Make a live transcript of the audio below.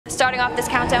Starting off this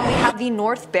countdown, we have the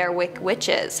North Berwick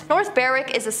Witches. North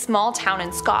Berwick is a small town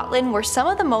in Scotland where some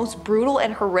of the most brutal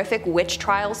and horrific witch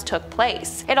trials took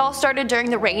place. It all started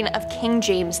during the reign of King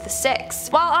James VI.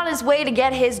 While on his way to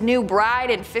get his new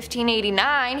bride in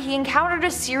 1589, he encountered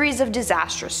a series of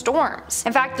disastrous storms.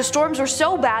 In fact, the storms were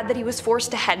so bad that he was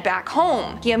forced to head back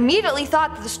home. He immediately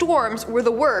thought that the storms were the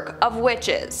work of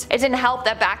witches. It didn't help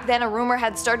that back then a rumor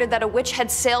had started that a witch had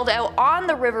sailed out on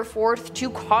the River Forth to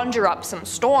conjure up some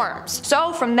storms.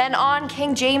 So from then on,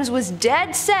 King James was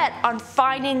dead set on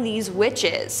finding these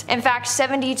witches. In fact,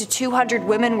 70 to 200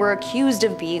 women were accused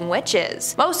of being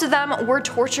witches. Most of them were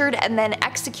tortured and then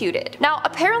executed. Now,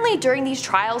 apparently during these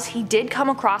trials, he did come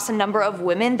across a number of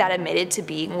women that admitted to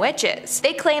being witches.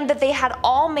 They claimed that they had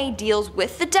all made deals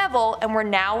with the devil and were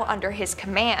now under his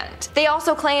command. They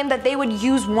also claimed that they would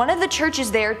use one of the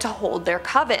churches there to hold their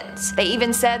covens. They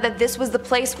even said that this was the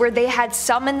place where they had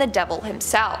summoned the devil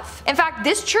himself. In fact,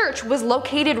 this church was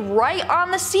located right on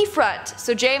the seafront,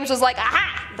 so James was like,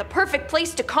 aha! The perfect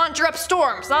place to conjure up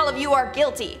storms. All of you are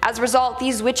guilty. As a result,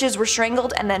 these witches were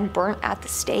strangled and then burnt at the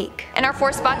stake. In our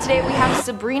fourth spot today, we have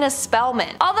Sabrina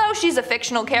Spellman. Although she's a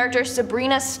fictional character,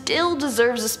 Sabrina still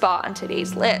deserves a spot on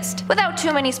today's list. Without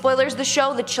too many spoilers, the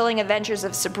show The Chilling Adventures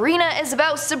of Sabrina is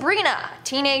about Sabrina, a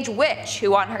teenage witch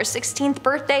who on her 16th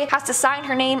birthday has to sign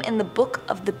her name in the Book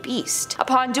of the Beast.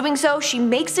 Upon doing so, she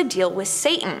makes a deal with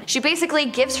Satan. She basically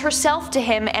gives herself to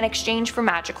him in exchange for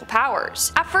magical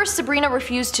powers. At first, Sabrina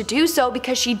refused to do so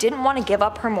because she didn't want to give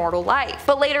up her mortal life,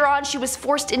 but later on she was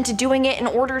forced into doing it in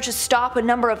order to stop a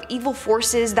number of evil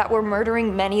forces that were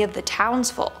murdering many of the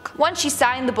townsfolk. Once she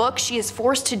signed the book, she is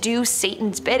forced to do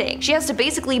Satan's bidding. She has to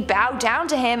basically bow down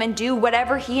to him and do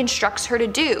whatever he instructs her to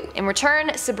do. In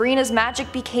return, Sabrina's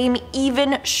magic became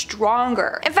even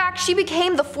stronger. In fact, she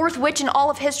became the fourth witch in all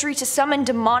of history to summon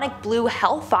demonic blue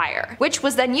hellfire, which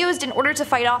was then used in order to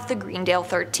fight off the Greendale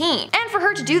 13. And for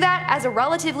her to do that as a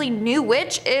relatively new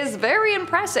witch is very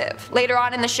impressive. Later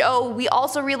on in the show, we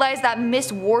also realize that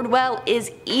Miss Wardwell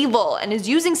is evil and is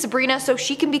using Sabrina so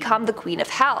she can become the Queen of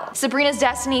Hell. Sabrina's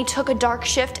destiny took a dark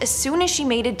shift as soon as she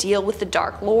made a deal with the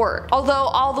Dark Lord. Although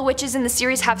all the witches in the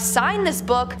series have signed this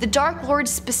book, the Dark Lord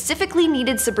specifically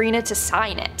needed Sabrina to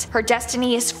sign it. Her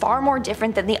destiny is far more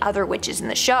different than the other witches in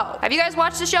the show. Have you guys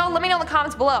watched the show? Let me know in the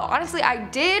comments below. Honestly, I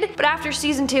did, but after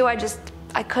season 2,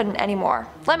 I couldn't anymore.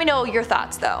 Let me know your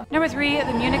thoughts though. Number 3,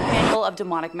 the Munich Manual of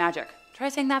Demonic Magic. Try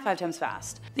saying that 5 times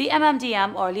fast. The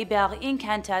MMDM, or Liber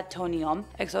Incantationum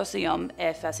Exorcium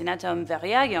et Fascinatum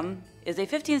Variarum, is a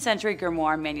 15th century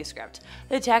grimoire manuscript.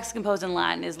 The text, composed in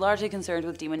Latin, is largely concerned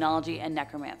with demonology and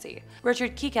necromancy.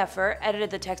 Richard Kiekeffer edited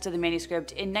the text of the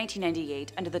manuscript in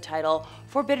 1998 under the title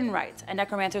Forbidden Rites, a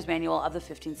Necromancer's Manual of the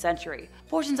 15th Century.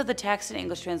 Portions of the text in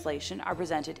English translation are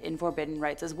presented in Forbidden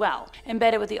Rites as well,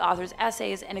 embedded with the author's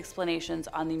essays and explanations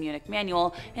on the Munich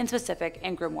Manual in specific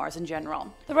and grimoires in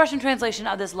general. The Russian translation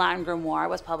of this Latin grimoire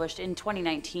was published in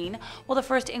 2019, while the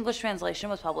first English translation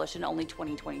was published in only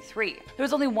 2023. There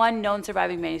was only one known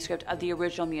surviving manuscript of the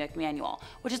original Munich Manual,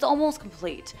 which is almost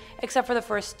complete, except for the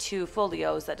first 2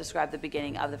 folios that describe the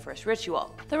beginning of the first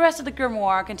ritual. The rest of the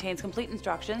grimoire contains complete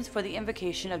instructions for the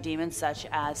invocation of demons such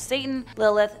as Satan,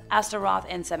 Lilith, Astaroth,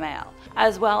 and Samael,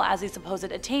 as well as the supposed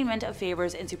attainment of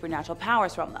favors and supernatural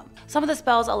powers from them. Some of the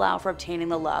spells allow for obtaining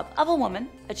the love of a woman,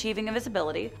 achieving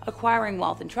invisibility, acquiring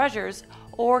wealth and treasures,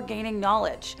 or gaining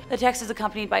knowledge. The text is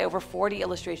accompanied by over 40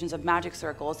 illustrations of magic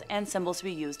circles and symbols to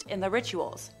be used in the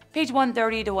rituals. Page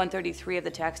 130 to 133 of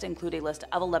the text include a list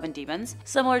of 11 demons,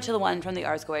 similar to the one from the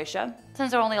Ars Goetia.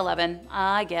 Since there are only 11,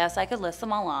 I guess I could list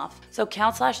them all off. So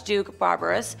Count/Duke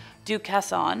Barbarous, Duke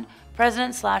Casson,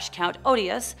 President/Count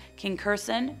Odious, King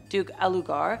Curson, Duke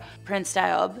Alugar, Prince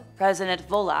Diob, President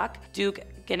Volak, Duke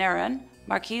Generan,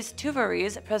 Marquise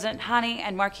Tuvaris, President Hani,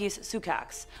 and Marquise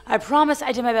Sukax. I promise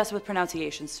I did my best with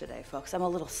pronunciations today, folks. I'm a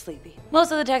little sleepy.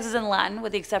 Most of the text is in Latin,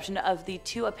 with the exception of the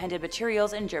 2 appended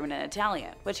materials in German and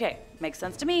Italian, which, hey, makes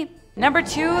sense to me. Number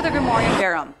 2, the Grimorium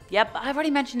Verum. Yep, I've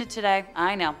already mentioned it today.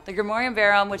 I know. The Grimorium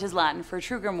Verum, which is Latin for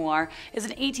true grimoire, is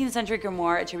an 18th century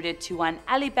grimoire attributed to one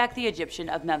Alibek the Egyptian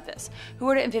of Memphis, who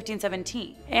wrote it in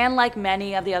 1517. And like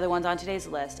many of the other ones on today's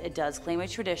list, it does claim a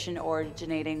tradition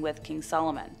originating with King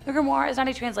Solomon. The grimoire is not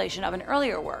a translation of an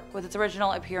earlier work, with its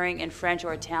original appearing in French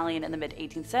or Italian in the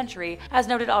mid-18th century, as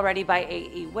noted already by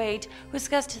A.E. Waite, who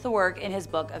discussed the work in his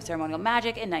book of ceremonial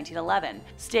magic in 1911,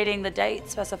 stating the date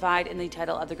specified in the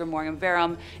title of the grimoire Grimoire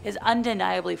Verum is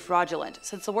undeniably fraudulent,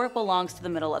 since the work belongs to the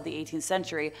middle of the 18th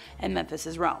century and Memphis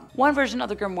is Rome. One version of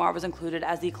the grimoire was included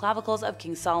as the Clavicles of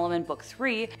King Solomon, Book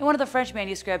 3, in one of the French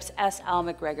manuscripts S. Al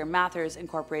MacGregor Mathers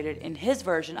incorporated in his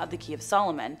version of the Key of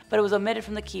Solomon, but it was omitted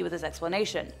from the key with his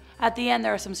explanation. At the end,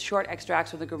 there are some short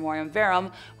extracts from the Grimoire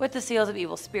Verum with the seals of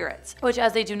evil spirits, which,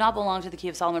 as they do not belong to the Key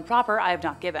of Solomon proper, I have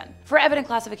not given. For evident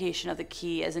classification of the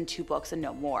key is in 2 books and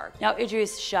no more. Now,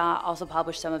 Idris Shah also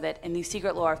published some of it in The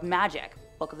Secret Lore of Magic,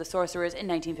 Book of the Sorcerers, in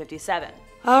 1957.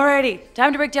 Alrighty,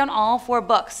 time to break down all 4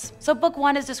 books. So book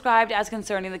 1 is described as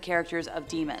concerning the characters of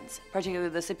demons, particularly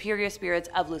the superior spirits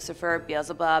of Lucifer,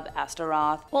 Beelzebub,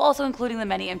 Astaroth, while also including the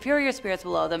many inferior spirits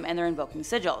below them and their invoking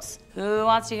sigils. Who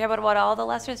wants to hear about what all the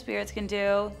lesser spirits can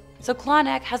do? So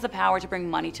Claunek has the power to bring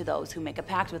money to those who make a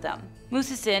pact with them.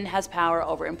 Musisin has power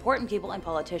over important people and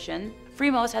politicians.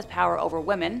 Fremos has power over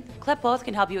women. Klepoth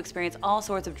can help you experience all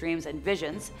sorts of dreams and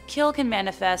visions. Kill can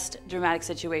manifest dramatic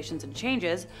situations and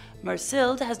changes.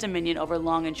 Mersild has dominion over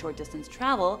long and short distance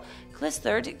travel.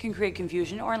 Klisterd can create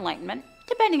confusion or enlightenment,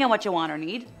 depending on what you want or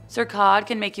need. Sirkad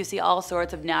can make you see all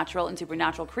sorts of natural and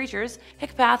supernatural creatures.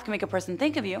 Hikpath can make a person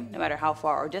think of you, no matter how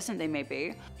far or distant they may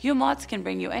be. Humots can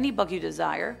bring you any book you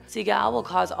desire. Sigal will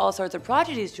cause all sorts of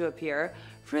prodigies to appear.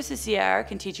 Frucissiere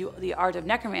can teach you the art of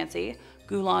necromancy.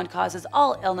 Gouland causes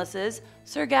all illnesses.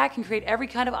 Sergat can create every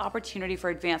kind of opportunity for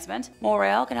advancement.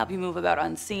 Morel can help you move about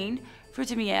unseen.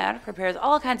 Fruitimiere prepares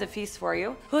all kinds of feasts for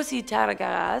you. Husi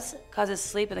Taragaraz causes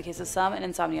sleep in the case of some and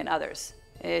insomnia in others.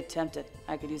 It tempted.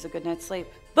 I could use a good night's sleep.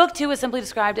 Book 2 is simply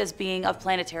described as being of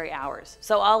planetary hours,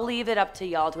 so I'll leave it up to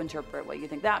y'all to interpret what you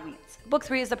think that means. Book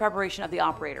 3 is the preparation of the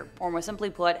operator, or more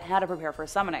simply put, how to prepare for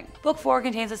summoning. Book 4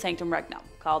 contains the Sanctum Regnum,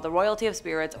 called the Royalty of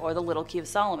Spirits or the Little Key of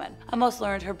Solomon, a most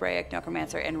learned Hebraic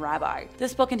necromancer and rabbi.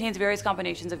 This book contains various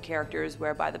combinations of characters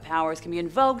whereby the powers can be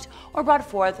invoked or brought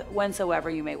forth whensoever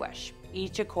you may wish,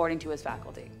 each according to his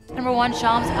faculty. Number 1,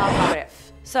 Shams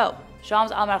al-Marif. So,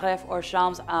 Shams al-Marif, or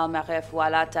Shams al-Marif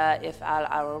Walata If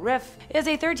al-Arif, is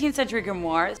a 13th century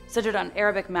grimoire centered on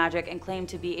Arabic magic and claimed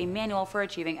to be a manual for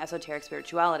achieving esoteric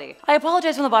spirituality. I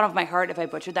apologize from the bottom of my heart if I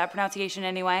butchered that pronunciation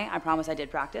anyway. I promise I did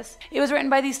practice. It was written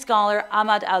by the scholar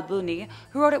Ahmad al-Buni,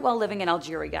 who wrote it while living in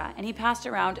Algeria, and he passed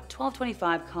around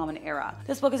 1225 Common Era.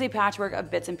 This book is a patchwork of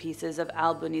bits and pieces of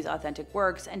al-Buni's authentic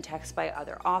works and texts by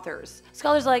other authors.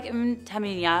 Scholars like Ibn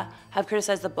Taymiyyah have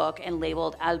criticized the book and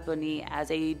labeled al-Buni as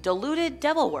a deluded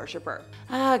devil worshipper.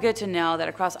 Good to know that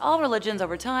across all religions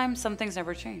over time, some things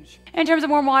never change. In terms of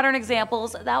more modern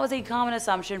examples, that was a common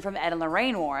assumption from Ed and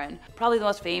Lorraine Warren, probably the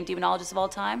most famed demonologists of all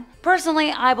time.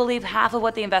 Personally, I believe half of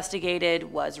what they investigated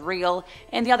was real,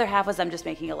 and the other half was them just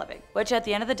making a living, which at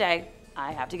the end of the day,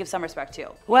 I have to give some respect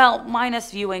to. Well,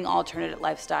 minus viewing alternate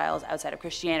lifestyles outside of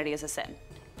Christianity as a sin.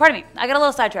 Pardon me, I got a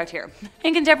little sidetracked here.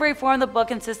 In contemporary form, the book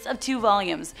consists of 2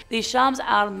 volumes, the Shams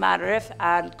al-Marif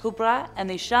al-Kubra and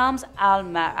the Shams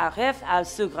al-Ma'arif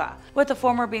al-Sugra, with the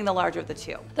former being the larger of the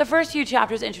 2. The first few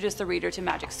chapters introduce the reader to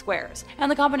magic squares, and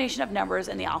the combination of numbers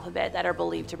in the alphabet that are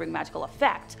believed to bring magical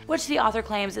effect, which the author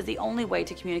claims is the only way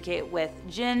to communicate with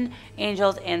jinn,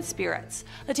 angels, and spirits.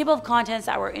 The table of contents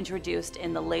that were introduced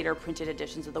in the later printed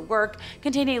editions of the work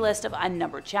contain a list of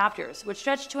unnumbered chapters, which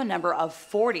stretch to a number of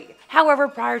 40. However,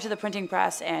 prior to the printing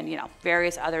press and,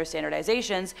 various other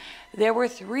standardizations, there were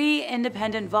 3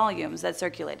 independent volumes that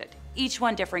circulated, each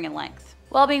one differing in length.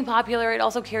 While being popular, it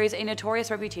also carries a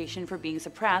notorious reputation for being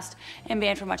suppressed and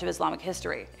banned from much of Islamic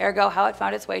history, ergo how it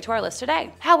found its way to our list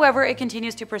today. However, it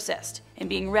continues to persist in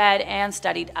being read and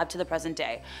studied up to the present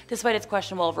day, despite its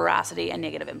questionable veracity and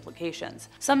negative implications.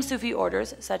 Some Sufi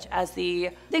orders, such as the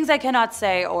Things I Cannot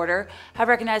Say order, have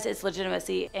recognized its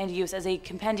legitimacy and use as a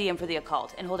compendium for the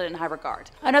occult and hold it in high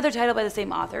regard. Another title by the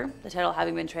same author, the title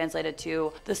having been translated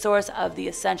to The Source of the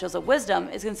Essentials of Wisdom,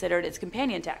 is considered its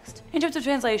companion text. In terms of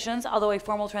translations, although a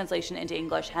formal translation into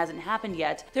English hasn't happened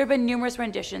yet, there have been numerous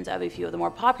renditions of a few of the more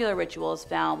popular rituals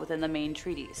found within the main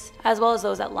treatise, as well as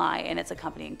those that lie in its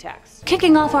accompanying text.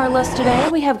 Kicking off our list today,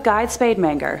 we have Guide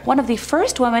Spademanger, one of the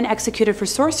first women executed for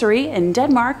sorcery in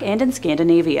Denmark and in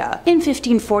Scandinavia. In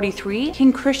 1543,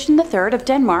 King Christian III of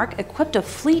Denmark equipped a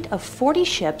fleet of 40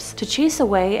 ships to chase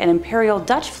away an imperial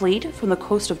Dutch fleet from the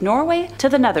coast of Norway to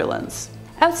the Netherlands.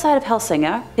 Outside of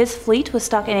Helsinki, his fleet was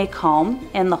stuck in a calm,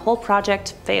 and the whole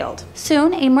project failed.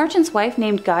 Soon, a merchant's wife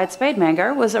named Guide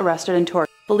Spademanger was arrested and tortured,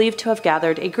 believed to have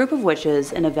gathered a group of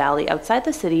witches in a valley outside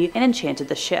the city and enchanted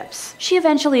the ships. She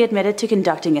eventually admitted to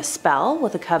conducting a spell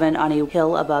with a coven on a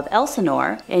hill above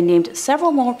Elsinore, and named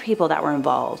several more people that were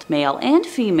involved, male and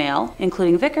female,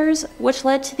 including vicars, which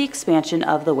led to the expansion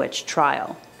of the witch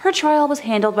trial. Her trial was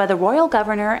handled by the royal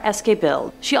governor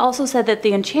Escabild. She also said that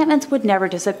the enchantments would never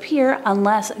disappear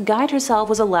unless Guide herself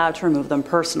was allowed to remove them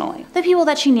personally. The people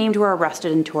that she named were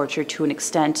arrested and tortured to an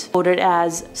extent quoted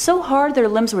as so hard their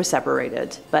limbs were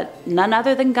separated, but none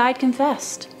other than Guide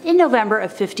confessed. In November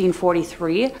of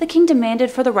 1543, the king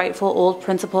demanded for the rightful old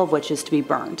principal of witches to be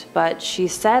burned, but she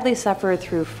sadly suffered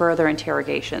through further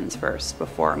interrogations first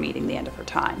before meeting the end of her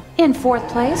time. In fourth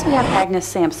place, we have Agnes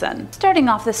Sampson. Starting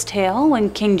off this tale, when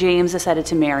King James decided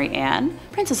to marry Anne,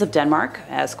 Princess of Denmark,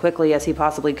 as quickly as he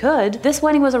possibly could, this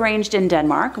wedding was arranged in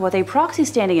Denmark with a proxy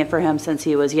standing in for him since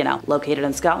he was, located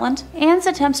in Scotland. Anne's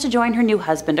attempts to join her new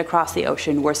husband across the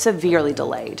ocean were severely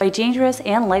delayed by dangerous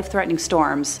and life-threatening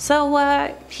storms,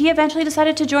 so he eventually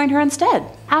decided to join her instead.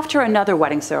 After another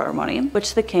wedding ceremony,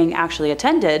 which the king actually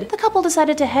attended, the couple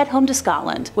decided to head home to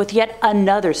Scotland, with yet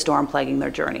another storm plaguing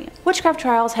their journey. Witchcraft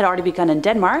trials had already begun in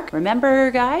Denmark. Remember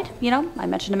Guide? I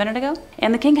mentioned a minute ago?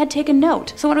 And the king had taken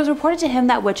note. So when it was reported to him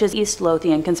that witches East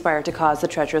Lothian conspired to cause the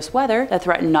treacherous weather that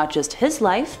threatened not just his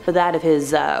life, but that of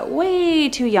his way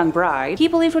too young bride, he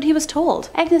believed what he was told.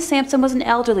 Agnes Sampson was an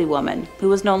elderly woman who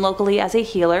was known locally as a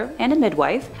healer and a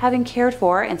midwife, having cared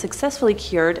for and successfully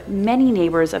cured many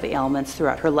neighbors of ailments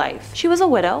throughout her life. She was a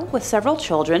widow with several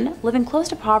children living close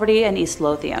to poverty in East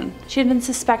Lothian. She had been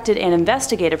suspected and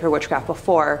investigated for witchcraft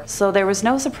before, so there was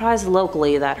no surprise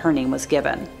locally that her name was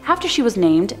given. After she was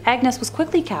named, Agnes was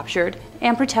quickly captured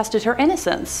and protested her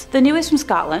innocence. The News from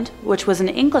Scotland, which was an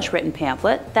English written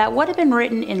pamphlet that would have been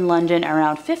written in London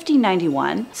around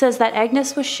 1591, says that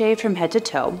Agnes was shaved from head to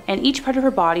toe and each part of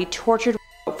her body tortured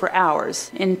for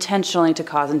hours, intentionally to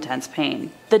cause intense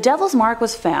pain. The devil's mark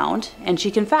was found, and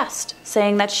she confessed,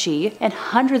 saying that she and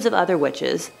hundreds of other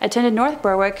witches attended North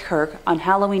Berwick Kirk on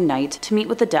Halloween night to meet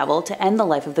with the devil to end the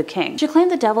life of the king. She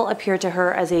claimed the devil appeared to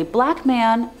her as a black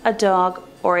man, a dog,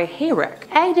 or a hayrick.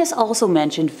 Agnes also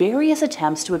mentioned various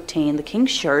attempts to obtain the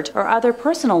king's shirt or other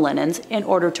personal linens in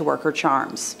order to work her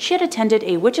charms. She had attended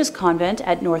a witches' convent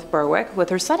at North Berwick with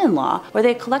her son-in-law, where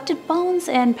they collected bones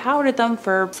and powdered them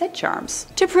for said charms.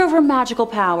 To prove her magical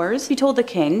powers, he told the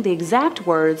king the exact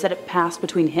words that had passed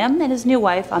between him and his new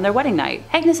wife on their wedding night.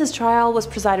 Agnes's trial was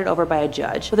presided over by a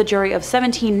judge, with a jury of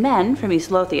 17 men from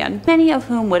East Lothian, many of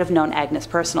whom would have known Agnes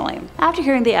personally. After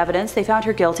hearing the evidence, they found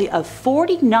her guilty of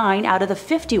 49 out of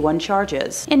the 51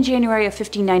 charges. In January of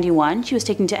 1591, she was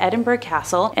taken to Edinburgh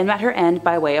Castle and met her end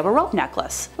by way of a rope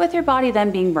necklace, with her body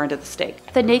then being burned at the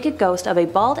stake. The naked ghost of a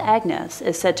bald Agnes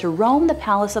is said to roam the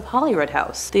palace of Holyrood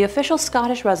House, the official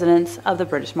Scottish residence of the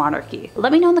British monarchy.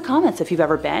 Let me know in the comments if you've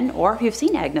ever been or if you've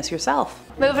seen Agnes yourself.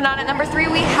 Moving on at number 3,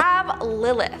 we have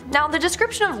Lilith. Now, the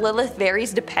description of Lilith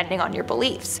varies depending on your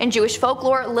beliefs. In Jewish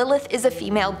folklore, Lilith is a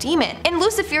female demon. In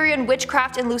Luciferian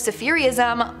witchcraft and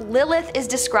Luciferianism, Lilith is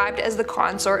described as the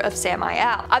consort of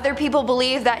Samael. Other people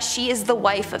believe that she is the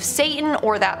wife of Satan,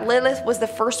 or that Lilith was the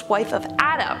first wife of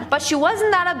Adam. But she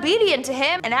wasn't that obedient to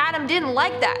him, and Adam didn't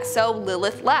like that, so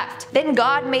Lilith left. Then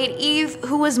God made Eve,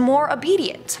 who was more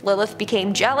obedient. Lilith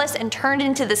became jealous and turned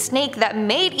into the snake that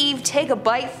made Eve take a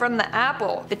bite from the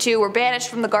apple. The two were banished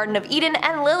from the Garden of Eden,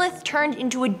 and Lilith turned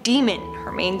into a demon,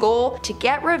 her main goal to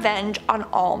get revenge on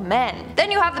all men.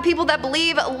 Then you have the people that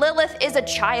believe Lilith is a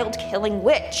child-killing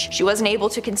witch. She wasn't able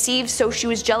to conceive, so she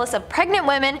was jealous of pregnant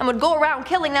women and would go around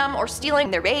killing them or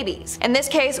stealing their babies. In this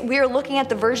case, we are looking at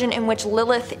the version in which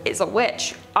Lilith is a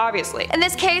witch, obviously. In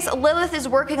this case, Lilith is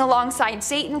working alongside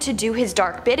Satan to do his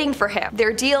dark bidding for him.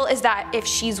 Their deal is that if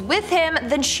she's with him,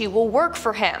 then she will work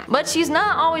for him. But she's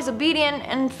not always obedient.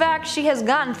 In fact, she has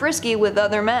gotten frisky with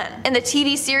other men. In the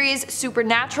TV series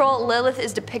Supernatural, Lilith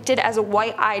is depicted as a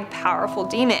white-eyed, powerful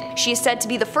demon. She is said to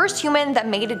be the first human that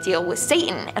made a deal with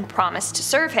Satan and promised to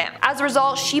serve him. As a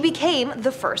result, she became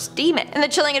the first demon. In the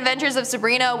chilling adventures of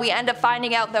Sabrina, we end up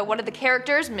finding out that one of the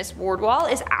characters, Miss Wardwell,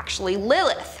 is actually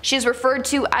Lilith. She is referred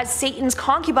to as Satan's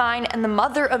concubine and the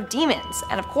mother of demons,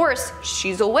 and of course,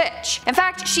 she's a witch. In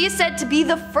fact, she is said to be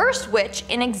the first witch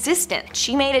in existence.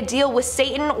 She made a deal with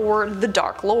Satan, or the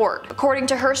Dark Lord. According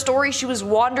to her story, she was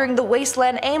wandering the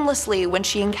wasteland aimlessly when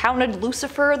she encountered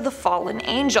Lucifer, the fallen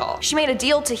angel. She made a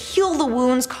deal to heal the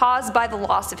wounds caused by the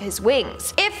loss of his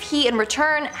wings, if he in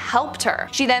return helped her.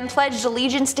 She then pledged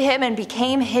allegiance to him and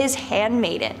became his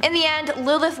handmaiden. In the end,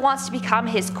 Lilith wants to become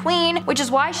his queen, which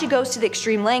is why she goes to the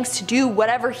extreme lengths to do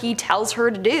whatever he tells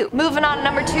her to do. Moving on to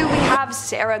number 2, we have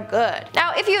Sarah Good.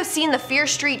 Now, if you have seen the Fear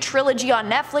Street trilogy on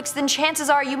Netflix, then chances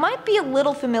are you might be a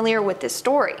little familiar with this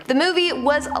story. The movie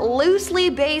was loosely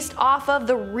based off of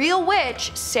the real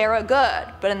witch Sarah Good,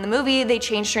 but in the movie they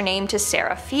changed her name to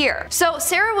Sarah Fear. So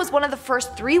Sarah was one of the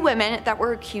first 3 women that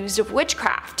were accused of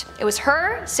witchcraft. It was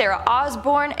her, Sarah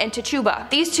Osborne, and Tituba.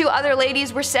 These 2 other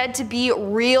ladies were said to be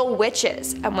real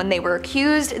witches, and when they were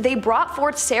accused, they brought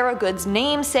forth Sarah Good's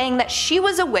name, saying that she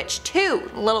was a witch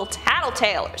too, little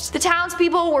tattletalers. The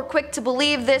townspeople were quick to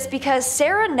believe this because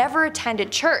Sarah never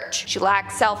attended church. She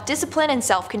lacked self-discipline and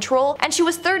self-control, and she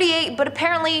was 38, but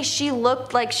apparently she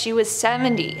looked like she was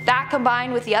 70. That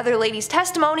combined with the other ladies'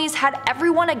 testimonies had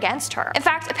everyone against her. In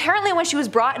fact, apparently when she was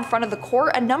brought in front of the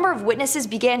court, a number of witnesses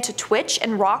began to twitch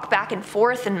and rock back and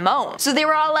forth and moan. So they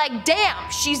were all like, damn,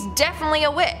 she's definitely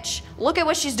a witch. Look at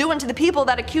what she's doing to the people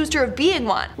that accused her of being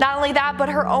one. Not only that, but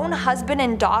her own husband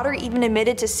and daughter even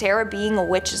admitted to Sarah being a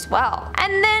witch as well.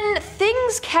 And then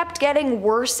things kept getting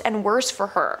worse and worse for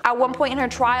her. At one point in her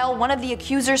trial, one of the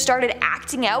accusers started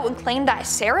acting out and claimed that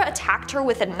Sarah attacked her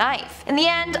with a knife. In the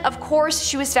end, of course,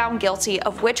 she was found guilty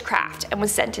of witchcraft and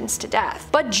was sentenced to death.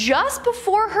 But just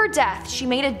before her death, she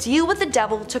made a deal with the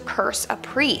devil to curse a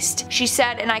priest. She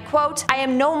said, and I quote, "I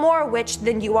am no more a witch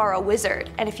than you are a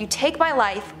wizard, and if you take my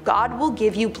life, God will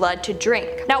give you blood to drink."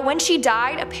 Now when she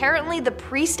died, apparently the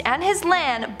priest and his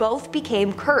land both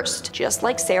became cursed, just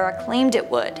like Sarah claimed it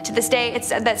would. To this day, it's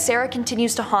said that Sarah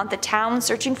continues to haunt the town,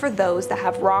 searching for those that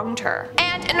have wronged her.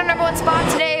 And in our number 1 spot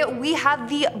today, we have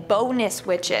the Bowness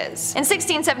witches. In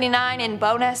 1679 in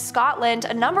Bowness, Scotland,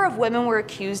 a number of women were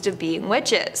accused of being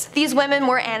witches. These women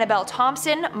were Annabelle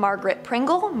Thompson, Margaret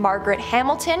Pringle, Margaret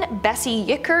Hamilton, Bessie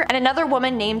Yicker, and another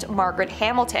woman named Margaret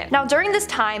Hamilton. Now during this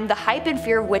time, the hype and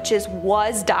fear of witches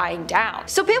was dying down.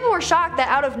 So people were shocked that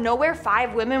out of nowhere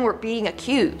 5 women were being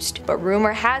accused. But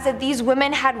rumor has it these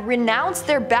women had renounced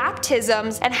their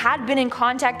baptisms and had been in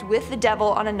contact with the devil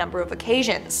on a number of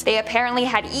occasions. They apparently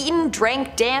had eaten,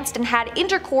 drank, danced, and had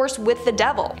intercourse with the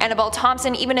devil. Annabelle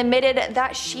Thompson even admitted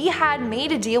that she had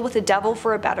made a deal with the devil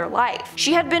for a better life.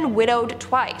 She had been widowed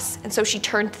twice, and so she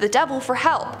turned to the devil for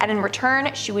help, and in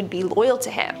return she would be loyal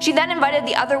to him. She then invited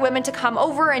the other women to come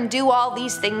over and do all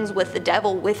these things with the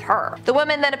devil with her. The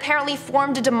women then apparently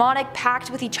formed a demonic pact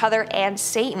with each other and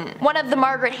Satan. One of the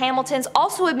Margaret Hamiltons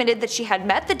also admitted that she had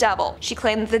met the devil. She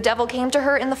claimed that the devil came to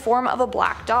her in the form of a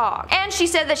black dog. And she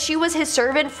said that she was his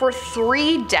servant for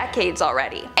 3 decades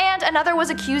already. And another was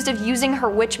accused of using her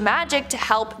witch magic to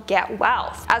help get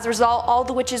wealth. As a result, all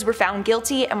the witches were found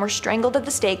guilty and were strangled at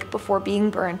the stake before being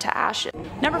burned to ashes.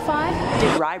 Number 5.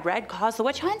 Did rye bread cause the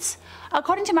witch hunts?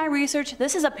 According to my research,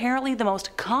 this is apparently the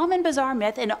most common bizarre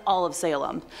myth in all of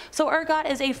Salem. So ergot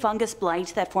is a fungus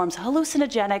blight that forms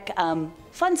hallucinogenic,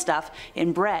 fun stuff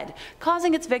in bread,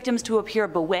 causing its victims to appear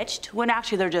bewitched when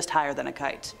actually they're just higher than a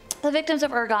kite. The victims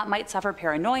of ergot might suffer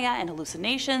paranoia and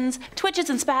hallucinations, twitches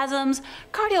and spasms,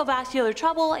 cardiovascular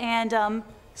trouble, and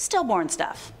stillborn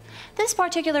stuff. This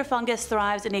particular fungus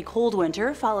thrives in a cold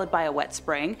winter followed by a wet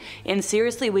spring and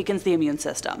seriously weakens the immune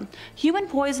system. Human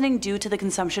poisoning due to the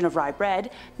consumption of rye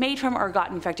bread made from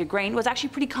ergot-infected grain was actually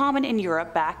pretty common in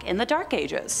Europe back in the Dark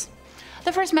Ages.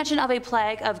 The first mention of a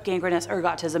plague of gangrenous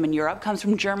ergotism in Europe comes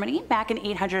from Germany back in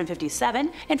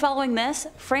 857, and following this,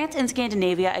 France and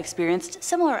Scandinavia experienced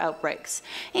similar outbreaks.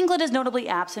 England is notably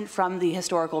absent from the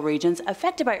historical regions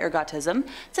affected by ergotism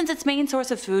since its main source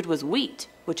of food was wheat,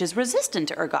 which is resistant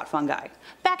to ergot fungi.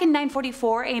 Back in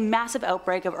 944, a massive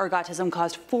outbreak of ergotism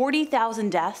caused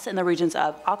 40,000 deaths in the regions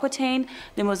of Aquitaine,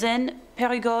 Limousin,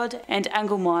 Périgord, and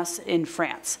Angoumois in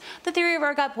France. The theory of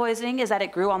ergot poisoning is that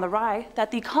it grew on the rye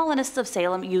that the colonists of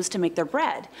Salem used to make their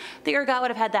bread. The ergot would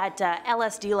have had that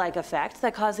LSD-like effect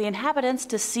that caused the inhabitants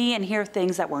to see and hear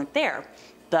things that weren't there,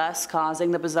 thus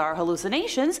causing the bizarre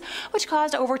hallucinations, which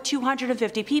caused over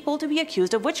 250 people to be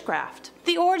accused of witchcraft.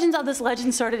 The origins of this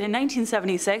legend started in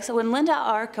 1976 when Linda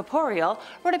R. Caporio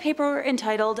wrote a paper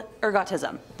entitled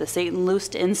Ergotism, the Satan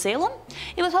Loosed in Salem.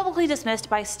 It was publicly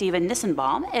dismissed by Stephen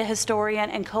Nissenbaum, a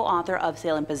historian and co-author of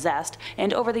Salem Possessed,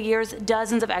 and over the years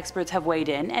dozens of experts have weighed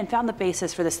in and found the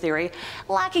basis for this theory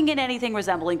lacking in anything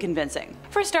resembling convincing.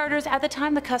 For starters, at the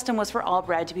time the custom was for all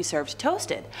bread to be served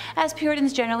toasted, as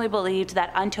Puritans generally believed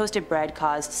that untoasted bread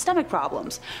caused stomach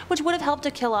problems, which would have helped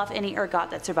to kill off any ergot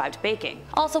that survived baking.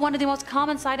 Also, one of the most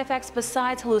common side effects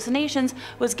besides hallucinations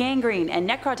was gangrene and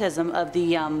necrotism of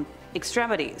the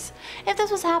extremities. If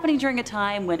this was happening during a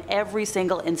time when every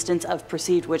single instance of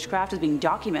perceived witchcraft was being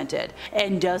documented,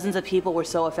 and dozens of people were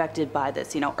so affected by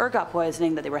this, ergot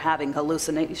poisoning that they were having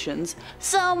hallucinations,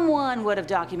 someone would have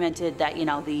documented that,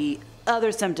 the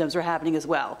other symptoms were happening as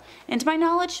well. And to my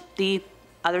knowledge, the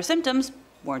other symptoms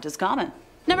weren't as common.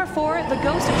 Number 4. The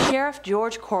Ghost of Sheriff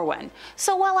George Corwin.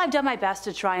 So while I've done my best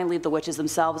to try and leave the witches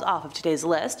themselves off of today's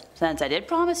list, since I did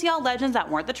promise y'all legends that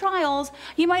weren't the trials,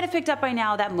 you might have picked up by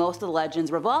now that most of the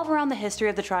legends revolve around the history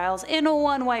of the trials in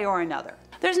one way or another.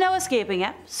 There's no escaping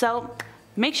it, so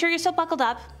make sure you're still buckled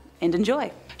up and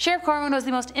enjoy. Sheriff Corwin was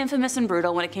the most infamous and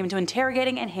brutal when it came to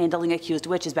interrogating and handling accused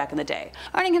witches back in the day,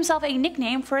 earning himself a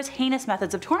nickname for his heinous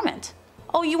methods of torment.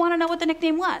 Oh, you want to know what the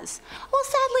nickname was? Well,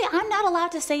 sadly, I'm not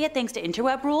allowed to say it thanks to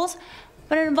interweb rules,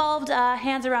 but it involved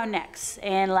hands around necks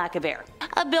and lack of air.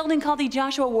 A building called the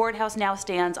Joshua Ward House now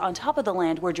stands on top of the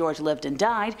land where George lived and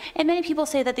died, and many people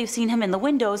say that they've seen him in the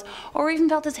windows or even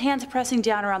felt his hands pressing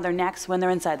down around their necks when they're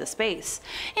inside the space.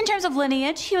 In terms of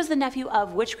lineage, he was the nephew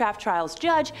of witchcraft trials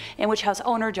judge and witch house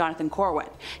owner Jonathan Corwin.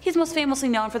 He's most famously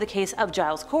known for the case of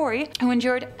Giles Corey, who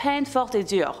endured peine forte et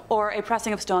dure, or a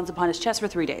pressing of stones upon his chest for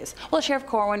 3 days, while Sheriff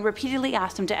Corwin repeatedly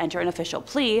asked him to enter an official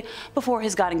plea before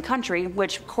his God and country,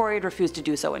 which Corey had refused to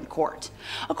do so in court.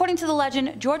 According to the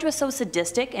legend, George was so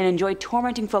sadistic and enjoyed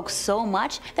tormenting folks so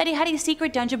much that he had a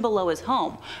secret dungeon below his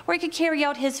home, where he could carry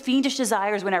out his fiendish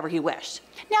desires whenever he wished.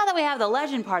 Now that we have the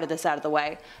legend part of this out of the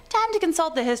way, time to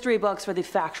consult the history books for the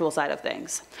factual side of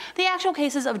things. The actual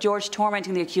cases of George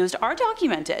tormenting the accused are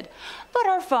documented, but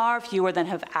are far fewer than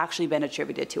have actually been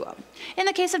attributed to him. In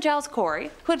the case of Giles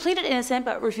Corey, who had pleaded innocent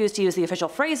but refused to use the official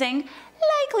phrasing,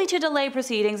 likely to delay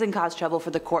proceedings and cause trouble for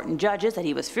the court and judges that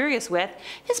he was furious with,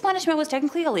 his punishment was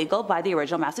technically illegal by the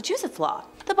original Massachusetts law.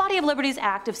 The Body of Liberties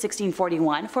Act of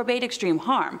 1641 forbade extreme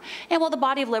harm, and while the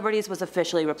Body of Liberties was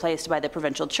officially replaced by the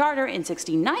Provincial Charter in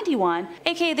 1691,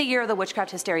 aka the year the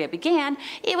witchcraft hysteria began,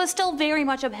 it was still very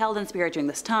much upheld in spirit during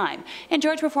this time, and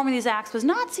George performing these acts was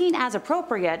not seen as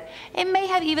appropriate. It may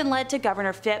have even led to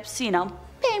Governor Phipps,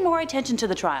 paying more attention to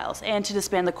the trials and to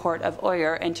disband the court of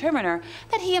Oyer and Terminer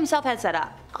that he himself had set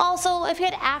up. Also, if he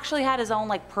had actually had his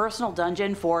own personal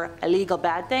dungeon for illegal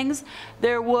bad things,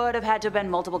 there would have had to have been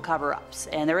multiple cover-ups,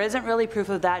 and there isn't really proof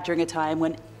of that during a time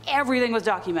when everything was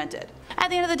documented.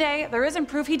 At the end of the day, there isn't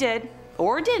proof he did,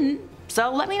 or didn't, so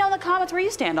let me know in the comments where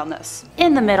you stand on this.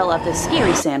 In the middle of this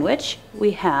scary sandwich,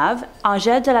 we have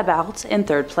Angèle de la Barthe in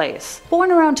 3rd place.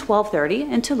 Born around 1230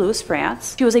 in Toulouse,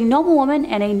 France, she was a noblewoman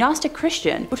and a Gnostic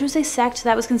Christian, which was a sect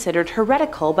that was considered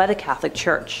heretical by the Catholic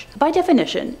Church. By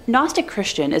definition, Gnostic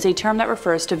Christian is a term that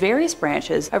refers to various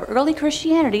branches of early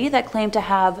Christianity that claim to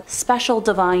have special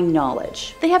divine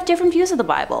knowledge. They have different views of the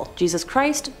Bible, Jesus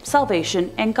Christ,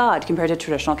 salvation, and God compared to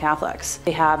traditional Catholics.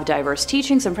 They have diverse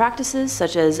teachings and practices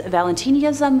such as Valentinianism,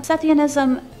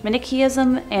 Sethianism,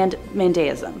 Manichaeism, and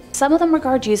Mandaism. Some of them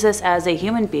regard Jesus as a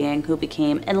human being who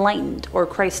became enlightened or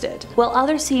Christed, while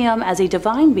others see him as a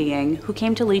divine being who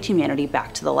came to lead humanity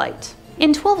back to the light.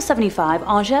 In 1275,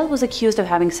 Angèle was accused of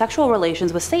having sexual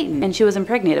relations with Satan, and she was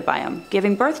impregnated by him,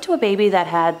 giving birth to a baby that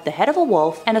had the head of a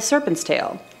wolf and a serpent's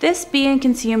tail. This being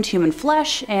consumed human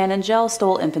flesh, and Angèle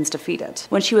stole infants to feed it.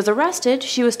 When she was arrested,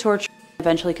 she was tortured and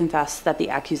eventually confessed that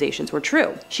the accusations were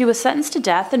true. She was sentenced to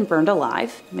death and burned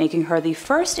alive, making her the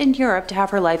first in Europe to have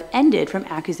her life ended from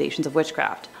accusations of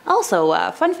witchcraft.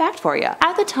 Also, fun fact for you,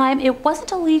 at the time it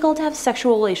wasn't illegal to have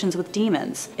sexual relations with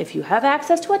demons. If you have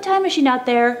access to a time machine out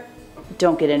there,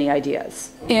 don't get any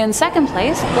ideas. In 2nd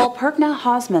place, Walpurga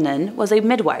Hosmanen was a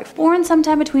midwife, born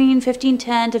sometime between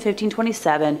 1510 to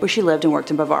 1527, where she lived and worked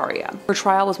in Bavaria. Her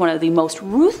trial was one of the most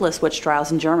ruthless witch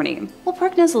trials in Germany.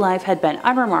 Walpurga's life had been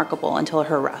unremarkable until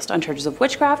her arrest on charges of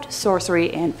witchcraft, sorcery,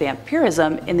 and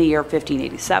vampirism in the year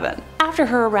 1587. After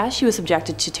her arrest, she was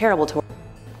subjected to terrible torture.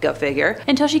 Go figure,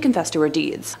 until she confessed to her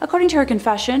deeds. According to her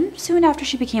confession, soon after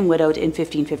she became widowed in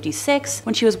 1556,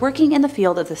 when she was working in the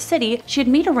field of the city, she had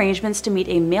made arrangements to meet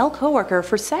a male co-worker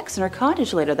for sex in her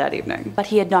cottage later that evening. But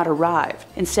he had not arrived.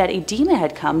 Instead, a demon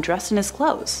had come dressed in his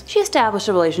clothes. She established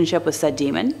a relationship with said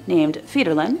demon, named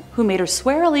Federlin, who made her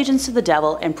swear allegiance to the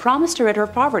devil and promised to rid her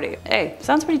of poverty. Hey,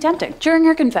 sounds pretty tempting. During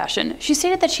her confession, she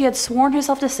stated that she had sworn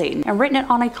herself to Satan and written it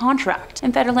on a contract,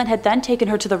 and Federlin had then taken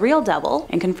her to the real devil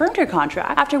and confirmed her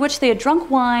contract, after which they had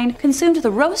drunk wine, consumed the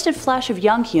roasted flesh of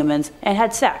young humans, and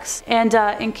had sex. And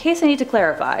in case I need to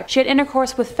clarify, she had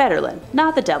intercourse with Federlin,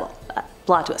 not the devil.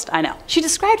 Plot twist, I know. She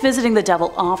described visiting the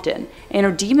devil often, and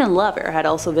her demon lover had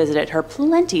also visited her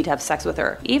plenty to have sex with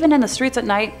her, even in the streets at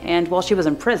night and while she was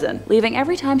in prison, leaving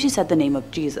every time she said the name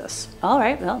of Jesus.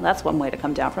 Alright, well, that's one way to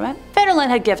come down from it. Federlin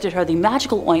had gifted her the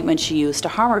magical ointment she used to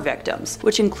harm her victims,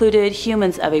 which included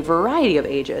humans of a variety of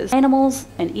ages, animals,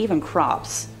 and even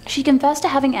crops. She confessed to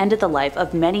having ended the life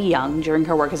of many young during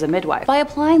her work as a midwife by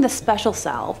applying the special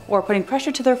salve or putting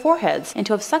pressure to their foreheads and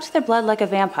to have sucked their blood like a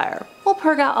vampire. Well,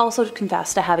 Walpurga also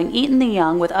confessed to having eaten the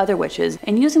young with other witches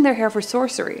and using their hair for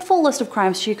sorcery. The full list of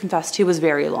crimes she confessed to was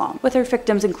very long, with her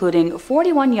victims including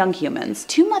 41 young humans,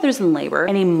 2 mothers in labor,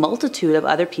 and a multitude of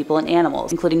other people and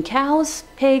animals, including cows,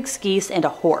 pigs, geese, and a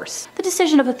horse. The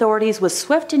decision of authorities was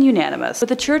swift and unanimous, with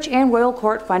the church and royal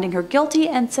court finding her guilty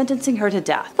and sentencing her to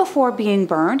death. Before being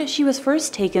burned, she was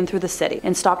first taken through the city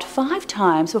and stopped 5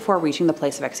 times before reaching the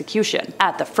place of execution.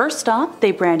 At the first stop,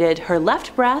 they branded her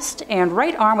left breast and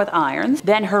right arm with irons,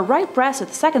 then her right breast at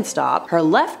the second stop, her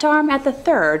left arm at the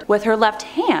third, with her left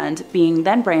hand being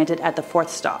then branded at the 4th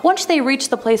stop. Once they reached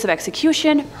the place of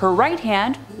execution, her right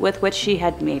hand, with which she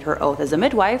had made her oath as a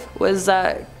midwife, was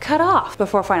cut off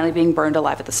before finally being burned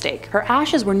alive at the stake. Her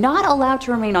ashes were not allowed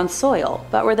to remain on soil,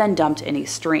 but were then dumped in a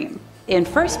stream. In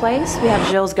first place, we have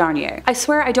Gilles Garnier. I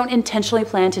swear I don't intentionally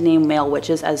plan to name male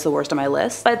witches as the worst on my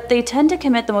list, but they tend to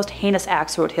commit the most heinous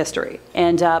acts throughout history.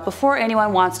 And before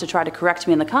anyone wants to try to correct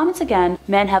me in the comments again,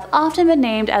 men have often been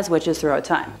named as witches throughout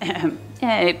time.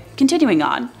 Continuing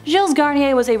on, Gilles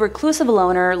Garnier was a reclusive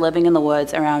loner living in the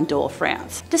woods around Dole,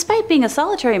 France. Despite being a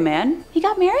solitary man, he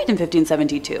got married in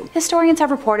 1572. Historians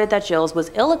have reported that Gilles was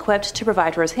ill-equipped to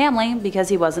provide for his family because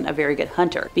he wasn't a very good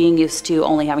hunter, being used to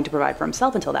only having to provide for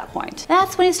himself until that point.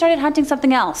 That's when he started hunting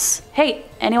something else. Hey,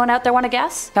 anyone out there want to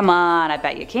guess? Come on, I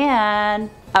bet you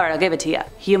can. Alright, I'll give it to you.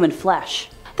 Human flesh.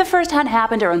 The first hunt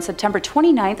happened around September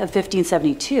 29th of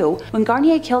 1572 when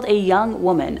Garnier killed a young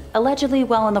woman, allegedly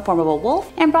well in the form of a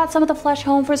wolf, and brought some of the flesh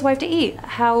home for his wife to eat.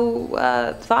 How,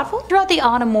 thoughtful? Throughout the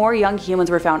autumn, more young humans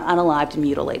were found unalived and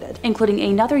mutilated, including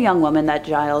another young woman that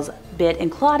Giles bit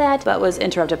and clawed at, but was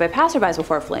interrupted by passerbys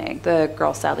before fleeing. The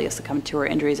girl sadly succumbed to her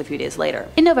injuries a few days later.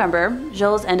 In November,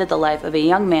 Gilles ended the life of a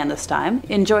young man this time,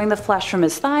 enjoying the flesh from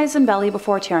his thighs and belly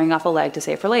before tearing off a leg to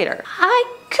save for later.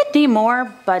 I could name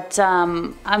more, but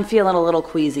I'm feeling a little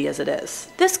queasy as it is.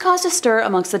 This caused a stir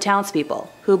amongst the townspeople,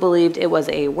 who believed it was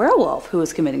a werewolf who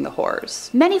was committing the horrors.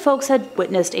 Many folks had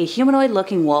witnessed a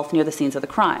humanoid-looking wolf near the scenes of the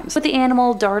crimes, with the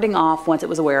animal darting off once it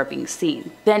was aware of being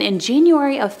seen. Then in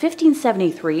January of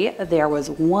 1573, there was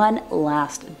one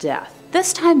last death.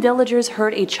 This time, villagers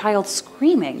heard a child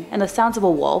screaming and the sounds of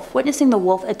a wolf, witnessing the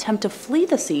wolf attempt to flee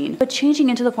the scene, but changing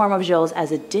into the form of Gilles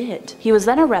as it did. He was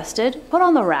then arrested, put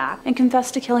on the rack, and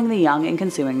confessed to killing the young and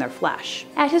consuming their flesh.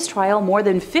 At his trial, more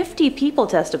than 50 people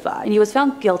testified, and he was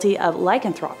found guilty of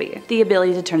lycanthropy, the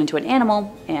ability to turn into an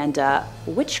animal, and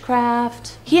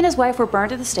witchcraft. He and his wife were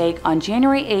burned at the stake on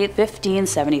January 8,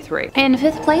 1573. In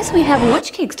 5th place, we have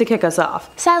witch cakes to kick us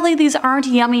off. Sadly, these aren't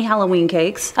yummy Halloween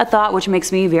cakes, a thought which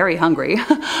makes me very hungry.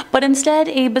 But instead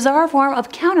a bizarre form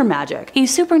of counter magic, a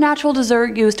supernatural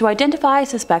dessert used to identify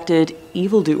suspected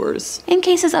evildoers. In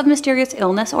cases of mysterious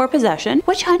illness or possession,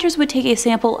 witch hunters would take a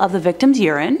sample of the victim's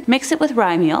urine, mix it with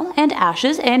rye meal and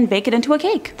ashes, and bake it into a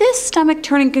cake. This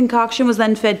stomach-turning concoction was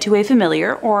then fed to a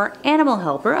familiar or animal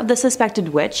helper of the suspected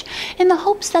witch in the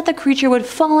hopes that the creature would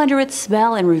fall under its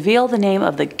spell and reveal the name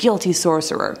of the guilty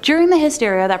sorcerer. During the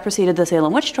hysteria that preceded the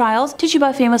Salem witch trials,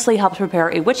 Tituba famously helped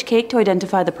prepare a witch cake to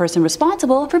identify the person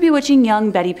responsible for bewitching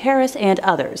young Betty Paris and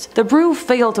others. The brew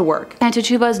failed to work, and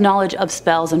Tituba's knowledge of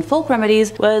spells and folk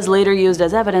remedies was later used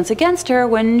as evidence against her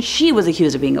when she was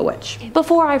accused of being a witch.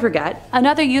 Before I forget,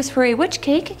 another use for a witch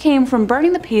cake came from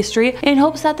burning the pastry in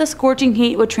hopes that the scorching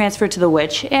heat would transfer to the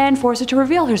witch and force her to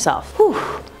reveal herself. Whew.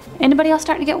 Anybody else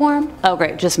starting to get warm? Oh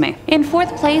great, just me. In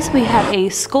 4th place, we have a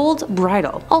scold's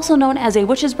bridle, also known as a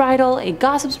witch's bridle, a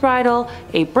gossip's bridle,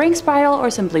 a brink's bridle, or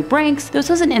simply brinks. This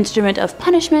was an instrument of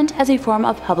punishment as a form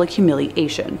of public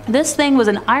humiliation. This thing was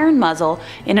an iron muzzle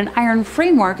in an iron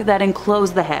framework that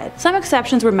enclosed the head. Some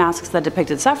exceptions were masks that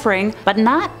depicted suffering, but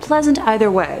not pleasant either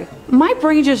way. My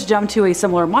brain just jumped to a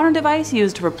similar modern device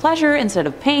used for pleasure instead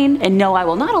of pain, and no, I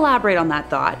will not elaborate on that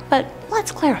thought, but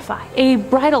let's clarify. A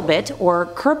bridle bit, or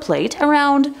curb plate,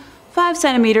 around 5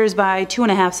 centimeters by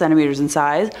 2.5 centimeters in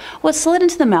size, was slid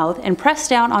into the mouth and pressed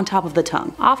down on top of the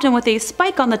tongue, often with a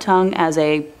spike on the tongue as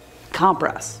a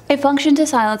compress. It functioned to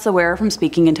silence the wearer from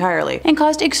speaking entirely, and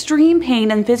caused extreme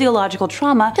pain and physiological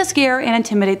trauma to scare and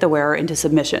intimidate the wearer into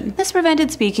submission. This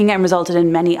prevented speaking and resulted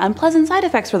in many unpleasant side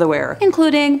effects for the wearer,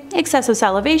 including excessive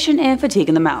salivation and fatigue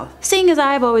in the mouth. Seeing as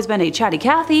I've always been a chatty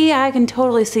Cathy, I can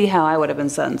totally see how I would have been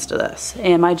sentenced to this,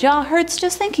 and my jaw hurts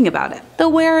just thinking about it. The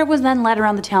wearer was then led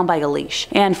around the town by a leash,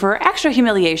 and for extra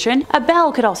humiliation, a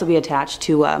bell could also be attached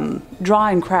to, draw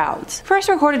in crowds. First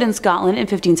recorded in Scotland in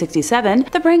 1567,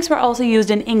 the brinks were also used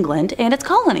in England and its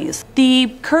colonies.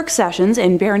 The Kirk sessions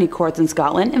in barony courts in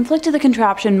Scotland inflicted the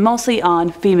contraption mostly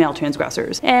on female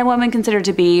transgressors, and women considered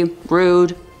to be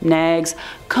rude, nags,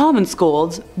 common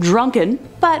scolds, drunken,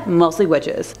 but mostly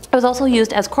witches. It was also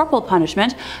used as corporal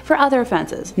punishment for other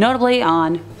offenses, notably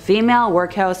on female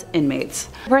workhouse inmates.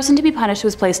 The person to be punished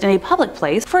was placed in a public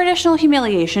place for additional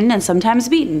humiliation and sometimes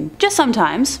beaten. Just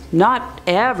sometimes, not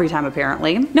every time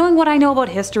apparently. Knowing what I know about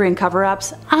history and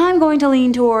cover-ups, I'm going to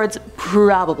lean towards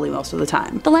probably most of the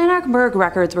time. The Lanarkburg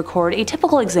records record a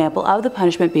typical example of the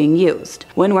punishment being used.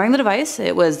 When wearing the device,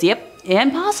 it was,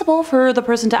 impossible for the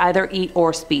person to either eat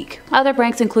or speak. Other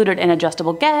pranks included an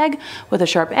adjustable gag with a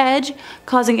sharp edge,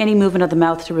 causing any movement of the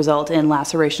mouth to result in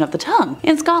laceration of the tongue.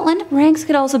 In Scotland, pranks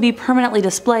could also be permanently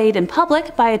displayed in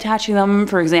public by attaching them,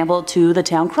 for example, to the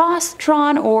town cross,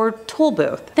 tron, or toll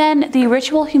booth. Then the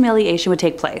ritual humiliation would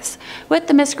take place, with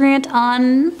the miscreant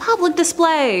on public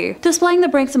display. Displaying the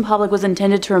pranks in public was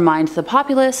intended to remind the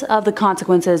populace of the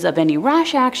consequences of any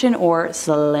rash action or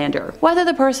slander. Whether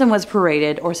the person was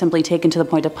paraded or simply taken to the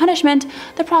point of punishment,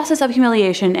 the process of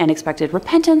humiliation and expected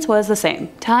repentance was the same.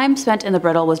 Time spent in the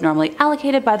brittle was normally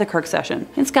allocated by the Kirk session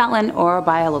in Scotland or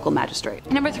by a local magistrate.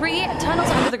 Number 3, tunnels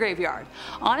under the graveyard.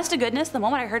 Honest to goodness, the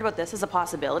moment I heard about this as a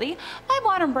possibility, my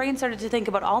modern brain started to think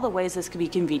about all the ways this could be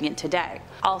convenient today.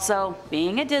 Also,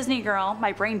 being a Disney girl,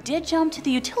 my brain did jump to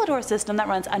the utilidor system that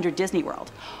runs under Disney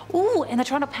World. Ooh, and the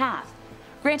Toronto Path.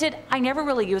 Granted, I never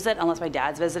really use it unless my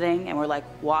dad's visiting and we're like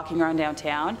walking around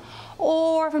downtown,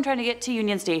 or if I'm trying to get to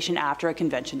Union Station after a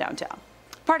convention downtown.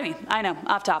 Pardon me, I know,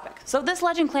 off topic. So this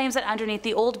legend claims that underneath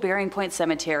the old Bearing Point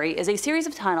Cemetery is a series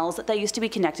of tunnels that used to be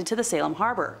connected to the Salem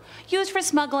harbor. Used for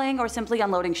smuggling or simply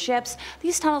unloading ships,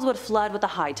 these tunnels would flood with the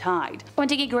high tide. When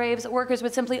digging graves, workers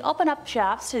would simply open up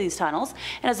shafts to these tunnels,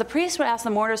 and as the priest would ask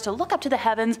the mourners to look up to the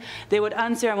heavens, they would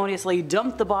unceremoniously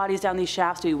dump the bodies down these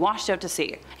shafts to be washed out to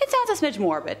sea. It sounds a smidge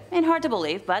morbid and hard to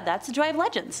believe, but that's the joy of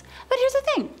legends. But here's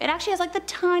the thing, it actually has like the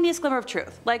tiniest glimmer of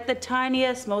truth, like the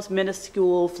tiniest, most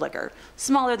minuscule flicker.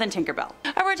 Smaller than Tinkerbell.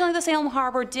 Originally, the Salem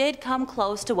harbor did come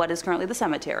close to what is currently the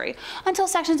cemetery, until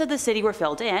sections of the city were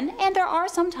filled in, and there are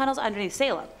some tunnels underneath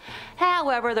Salem.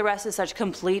 However, the rest is such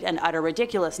complete and utter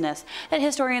ridiculousness that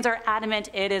historians are adamant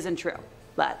it isn't true.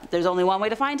 But there's only one way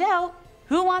to find out.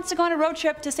 Who wants to go on a road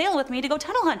trip to Salem with me to go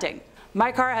tunnel hunting?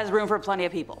 My car has room for plenty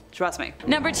of people, trust me.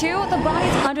 Number 2, the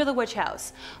bodies under the witch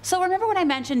house. So remember when I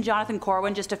mentioned Jonathan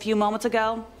Corwin just a few moments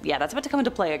ago? Yeah, that's about to come into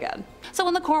play again. So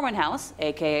when the Corwin house,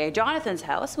 aka Jonathan's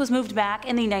house, was moved back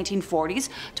in the 1940s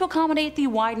to accommodate the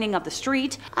widening of the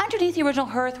street, underneath the original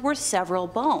hearth were several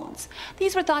bones.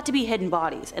 These were thought to be hidden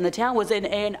bodies, and the town was in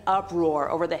an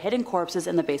uproar over the hidden corpses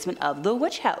in the basement of the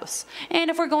witch house. And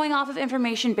if we're going off of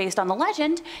information based on the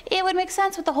legend, it would make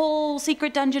sense with the whole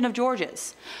secret dungeon of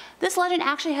George's. This legend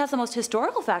actually has the most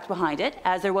historical fact behind it,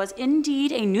 as there was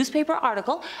indeed a newspaper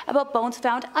article about bones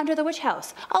found under the witch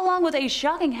house, along with a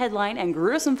shocking headline and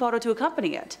gruesome photo to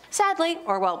accompany it. Sadly,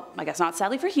 or well, I guess not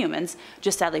sadly for humans,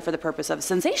 just sadly for the purpose of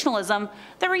sensationalism,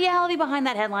 the reality behind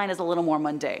that headline is a little more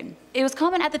mundane. It was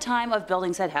common at the time of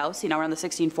building said house, around the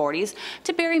 1640s,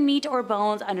 to bury meat or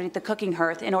bones underneath the cooking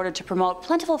hearth in order to promote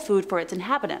plentiful food for its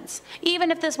inhabitants.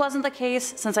 Even if this wasn't the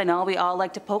case, since I know we all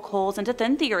like to poke holes into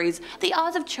thin theories, the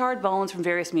odds of charred bones from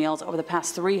various meals over the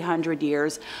past 300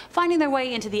 years finding their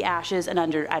way into the ashes and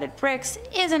under added bricks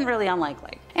isn't really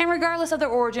unlikely. And regardless of their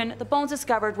origin, the bones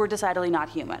discovered were decidedly not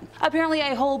human. Apparently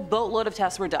a whole boatload of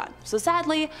tests were done. So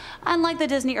sadly, unlike the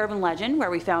Disney urban legend where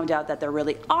we found out that there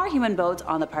really are human boats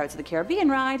on the Pirates of the Caribbean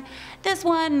ride, this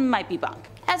one might be bunk.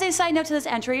 As a side note to this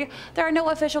entry, there are no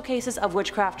official cases of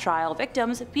witchcraft trial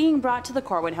victims being brought to the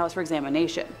Corwin house for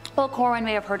examination. While Corwin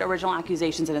may have heard original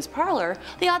accusations in his parlor,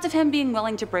 the odds of him being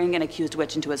willing to bring an accused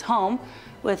witch into his home,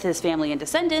 with his family and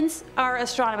descendants, are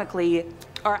astronomically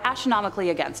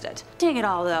against it. Dang it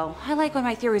all though, I like when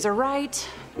my theories are right.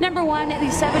 Number 1,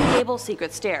 the Seven Gables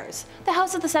Secret Stairs. The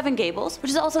House of the Seven Gables,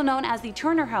 which is also known as the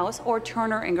Turner House or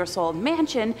Turner Ingersoll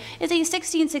Mansion, is a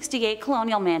 1668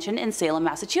 colonial mansion in Salem,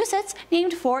 Massachusetts,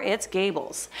 named for its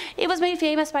gables. It was made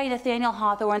famous by Nathaniel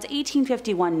Hawthorne's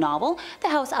 1851 novel, The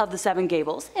House of the Seven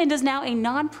Gables, and is now a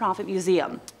non-profit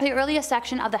museum. The earliest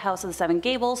section of the House of the Seven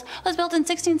Gables was built in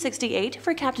 1668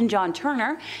 for Captain John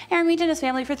Turner and remained in his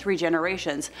family for 3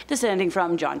 generations, descending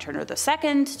from John Turner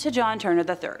II to John Turner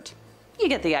III. You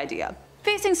get the idea.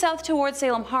 Facing south towards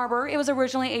Salem Harbor, it was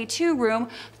originally a 2-room,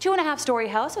 2.5-story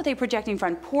house with a projecting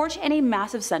front porch and a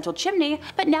massive central chimney,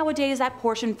 but nowadays that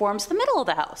portion forms the middle of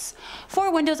the house.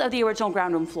 4 windows of the original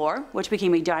ground room floor, which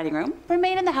became a dining room,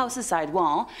 remain in the house's side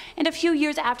wall, and a few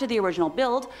years after the original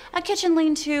build, a kitchen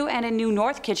lean-to and a new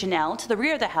north kitchen L to the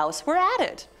rear of the house were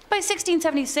added. By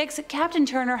 1676, Captain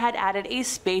Turner had added a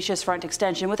spacious front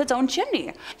extension with its own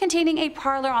chimney, containing a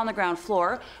parlor on the ground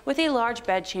floor with a large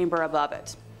bedchamber above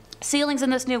it. Ceilings in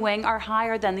this new wing are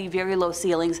higher than the very low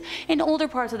ceilings in older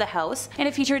parts of the house, and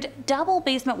it featured double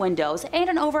basement windows and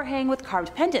an overhang with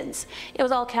carved pendants. It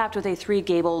was all capped with a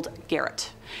three-gabled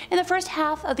garret. In the first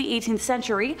half of the 18th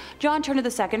century, John Turner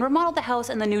II remodeled the house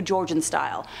in the New Georgian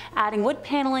style, adding wood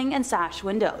paneling and sash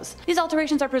windows. These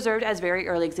alterations are preserved as very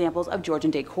early examples of Georgian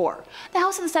decor. The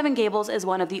House of the Seven Gables is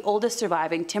one of the oldest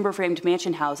surviving timber-framed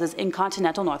mansion houses in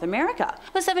continental North America,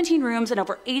 with 17 rooms and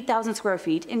over 8,000 square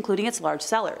feet, including its large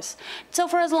cellars. So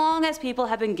for as long as people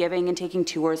have been giving and taking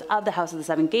tours of the House of the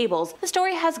Seven Gables, the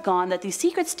story has gone that the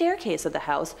secret staircase of the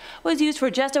house was used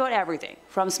for just about everything,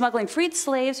 from smuggling freed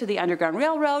slaves through the Underground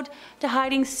Railroad to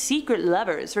hiding secret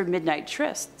lovers for midnight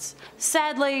trysts.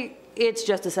 Sadly, it's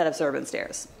just a set of servant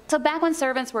stairs. So back when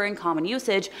servants were in common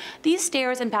usage, these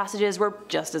stairs and passages were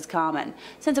just as common,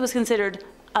 since it was considered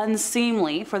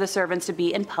unseemly for the servants to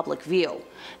be in public view.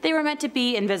 They were meant to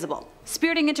be invisible,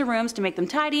 spiriting into rooms to make them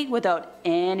tidy without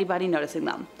anybody noticing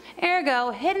them.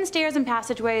 Ergo, hidden stairs and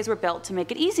passageways were built to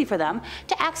make it easy for them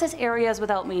to access areas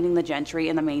without meeting the gentry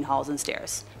in the main halls and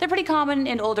stairs. They're pretty common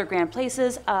in older grand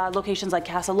places. Locations like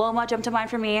Casa Loma jump to mind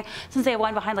for me, since they have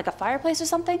one behind like a fireplace or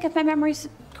something, if my memory's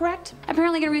correct.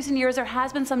 Apparently in recent years there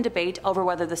has been some debate over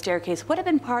whether the staircase would have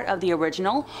been part of the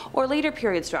original or later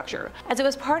period structure, as it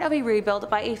was part of a rebuild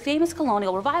by a famous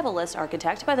colonial revivalist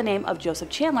architect by the name of Joseph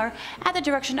Chandler at the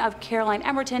direction of Caroline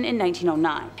Emerton in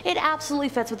 1909. It absolutely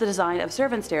fits with the design of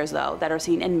servant stairs though that are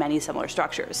seen in many similar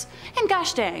structures. And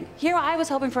gosh dang, here I was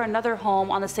hoping for another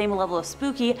home on the same level of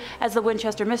spooky as the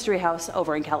Winchester Mystery House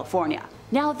over in California.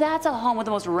 Now that's a home with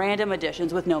the most random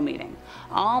additions with no meaning,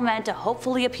 all meant to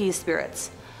hopefully appease spirits.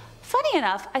 Funny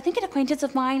enough, I think an acquaintance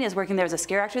of mine is working there as a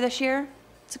scare actor this year.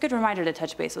 It's a good reminder to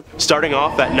touch base with. Starting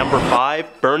off at number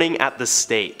 5, burning at the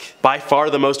stake. By far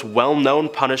the most well-known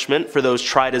punishment for those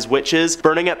tried as witches,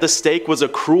 burning at the stake was a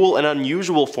cruel and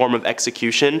unusual form of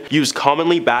execution used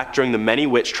commonly back during the many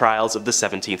witch trials of the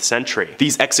 17th century.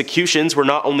 These executions were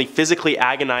not only physically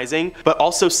agonizing, but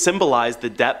also symbolized the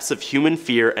depths of human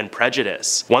fear and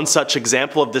prejudice. One such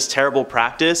example of this terrible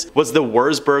practice was the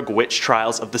Wurzburg witch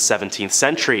trials of the 17th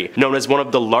century, known as one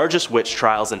of the largest witch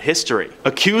trials in history.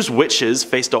 Accused witches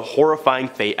faced a horrifying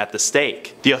fate at the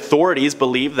stake. The authorities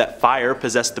believed that fire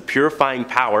possessed the purifying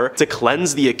power to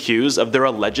cleanse the accused of their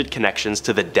alleged connections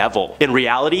to the devil. In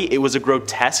reality, it was a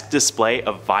grotesque display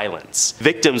of violence.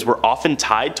 Victims were often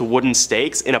tied to wooden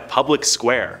stakes in a public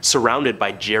square, surrounded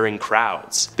by jeering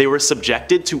crowds. They were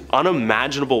subjected to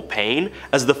unimaginable pain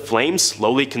as the flames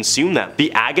slowly consumed them.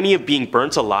 The agony of being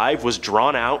burnt alive was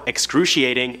drawn out,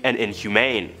 excruciating, and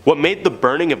inhumane. What made the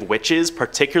burning of witches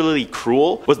particularly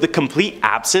cruel was the complete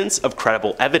absence of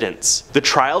credible evidence. The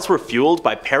trials were fueled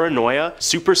by paranoia,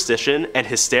 superstition, and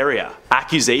hysteria.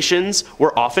 Accusations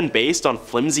were often based on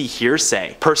flimsy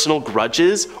hearsay, personal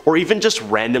grudges, or even just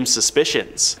random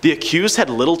suspicions. The accused had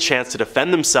little chance to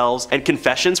defend themselves, and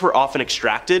confessions were often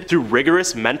extracted through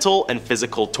rigorous mental and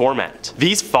physical torment.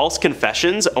 These false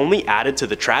confessions only added to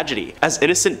the tragedy, as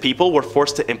innocent people were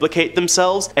forced to implicate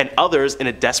themselves and others in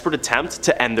a desperate attempt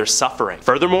to end their suffering.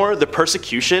 Furthermore, the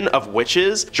persecution of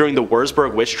witches during the Wurzburg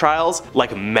witch trials,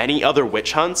 like many other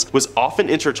witch hunts, was often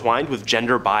intertwined with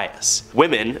gender bias.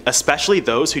 Women, especially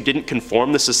those who didn't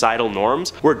conform to societal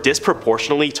norms, were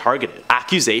disproportionately targeted.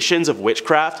 Accusations of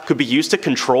witchcraft could be used to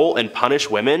control and punish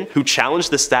women who challenged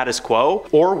the status quo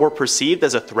or were perceived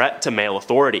as a threat to male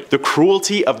authority. The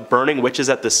cruelty of burning witches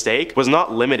at the stake was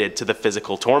not limited to the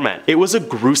physical torment. It was a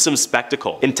gruesome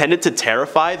spectacle intended to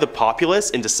terrify the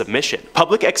populace into submission.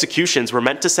 Public executions were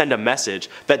meant to send a message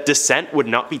that dissent would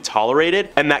not be tolerated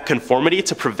and that conformity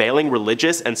to prevailing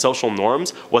religious and social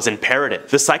norms was imperative.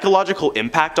 The psychological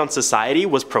impact on society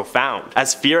was profound,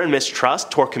 as fear and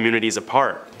mistrust tore communities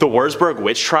apart. The Wurzburg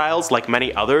witch trials, like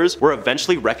many others, were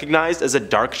eventually recognized as a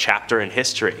dark chapter in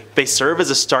history. They serve as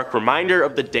a stark reminder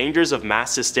of the dangers of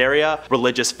mass hysteria,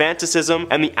 religious fanaticism,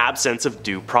 and the absence of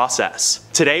due process.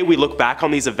 Today, we look back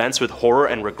on these events with horror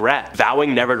and regret,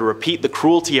 vowing never to repeat the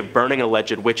cruelty of burning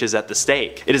alleged witches at the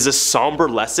stake. It is a somber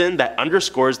lesson that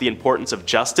underscores the importance of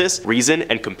justice, reason,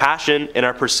 and compassion in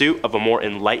our pursuit of a more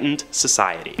enlightened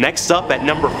society. Next up at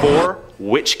number 4,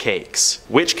 witch cakes.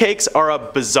 Witch cakes are a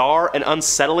bizarre and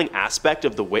unsettling aspect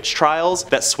of the witch trials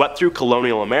that swept through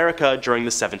colonial America during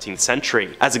the 17th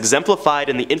century, as exemplified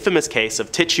in the infamous case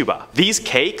of Tituba. These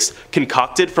cakes,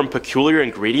 concocted from peculiar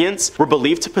ingredients, were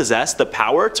believed to possess the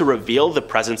power to reveal the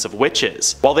presence of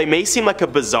witches. While they may seem like a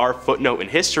bizarre footnote in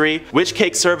history, witch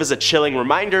cakes serve as a chilling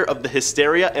reminder of the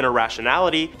hysteria and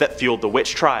irrationality that fueled the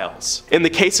witch trials. In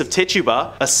the case of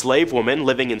Tituba, a slave woman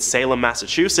living in Salem,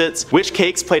 Massachusetts, witch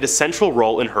cakes played a central pivotal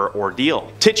role in her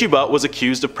ordeal. Tituba was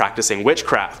accused of practicing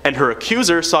witchcraft, and her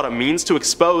accuser sought a means to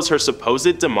expose her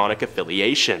supposed demonic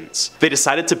affiliations. They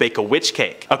decided to bake a witch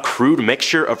cake, a crude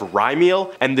mixture of rye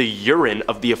meal and the urine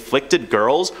of the afflicted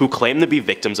girls who claimed to be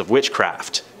victims of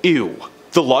witchcraft. Ew.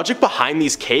 The logic behind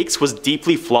these cakes was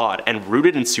deeply flawed and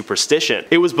rooted in superstition.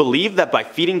 It was believed that by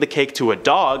feeding the cake to a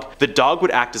dog, the dog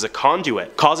would act as a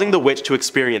conduit, causing the witch to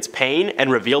experience pain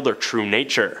and reveal their true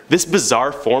nature. This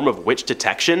bizarre form of witch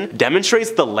detection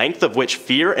demonstrates the length of which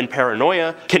fear and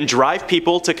paranoia can drive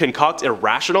people to concoct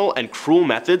irrational and cruel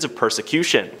methods of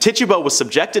persecution. Tituba was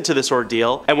subjected to this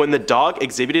ordeal, and when the dog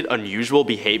exhibited unusual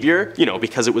behavior,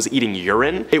 because it was eating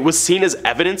urine, it was seen as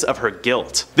evidence of her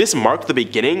guilt. This marked the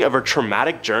beginning of her traumatic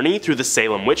journey through the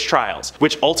Salem witch trials,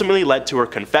 which ultimately led to her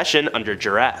confession under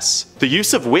duress. The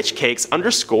use of witch cakes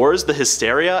underscores the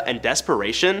hysteria and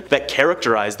desperation that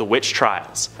characterized the witch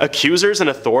trials. Accusers and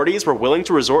authorities were willing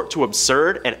to resort to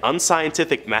absurd and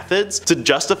unscientific methods to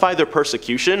justify their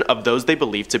persecution of those they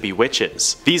believed to be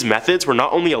witches. These methods were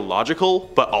not only illogical,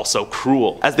 but also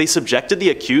cruel, as they subjected the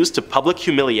accused to public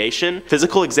humiliation,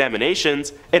 physical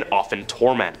examinations, and often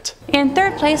torment. In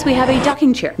third place, we have a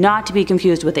ducking chair, not to be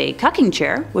confused with a cucking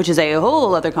chair, which is a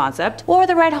whole other concept, or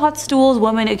the red hot stools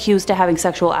women accused of having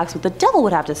sexual acts with the devil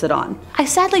would have to sit on. I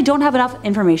sadly don't have enough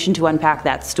information to unpack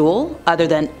that stool, other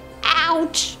than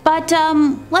ouch. But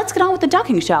let's get on with the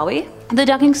ducking, shall we? The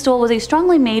ducking stool was a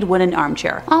strongly made wooden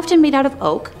armchair, often made out of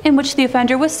oak, in which the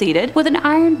offender was seated, with an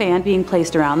iron band being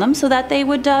placed around them so that they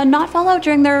would not fall out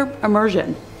during their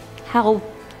immersion. How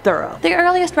thorough. The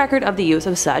earliest record of the use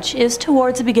of such is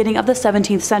towards the beginning of the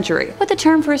 17th century, with the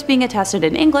term first being attested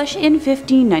in English in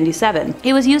 1597.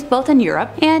 It was used both in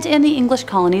Europe and in the English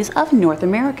colonies of North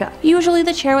America. Usually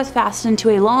the chair was fastened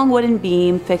to a long wooden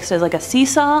beam fixed as like a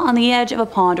seesaw on the edge of a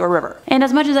pond or river. And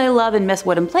as much as I love and miss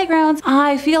wooden playgrounds,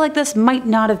 I feel like this might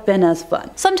not have been as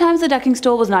fun. Sometimes the ducking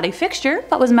stool was not a fixture,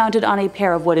 but was mounted on a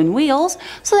pair of wooden wheels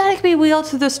so that it could be wheeled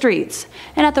through the streets,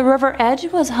 and at the river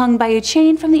edge was hung by a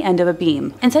chain from the end of a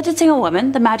beam. In sentencing a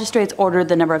woman, the magistrates ordered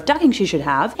the number of duckings she should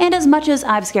have, and as much as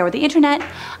I've scoured the internet,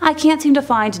 I can't seem to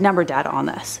find number data on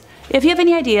this. If you have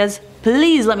any ideas,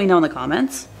 please let me know in the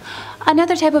comments.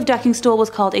 Another type of ducking stool was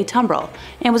called a tumbrel,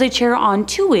 and was a chair on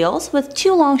two wheels with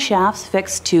two long shafts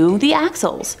fixed to the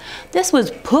axles. This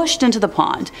was pushed into the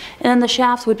pond, and then the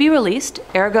shafts would be released,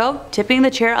 ergo tipping the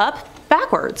chair up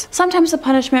backwards. Sometimes the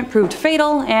punishment proved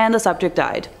fatal and the subject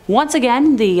died. Once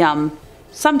again, the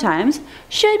sometimes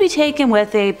should be taken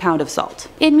with a pound of salt.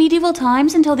 In medieval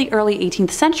times until the early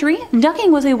 18th century,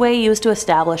 ducking was a way used to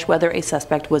establish whether a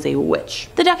suspect was a witch.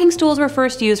 The ducking stools were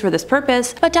first used for this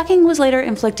purpose, but ducking was later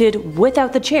inflicted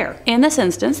without the chair. In this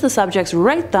instance, the subject's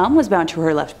right thumb was bound to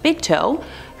her left big toe,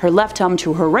 her left thumb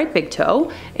to her right big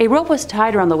toe, a rope was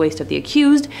tied around the waist of the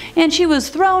accused, and she was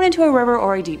thrown into a river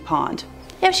or a deep pond.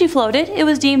 If she floated, it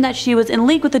was deemed that she was in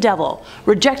league with the devil,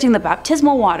 rejecting the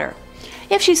baptismal water.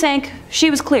 If she sank, she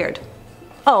was cleared.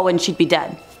 Oh, and she'd be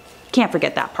dead. Can't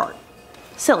forget that part.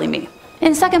 Silly me.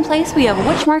 In second place, we have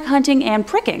witch mark hunting and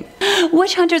pricking.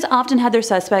 Witch hunters often had their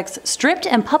suspects stripped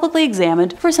and publicly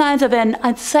examined for signs of an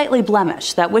unsightly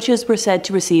blemish that witches were said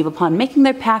to receive upon making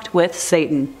their pact with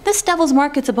Satan. This devil's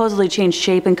mark could supposedly change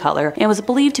shape and color and was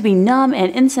believed to be numb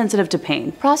and insensitive to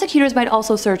pain. Prosecutors might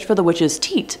also search for the witch's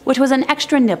teat, which was an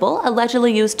extra nipple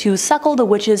allegedly used to suckle the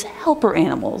witch's helper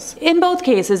animals. In both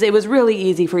cases, it was really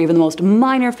easy for even the most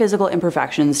minor physical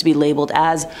imperfections to be labeled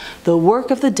as the work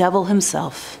of the devil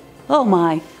himself. Oh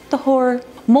my, the horror.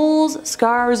 Moles,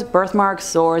 scars, birthmarks,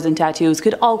 sores, and tattoos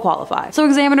could all qualify, so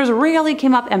examiners rarely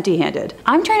came up empty-handed.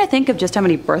 I'm trying to think of just how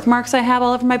many birthmarks I have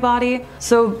all over my body,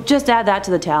 so just add that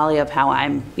to the tally of how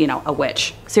I'm, a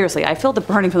witch. Seriously, I feel the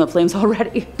burning from the flames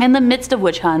already. In the midst of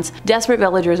witch hunts, desperate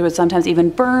villagers would sometimes even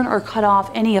burn or cut off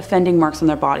any offending marks on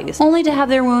their bodies, only to have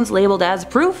their wounds labeled as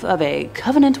proof of a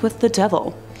covenant with the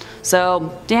devil.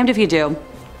 So, damned if you do,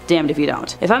 damned if you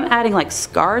don't. If I'm adding like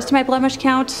scars to my blemish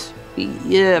count,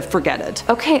 yeah, forget it.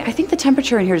 Okay, I think the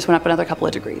temperature in here just went up another couple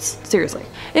of degrees. Seriously.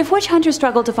 If witch hunters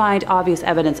struggled to find obvious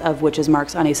evidence of witches'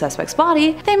 marks on a suspect's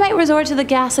body, they might resort to the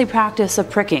ghastly practice of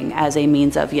pricking as a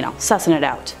means of, sussing it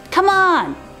out. Come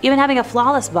on! Even having a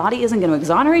flawless body isn't going to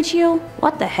exonerate you?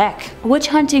 What the heck? Witch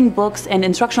hunting books and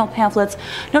instructional pamphlets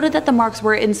noted that the marks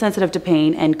were insensitive to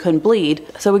pain and couldn't bleed,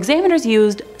 so examiners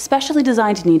used specially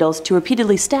designed needles to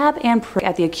repeatedly stab and prick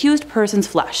at the accused person's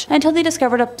flesh until they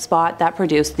discovered a spot that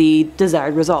produced the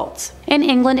desired results. In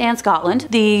England and Scotland,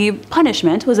 the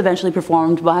punishment was eventually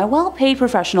performed by well-paid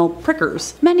professional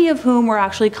prickers, many of whom were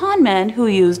actually con men who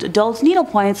used dull needle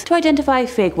points to identify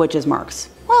fake witches' marks.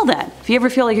 Well then, if you ever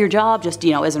feel like your job just,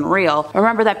 isn't real,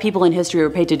 remember that people in history were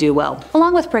paid to do well.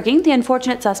 Along with pricking, the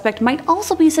unfortunate suspect might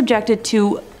also be subjected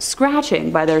to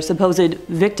scratching by their supposed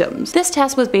victims. This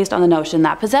test was based on the notion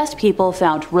that possessed people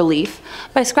found relief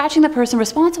by scratching the person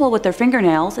responsible with their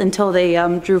fingernails until they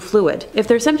drew fluid. If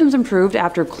their symptoms improved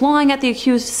after clawing at the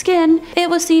accused's skin, it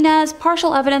was seen as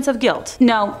partial evidence of guilt.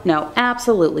 No,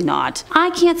 absolutely not. I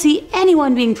can't see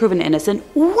anyone being proven innocent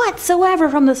whatsoever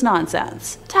from this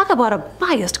nonsense. Talk about a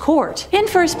biased court. In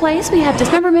first place, we have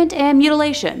dismemberment and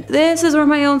mutilation. This is where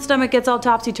my own stomach gets all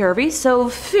topsy-turvy, so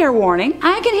fair warning,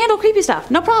 I can handle creepy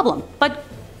stuff, no problem. But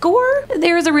gore?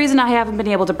 There's a reason I haven't been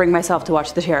able to bring myself to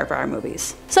watch the Terrifier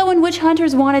movies. So when witch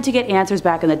hunters wanted to get answers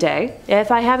back in the day,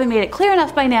 if I haven't made it clear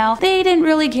enough by now, they didn't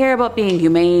really care about being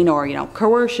humane or,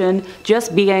 coercion,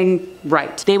 just being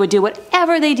right. They would do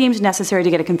whatever they deemed necessary to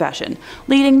get a confession,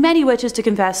 leading many witches to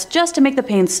confess just to make the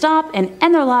pain stop and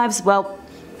end their lives, well,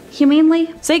 humanely.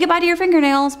 Say goodbye to your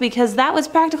fingernails, because that was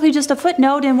practically just a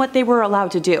footnote in what they were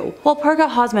allowed to do. Walpurga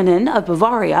Hosmanen of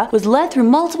Bavaria was led through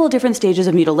multiple different stages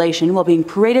of mutilation while being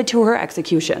paraded to her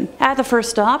execution. At the first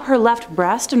stop, her left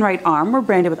breast and right arm were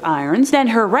branded with irons, then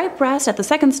her right breast at the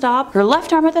second stop, her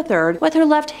left arm at the third, with her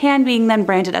left hand being then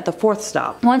branded at the fourth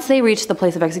stop. Once they reached the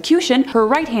place of execution, her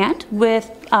right hand, with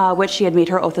which she had made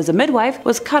her oath as a midwife,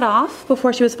 was cut off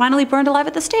before she was finally burned alive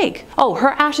at the stake. Oh, her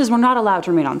ashes were not allowed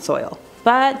to remain on soil,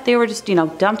 but they were just,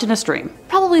 dumped in a stream.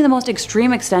 Probably the most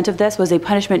extreme extent of this was a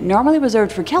punishment normally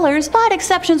reserved for killers, but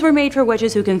exceptions were made for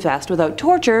witches who confessed without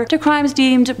torture to crimes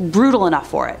deemed brutal enough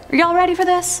for it. Are y'all ready for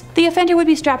this? The offender would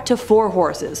be strapped to 4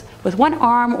 horses, with one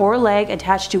arm or leg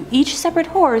attached to each separate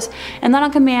horse, and then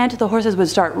on command, the horses would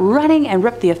start running and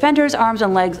rip the offender's arms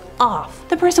and legs off.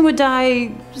 The person would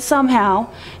die somehow,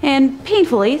 and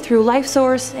painfully, through life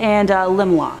source and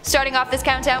limb loss. Starting off this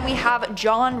countdown, we have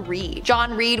John Reed.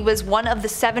 John Reed was one of the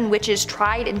 7 witches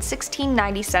tried in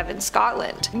 1697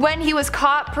 Scotland. When he was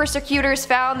caught, persecutors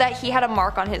found that he had a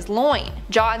mark on his loin.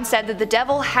 John said that the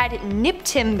devil had nipped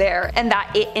him there and that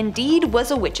it indeed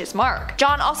was a witch's mark.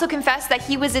 John also confessed that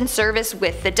he was in service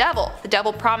with the devil. The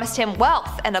devil promised him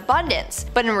wealth and abundance,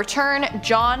 but in return,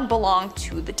 John belonged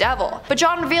to the devil. But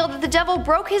John revealed that the devil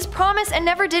broke his promise and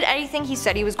never did anything he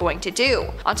said he was going to do.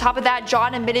 On top of that,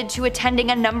 John admitted to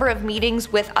attending a number of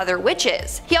meetings with other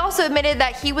witches. He also admitted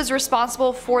that he was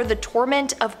responsible for the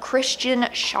torment of Christian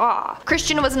Shaw.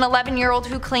 Christian was an 11-year-old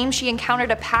who claimed she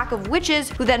encountered a pack of witches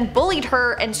who then bullied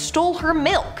her and stole her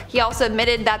milk. He also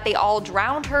admitted that they all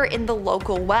drowned her in the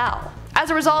local well. As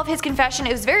a result of his confession,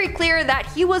 it was very clear that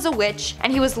he was a witch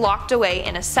and he was locked away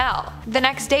in a cell. The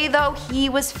next day though, he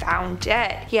was found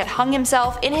dead. He had hung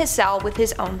himself in his cell with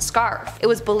his own scarf. It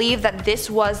was believed that this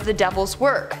was the devil's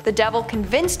work. The devil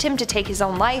convinced him to take his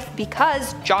own life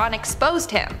because John exposed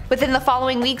him. Within the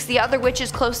following weeks, the other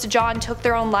witches close to John took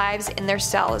their own lives in their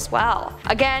cell as well.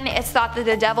 Again, it's thought that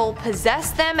the devil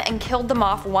possessed them and killed them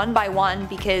off one by one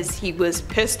because he was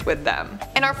pissed with them.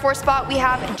 In our 4th spot, we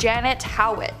have Janet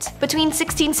Howitt. Between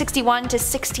 1661 to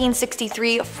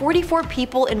 1663, 44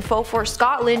 people in Beaufort,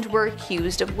 Scotland were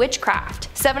accused of witchcraft.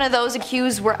 7 of those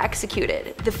accused were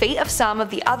executed. The fate of some of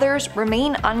the others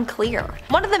remain unclear.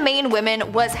 One of the main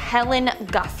women was Helen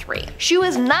Guthrie. She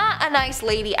was not a nice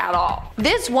lady at all.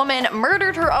 This woman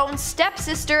murdered her own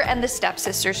stepsister and the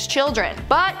stepsister's children.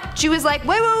 But she was like,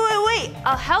 wait,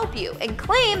 I'll help you, and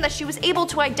claimed that she was able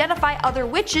to identify other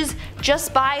witches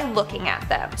just by looking at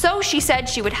them. So she said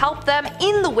she would help them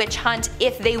in the witch hunt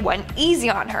if they went easy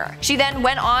on her. She then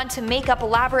went on to make up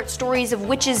elaborate stories of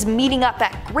witches meeting up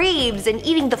at graves and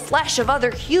eating the flesh of other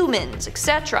humans,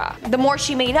 etc. The more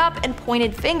she made up and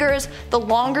pointed fingers, the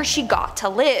longer she got to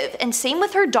live, and same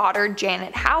with her daughter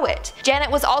Janet Howitt. Janet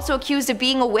was also accused of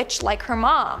being a witch like her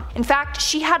mom. In fact,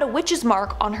 she had a witch's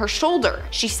mark on her shoulder.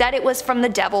 She said it was from the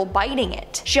devil biting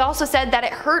it. She also said that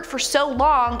it hurt for so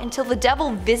long until the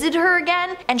devil visited her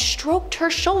again and stroked her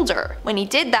shoulder. When he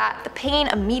did that, the pain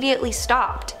immediately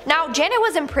stopped. Now, Janet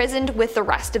was imprisoned with the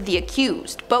rest of the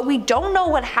accused, but we don't know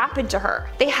what happened to her.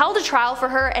 They held a trial for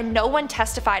her and no one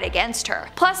testified against her.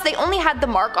 Plus, they only had the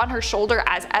mark on her shoulder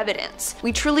as evidence.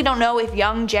 We truly don't know if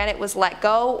young Janet was let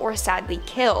go or sadly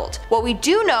killed. What we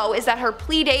do know is that her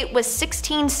plea date was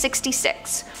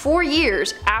 1666, 4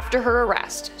 years after her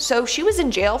arrest, so she was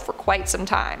in jail for quite some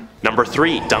time. Number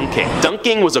 3. Dunking.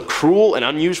 Dunking was a cruel and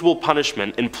unusual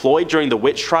punishment employed during the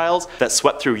witch trials that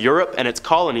swept through Europe and its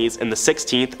colonies in the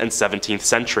 16th and 17th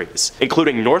centuries,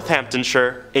 including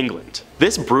Northamptonshire, England.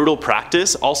 This brutal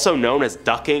practice, also known as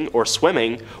ducking or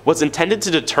swimming, was intended to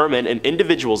determine an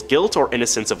individual's guilt or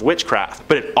innocence of witchcraft,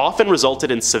 but it often resulted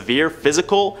in severe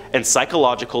physical and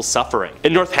psychological suffering.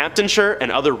 In Northamptonshire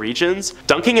and other regions,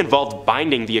 dunking involved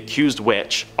binding the accused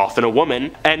witch, often a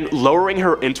woman, and lowering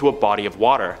her into a body of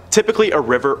water, typically a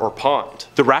river or pond.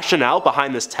 The rationale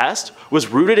behind this test was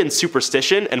rooted in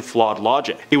superstition and flawed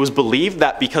logic. It was believed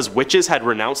that because witches had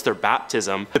renounced their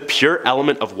baptism, the pure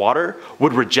element of water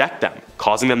would reject them,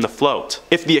 causing them to float.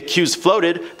 If the accused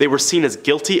floated, they were seen as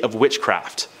guilty of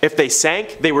witchcraft. If they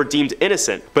sank, they were deemed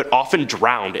innocent, but often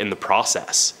drowned in the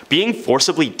process. Being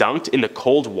forcibly dunked into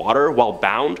cold water while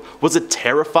bound was a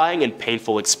terrifying and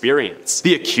painful experience.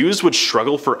 The accused would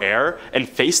struggle for air and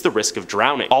face the risk of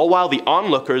drowning, all while the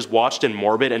onlookers watched in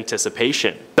morbid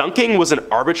anticipation. Dunking was an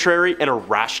arbitrary and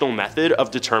irrational method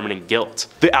of determining guilt.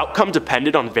 The outcome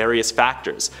depended on various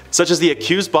factors, such as the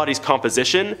accused body's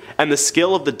composition and the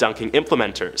skill of the dunking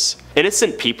implementers.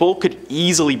 Innocent people could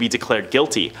easily be declared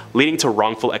guilty, leading to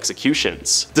wrongful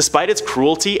executions. Despite its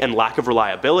cruelty and lack of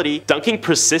reliability, dunking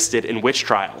persisted in witch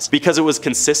trials because it was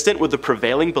consistent with the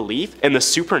prevailing belief in the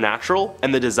supernatural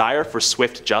and the desire for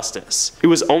swift justice. It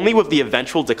was only with the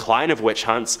eventual decline of witch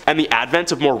hunts and the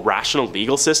advent of more rational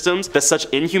legal systems that such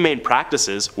inhumane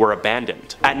practices were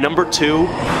abandoned. At number 2,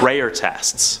 prayer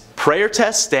tests. Prayer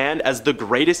tests stand as the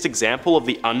greatest example of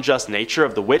the unjust nature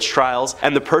of the witch trials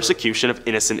and the persecution of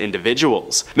innocent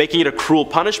individuals, making it a cruel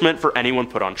punishment for anyone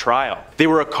put on trial. They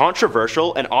were a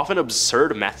controversial and often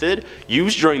absurd method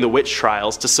used during the witch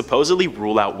trials to supposedly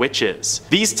rule out witches.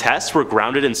 These tests were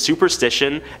grounded in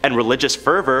superstition and religious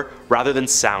fervor rather than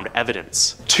sound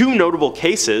evidence. Two notable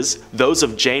cases, those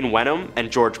of Jane Wenham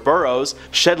and George Burroughs,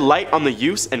 shed light on the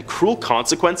use and cruel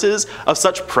consequences of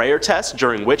such prayer tests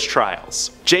during witch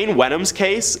trials. Jane Wenham's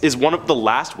case is one of the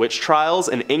last witch trials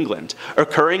in England,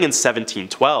 occurring in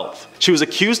 1712. She was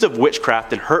accused of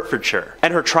witchcraft in Hertfordshire,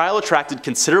 and her trial attracted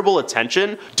considerable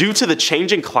attention due to the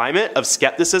changing climate of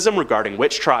skepticism regarding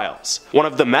witch trials. One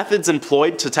of the methods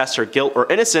employed to test her guilt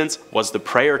or innocence was the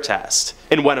prayer test.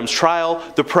 In Wenham's trial,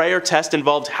 the prayer test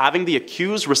involved having the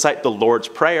accused recite the Lord's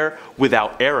Prayer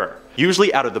without error,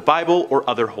 usually out of the Bible or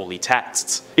other holy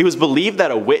texts. It was believed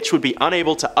that a witch would be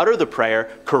unable to utter the prayer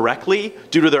correctly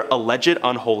due to their alleged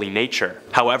unholy nature.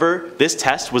 However, this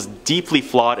test was deeply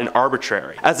flawed and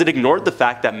arbitrary, as it ignored the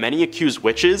fact that many accused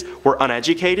witches were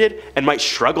uneducated and might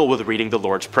struggle with reading the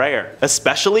Lord's Prayer,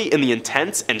 especially in the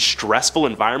intense and stressful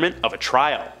environment of a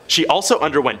trial. She also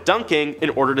underwent dunking in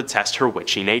order to test her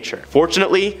witchy nature.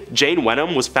 Fortunately, Jane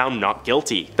Wenham was found not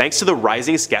guilty, thanks to the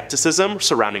rising skepticism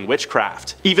surrounding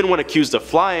witchcraft. Even when accused of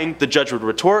flying, the judge would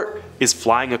retort, "Is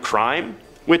flying a crime?"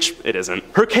 Which it isn't.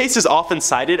 Her case is often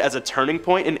cited as a turning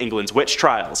point in England's witch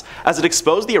trials, as it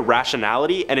exposed the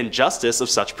irrationality and injustice of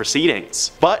such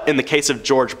proceedings. But in the case of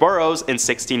George Burroughs in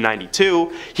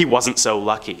 1692, he wasn't so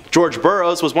lucky. George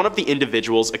Burroughs was one of the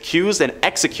individuals accused and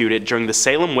executed during the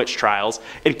Salem witch trials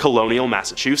in colonial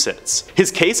Massachusetts. His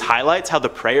case highlights how the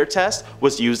prayer test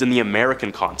was used in the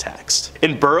American context.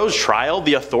 In Burroughs' trial,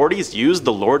 the authorities used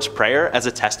the Lord's Prayer as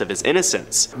a test of his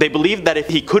innocence. They believed that if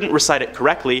he couldn't recite it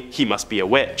correctly, he must be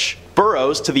a witch.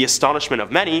 Burroughs, to the astonishment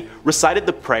of many, recited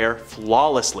the prayer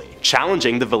flawlessly,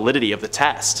 challenging the validity of the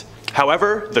test.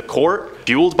 However, the court,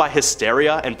 fueled by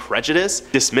hysteria and prejudice,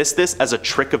 dismissed this as a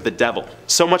trick of the devil.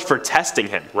 So much for testing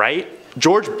him, right?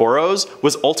 George Burroughs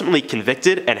was ultimately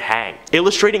convicted and hanged,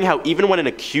 illustrating how even when an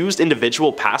accused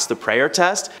individual passed the prayer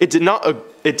test, it did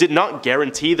not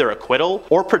guarantee their acquittal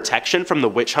or protection from the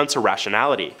witch hunt's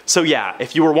irrationality. So yeah,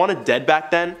 if you were wanted dead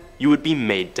back then, you would be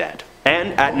made dead.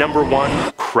 And at number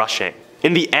 1, crushing.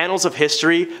 In the annals of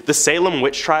history, the Salem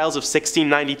witch trials of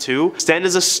 1692 stand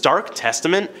as a stark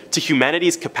testament to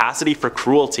humanity's capacity for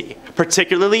cruelty,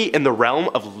 particularly in the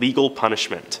realm of legal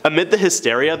punishment. Amid the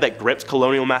hysteria that gripped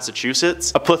colonial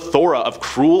Massachusetts, a plethora of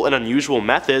cruel and unusual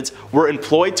methods were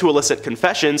employed to elicit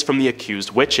confessions from the accused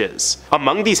witches.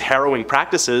 Among these harrowing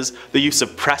practices, the use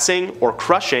of pressing or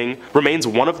crushing remains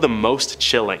one of the most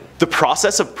chilling. The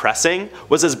process of pressing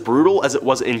was as brutal as it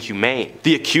was inhumane.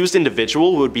 The accused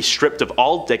individual would be stripped of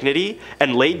all dignity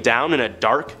and laid down in a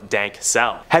dark, dank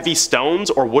cell. Heavy stones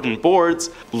or wooden boards,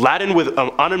 laden with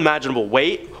an unimaginable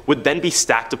weight, would then be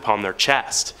stacked upon their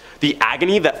chest. The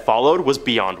agony that followed was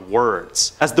beyond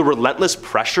words. As the relentless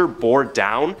pressure bore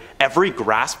down, every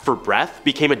grasp for breath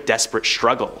became a desperate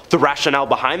struggle. The rationale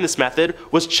behind this method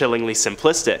was chillingly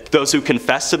simplistic. Those who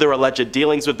confessed to their alleged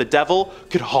dealings with the devil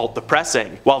could halt the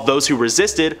pressing, while those who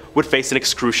resisted would face an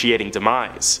excruciating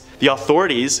demise. The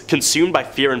authorities, consumed by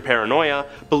fear and paranoia,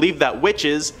 believed that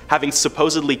witches, having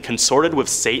supposedly consorted with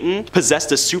Satan,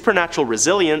 possessed a supernatural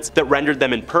resilience that rendered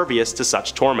them impervious to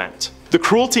such torment. The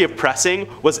cruelty of pressing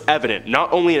was evident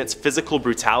not only in its physical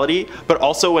brutality, but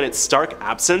also in its stark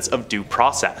absence of due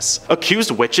process.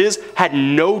 Accused witches had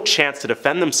no chance to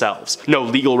defend themselves, no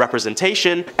legal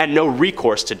representation, and no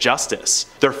recourse to justice.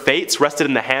 Their fates rested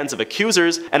in the hands of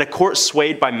accusers and a court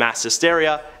swayed by mass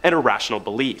hysteria and irrational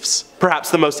beliefs. Perhaps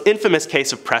the most infamous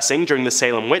case of pressing during the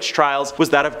Salem witch trials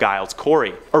was that of Giles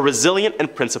Corey. A resilient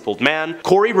and principled man,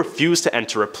 Corey refused to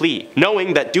enter a plea,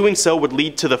 knowing that doing so would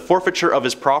lead to the forfeiture of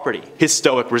his property. His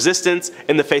stoic resistance,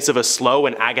 in the face of a slow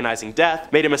and agonizing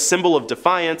death, made him a symbol of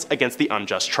defiance against the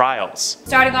unjust trials.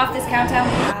 Starting off this countdown,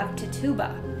 we have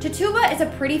Tituba. Tituba is a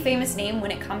pretty famous name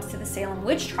when it comes to the Salem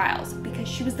witch trials because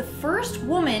she was the first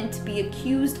woman to be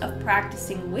accused of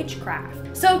practicing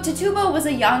witchcraft. So Tituba was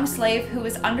a young slave who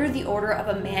was under the order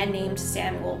of a man named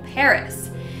Samuel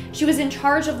Parris. She was in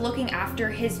charge of looking after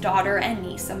his daughter and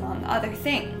niece, among other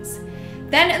things.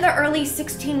 Then in the early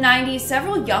 1690s,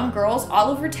 several young girls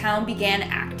all over town began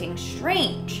acting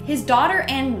strange, his daughter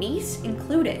and niece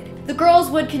included. The girls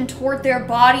would contort their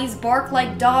bodies, bark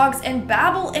like dogs, and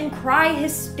babble and cry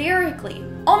hysterically,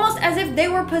 almost as if they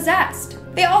were possessed.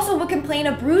 They also would complain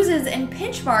of bruises and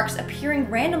pinch marks appearing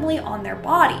randomly on their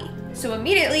body. So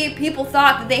immediately, people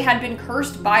thought that they had been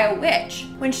cursed by a witch.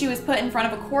 When she was put in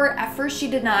front of a court, at first she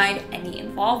denied any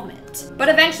involvement. But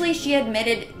eventually she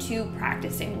admitted to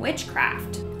practicing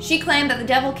witchcraft. She claimed that the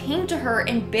devil came to her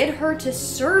and bid her to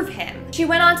serve him. She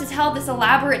went on to tell this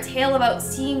elaborate tale about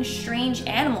seeing strange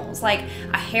animals, like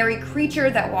a hairy creature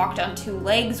that walked on two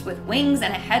legs with wings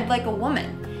and a head like a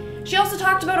woman. She also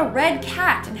talked about a red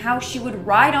cat and how she would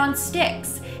ride on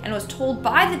sticks, and was told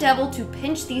by the devil to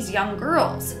pinch these young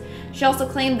girls. She also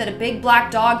claimed that a big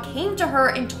black dog came to her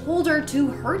and told her to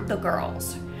hurt the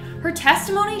girls. Her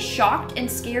testimony shocked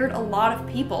and scared a lot of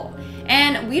people,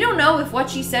 and we don't know if what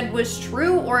she said was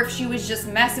true or if she was just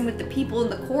messing with the people in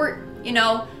the court, you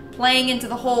know, playing into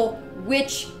the whole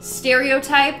witch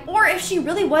stereotype, or if she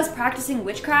really was practicing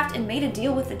witchcraft and made a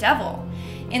deal with the devil.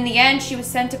 In the end, she was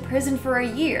sent to prison for a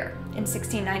year. In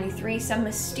 1693, some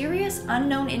mysterious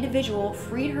unknown individual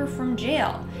freed her from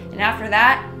jail, and after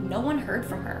that, no one heard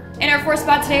from her. In our fourth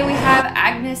spot today, we have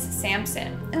Agnes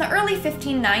Sampson. In the early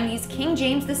 1590s, King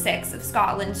James VI of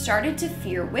Scotland started to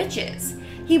fear witches.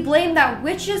 He blamed that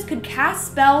witches could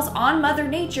cast spells on Mother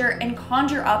Nature and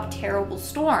conjure up terrible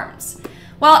storms.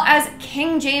 Well, as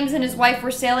King James and his wife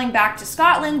were sailing back to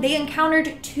Scotland, they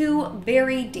encountered two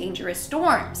very dangerous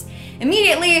storms.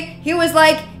 Immediately, he was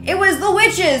like, "It was the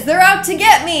witches, they're out to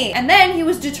get me!" And then he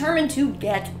was determined to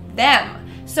get them.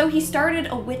 So he started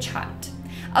a witch hunt.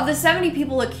 Of the 70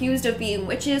 people accused of being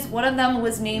witches, one of them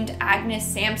was named Agnes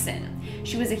Sampson.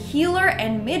 She was a healer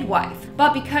and midwife,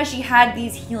 but because she had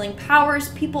these healing powers,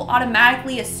 people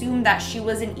automatically assumed that she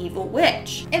was an evil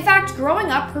witch. In fact,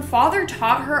 growing up, her father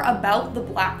taught her about the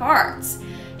black arts.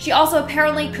 She also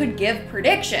apparently could give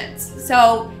predictions.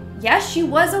 So yes, she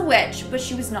was a witch, but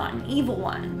she was not an evil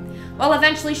one. Well,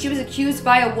 eventually she was accused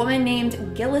by a woman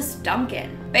named Gillis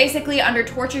Duncan. Basically, under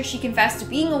torture, she confessed to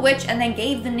being a witch and then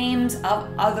gave the names of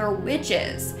other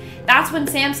witches. That's when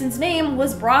Sampson's name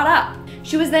was brought up.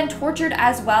 She was then tortured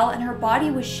as well, and her body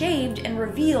was shaved and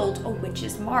revealed a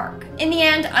witch's mark. In the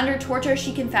end, under torture,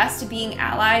 she confessed to being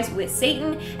allies with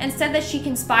Satan and said that she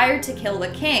conspired to kill the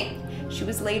king. She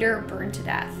was later burned to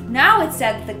death. Now it's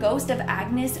said that the ghost of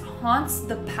Agnes haunts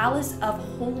the Palace of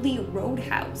Holy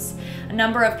Roadhouse. A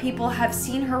number of people have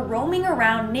seen her roaming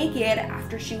around naked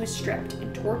after she was stripped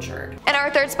and tortured. In our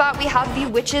third spot, we have the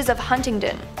Witches of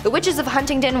Huntingdon. The Witches of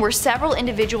Huntingdon were several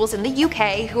individuals in the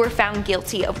UK who were found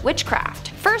guilty of witchcraft.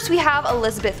 First, we have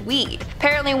Elizabeth Weed.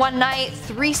 Apparently one night,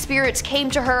 3 spirits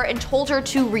came to her and told her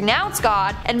to renounce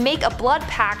God and make a blood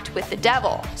pact with the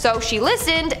devil. So she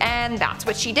listened, and that's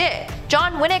what she did.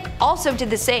 John Winnick also did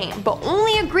the same, but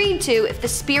only agreed to if the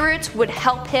spirits would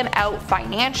help him out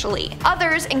financially.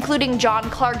 Others, including John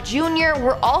Clark Jr.,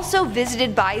 were also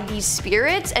visited by these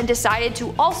spirits and decided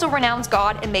to also renounce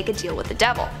God and make a deal with the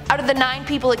devil. Out of the 9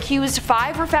 people accused,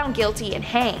 5 were found guilty and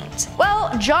hanged.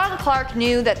 Well, John Clark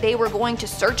knew that they were going to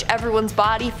search everyone's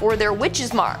body for their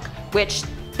witch's mark, which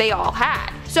they all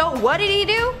had. So what did he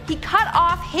do? He cut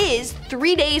off his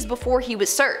 3 days before he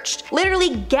was searched.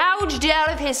 Literally gouged it out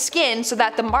of his skin so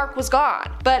that the mark was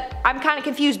gone. But I'm kind of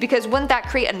confused because wouldn't that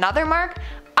create another mark?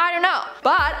 I don't know,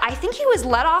 but I think he was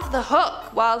let off the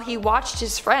hook while he watched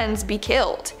his friends be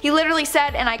killed. He literally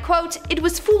said, and I quote, "It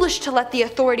was foolish to let the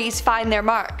authorities find their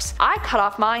marks. I cut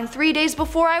off mine 3 days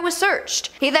before I was searched."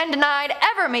 He then denied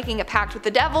ever making a pact with the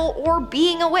devil or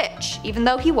being a witch, even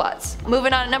though he was.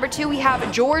 Moving on to number 2, we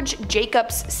have George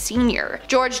Jacobs Sr.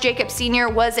 George Jacobs Sr.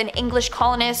 was an English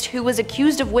colonist who was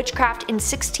accused of witchcraft in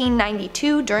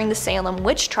 1692 during the Salem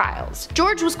witch trials.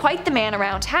 George was quite the man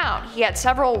around town. He had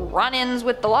several run-ins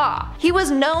with the law. He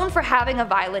was known for having a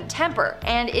violent temper,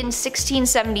 and in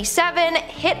 1677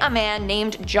 hit a man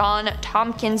named John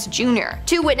Tompkins Jr.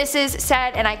 2 witnesses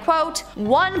said, and I quote,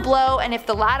 "One blow, and if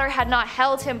the latter had not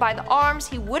held him by the arms,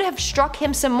 he would have struck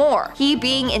him some more, he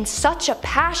being in such a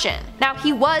passion." Now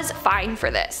he was fined for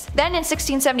this. Then in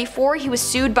 1674 he was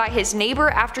sued by his neighbor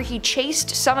after he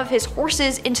chased some of his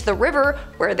horses into the river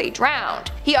where they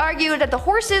drowned. He argued that the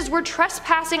horses were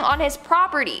trespassing on his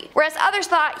property, whereas others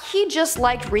thought he just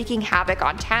liked wreaking havoc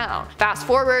on town. Fast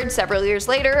forward several years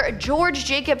later, George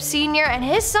Jacobs Sr. and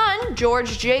his son,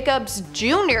 George Jacobs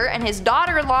Jr. and his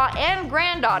daughter-in-law and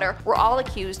granddaughter were all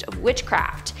accused of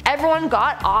witchcraft. Everyone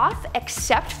got off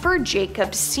except for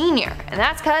Jacobs Sr., and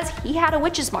that's because he had a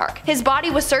witch's mark. His body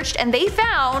was searched and they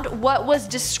found what was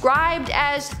described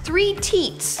as 3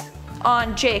 teats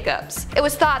on Jacobs. It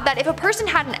was thought that if a person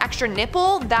had an extra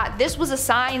nipple, that this was a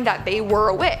sign that they were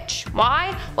a witch.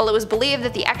 Why? Well, it was believed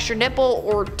that the extra nipple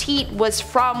or teat was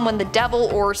from when the devil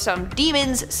or some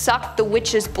demons sucked the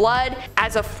witch's blood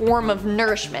as a form of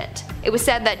nourishment. It was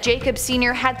said that Jacob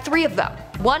Sr. had 3 of them.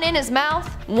 1 in his mouth,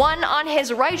 1 on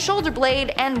his right shoulder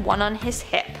blade, and 1 on his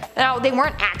hip. Now, they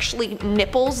weren't actually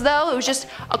nipples though, it was just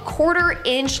a 1/4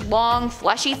 inch long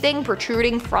fleshy thing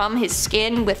protruding from his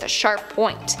skin with a sharp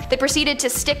point. They proceeded to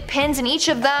stick pins in each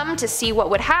of them to see what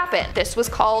would happen. This was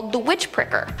called the witch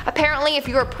pricker. Apparently, if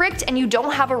you are pricked and you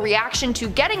don't have a reaction to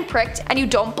getting pricked and you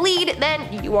don't bleed,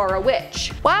 then you are a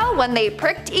witch. Well, when they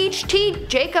pricked each teat,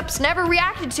 Jacobs never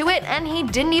reacted to it and he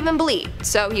didn't even bleed.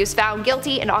 So he was found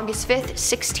guilty on August 5th,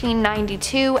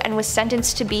 1692 and was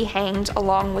sentenced to be hanged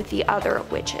along with the other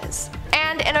witches.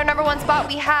 And in our number 1 spot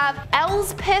we have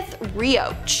Elspeth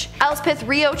Rioch. Elspeth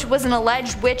Rioch was an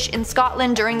alleged witch in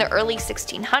Scotland during the early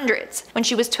 1600s. When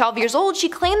she was 12 years old, she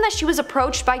claimed that she was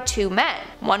approached by 2 men.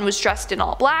 One was dressed in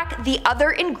all black, the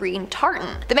other in green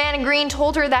tartan. The man in green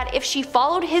told her that if she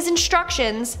followed his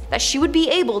instructions, that she would be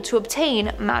able to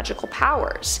obtain magical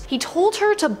powers. He told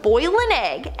her to boil an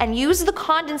egg and use the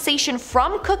condensation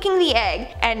from cooking the egg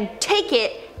and take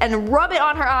it and rub it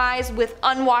on her eyes with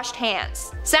unwashed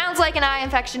hands. Sounds like an eye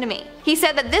infection to me. He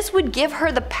said that this would give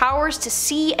her the powers to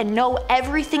see and know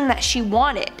everything that she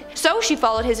wanted. So she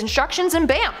followed his instructions and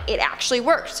bam, it actually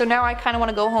worked. So now I kind of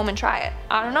want to go home and try it.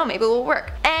 I don't know, maybe it will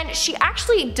work. And she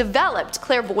actually developed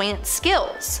clairvoyant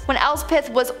skills. When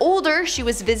Elspeth was older, she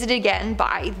was visited again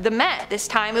by the men. This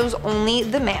time it was only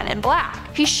the man in black.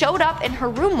 He showed up in her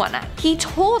room one night. He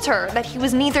told her that he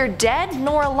was neither dead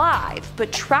nor alive,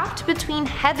 but trapped between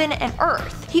heaven and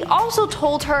earth. He also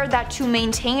told her that to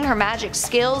maintain her magic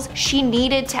skills, she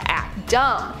needed to act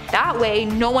dumb. That way,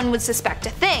 no one would suspect a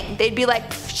thing. They'd be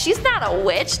like, she's not a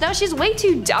witch, no, she's way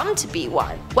too dumb to be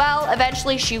one. Well,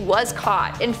 eventually she was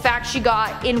caught. In fact, she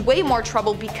got in way more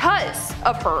trouble because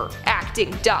of her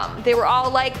acting dumb. They were all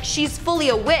like, she's fully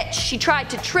a witch, she tried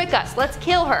to trick us, let's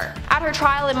kill her. At her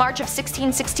trial in March of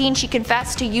 1616, she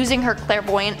confessed to using her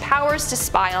clairvoyant powers to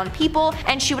spy on people,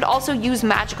 and she would also use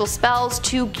magical spells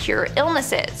to cure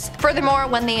illnesses. Furthermore,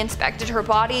 when they inspected her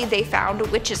body, they found a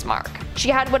witch's mark. She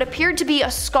had what appeared to be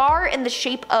a scar in the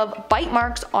shape of bite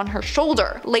marks on her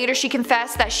shoulder. Later she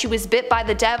confessed that she was bit by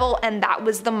the devil and that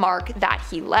was the mark that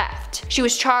he left. She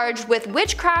was charged with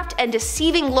witchcraft and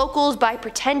deceiving locals by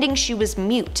pretending she was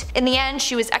mute. In the end,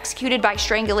 she was executed by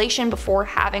strangulation before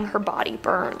having her body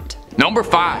burned. Number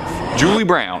 5. Julie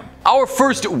Brown. Our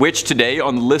first witch today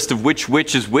on the list of which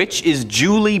witch is which is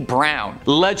Julie Brown,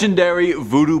 legendary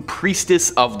voodoo priestess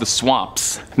of the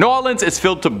swamps. New Orleans is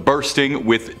filled to bursting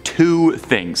with 2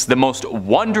 things: the most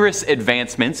wondrous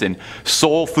advancements in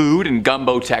soul food and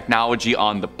gumbo technology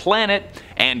on the planet,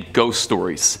 and ghost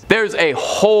stories. There's a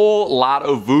whole lot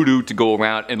of voodoo to go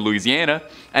around in Louisiana,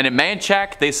 and in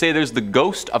Manchac they say there's the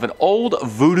ghost of an old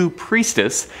voodoo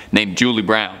priestess named Julie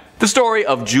Brown. The story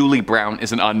of Julie Brown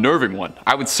is an unnerving one.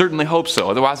 I would certainly hope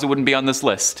so, otherwise it wouldn't be on this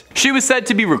list. She was said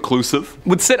to be reclusive,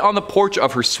 would sit on the porch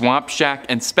of her swamp shack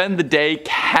and spend the day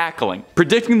cackling,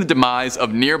 predicting the demise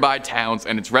of nearby towns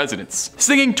and its residents,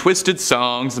 singing twisted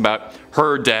songs about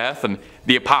her death and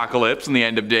the apocalypse and the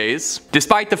end of days.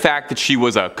 Despite the fact that she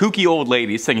was a kooky old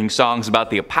lady singing songs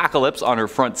about the apocalypse on her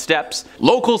front steps,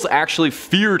 locals actually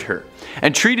feared her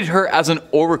and treated her as an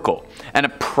oracle and a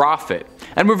prophet,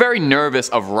 and were very nervous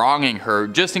of wronging her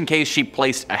just in case she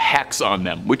placed a hex on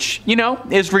them, which, you know,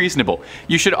 is reasonable.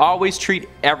 You should always treat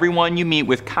everyone you meet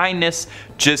with kindness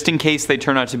just in case they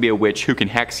turn out to be a witch who can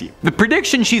hex you. The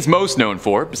prediction she's most known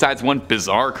for, besides one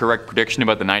bizarre correct prediction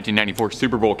about the 1994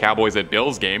 Super Bowl Cowboys at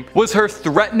Bills game, was her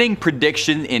threatening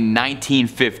prediction in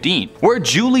 1915, where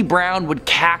Julie Brown would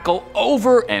cackle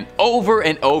over and over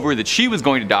and over that she was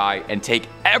going to die and take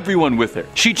everyone with her.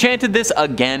 She chanted this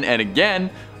again and again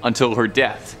until her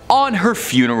death. On her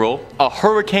funeral, a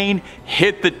hurricane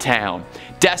hit the town,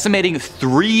 decimating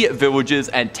 3 villages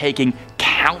and taking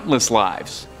countless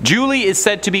lives. Julie is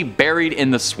said to be buried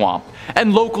in the swamp,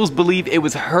 and locals believe it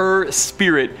was her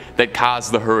spirit that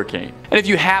caused the hurricane. And if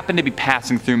you happen to be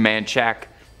passing through Manchac,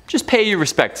 just pay your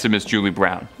respects to Miss Julie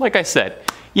Brown. Like I said,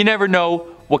 you never know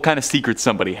what kind of secrets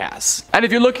somebody has. And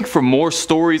if you're looking for more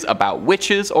stories about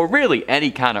witches, or really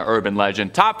any kind of urban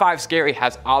legend, Top 5 Scary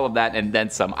has all of that and then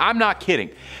some. I'm not kidding.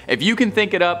 If you can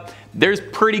think it up, there's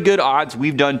pretty good odds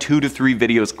we've done 2 to 3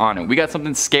 videos on it. We got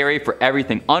something scary for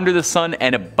everything under the sun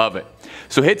and above it.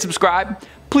 So hit subscribe.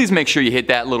 Please make sure you hit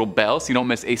that little bell so you don't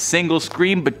miss a single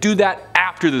scream, but do that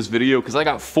after this video because I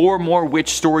got 4 more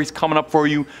witch stories coming up for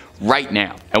you right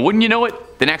now. And wouldn't you know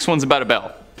it, the next one's about a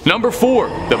bell. Number 4,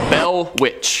 the Bell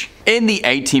Witch. In the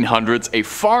 1800s, a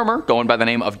farmer going by the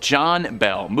name of John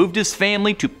Bell moved his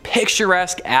family to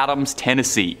picturesque Adams,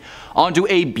 Tennessee, onto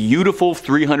a beautiful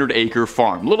 300-acre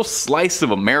farm, little slice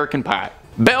of American pie.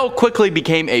 Bell quickly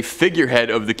became a figurehead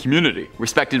of the community,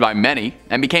 respected by many,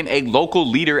 and became a local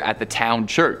leader at the town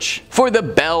church. For the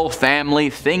Bell family,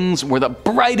 things were the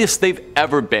brightest they've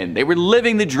ever been. They were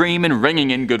living the dream and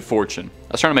ringing in good fortune.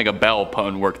 I was trying to make a Bell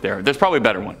pun work there. There's probably a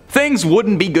better one. Things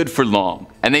wouldn't be good for long,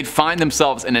 and they'd find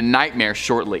themselves in a nightmare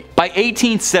shortly. By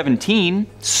 1817,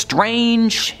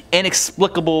 strange,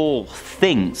 inexplicable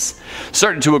things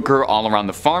started to occur all around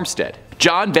the farmstead.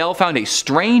 John Bell found a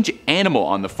strange animal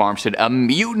on the farmstead, a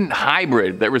mutant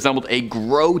hybrid that resembled a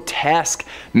grotesque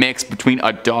mix between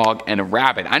a dog and a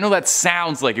rabbit. I know that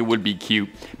sounds like it would be cute,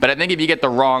 but I think if you get the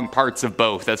wrong parts of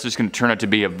both, that's just going to turn out to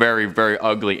be a very, very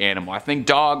ugly animal. I think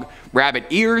dog, rabbit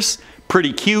ears,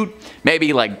 pretty cute.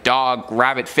 Maybe like dog,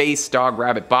 rabbit face, dog,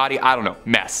 rabbit body. I don't know.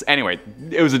 Mess. Anyway,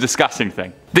 it was a disgusting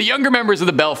thing. The younger members of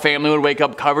the Bell family would wake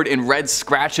up covered in red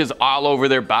scratches all over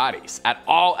their bodies at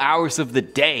all hours of the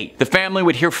day. The family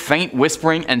would hear faint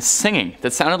whispering and singing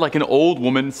that sounded like an old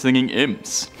woman singing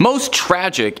hymns. Most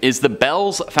tragic is the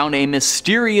Bells found a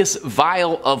mysterious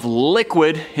vial of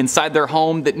liquid inside their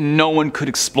home that no one could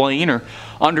explain or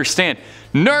understand.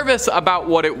 Nervous about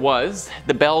what it was,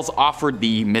 the Bells offered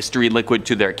the mystery liquid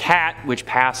to their cat, which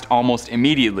passed almost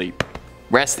immediately.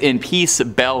 Rest in peace,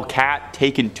 Bell cat,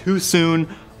 taken too soon,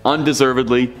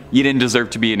 undeservedly. You didn't deserve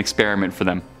to be an experiment for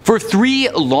them. For 3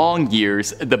 long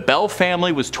years, the Bell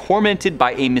family was tormented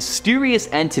by a mysterious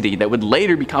entity that would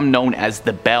later become known as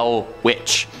the Bell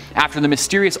Witch, after the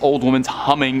mysterious old woman's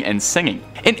humming and singing.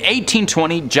 In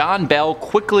 1820, John Bell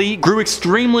quickly grew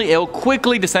extremely ill,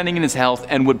 quickly descending in his health,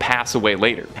 and would pass away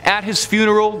later. At his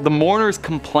funeral, the mourners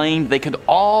complained they could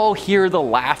all hear the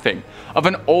laughing of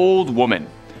an old woman,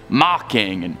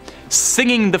 mocking and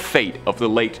singing the fate of the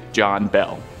late John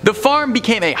Bell. The farm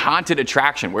became a haunted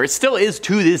attraction, where it still is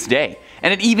to this day,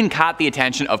 and it even caught the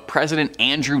attention of President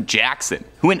Andrew Jackson,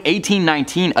 who in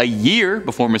 1819, a year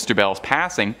before Mr. Bell's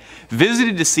passing,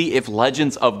 visited to see if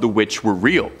legends of the witch were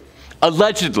real.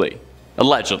 Allegedly.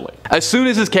 As soon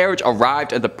as his carriage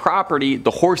arrived at the property,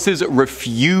 the horses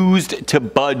refused to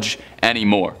budge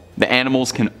anymore. The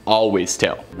animals can always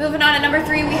tell. Moving on to number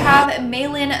 3, we have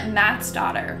Malin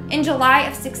Matsdotter. In July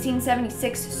of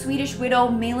 1676, Swedish widow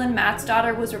Malin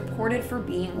Matsdotter was reported for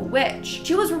being a witch.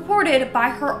 She was reported by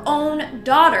her own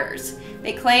daughters.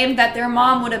 They claimed that their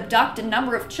mom would abduct a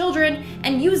number of children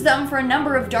and use them for a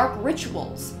number of dark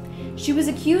rituals. She was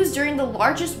accused during the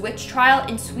largest witch trial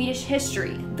in Swedish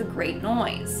history, the Great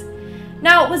Noise.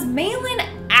 Now, was Malin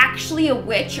actually a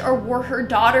witch, or were her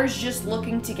daughters just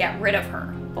looking to get rid of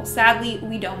her? Well, sadly,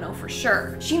 we don't know for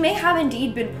sure. She may have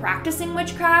indeed been practicing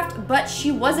witchcraft, but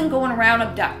she wasn't going around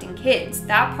abducting kids.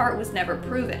 That part was never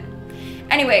proven.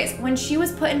 Anyways, when she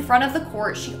was put in front of the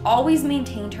court, she always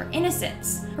maintained her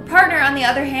innocence. Her partner, on the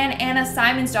other hand, Anna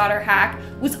Simonsdottir Hack,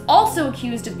 was also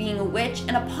accused of being a witch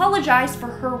and apologized for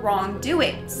her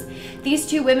wrongdoings. These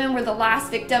 2 women were the last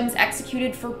victims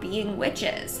executed for being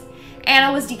witches.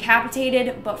 Anna was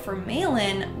decapitated, but for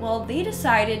Malin, well, they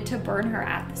decided to burn her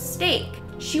at the stake.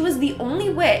 she was the only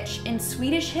witch in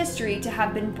Swedish history to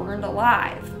have been burned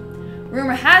alive.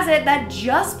 Rumor has it that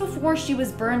just before she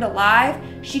was burned alive,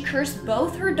 she cursed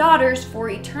both her daughters for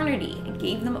eternity and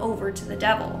gave them over to the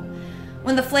devil.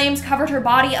 When the flames covered her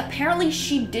body, apparently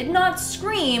she did not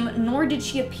scream, nor did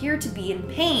she appear to be in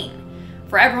pain.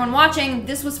 For everyone watching,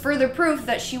 this was further proof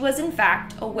that she was in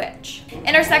fact a witch.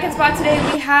 In our second spot today,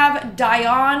 we have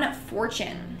Dion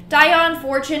Fortune. Dion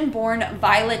Fortune, born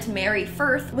Violet Mary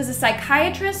Firth, was a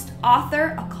psychiatrist,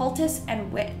 author, occultist,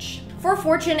 and witch. For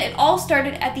Fortune, it all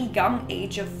started at the young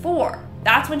age of 4.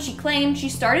 That's when she claimed she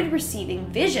started receiving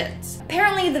visions.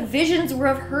 Apparently, the visions were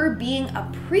of her being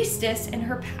a priestess in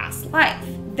her past life.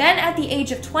 Then at the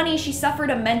age of 20, she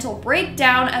suffered a mental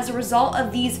breakdown as a result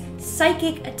of these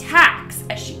psychic attacks,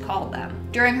 as she called them.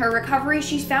 During her recovery,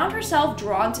 she found herself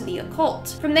drawn to the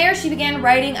occult. From there, she began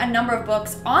writing a number of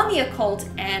books on the occult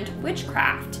and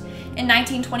witchcraft. In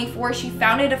 1924, she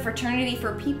founded a fraternity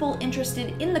for people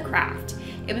interested in the craft.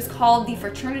 It was called the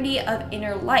Fraternity of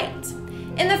Inner Light.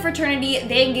 In the fraternity,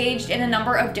 they engaged in a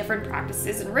number of different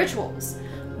practices and rituals.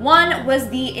 One was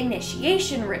the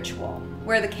initiation ritual,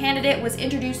 where the candidate was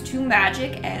introduced to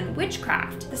magic and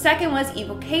witchcraft. The second was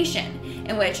evocation,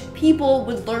 in which people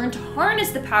would learn to harness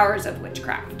the powers of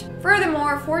witchcraft.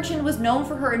 Furthermore, Fortune was known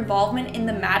for her involvement in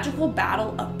the magical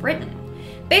Battle of Britain.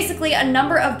 Basically, a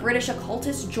number of British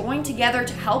occultists joined together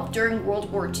to help during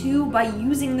World War II by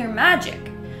using their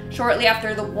magic. Shortly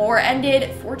after the war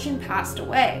ended, Fortune passed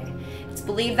away. It's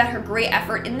believed that her great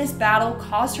effort in this battle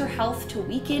caused her health to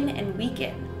weaken and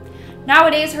weaken.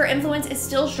 Nowadays, her influence is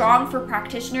still strong for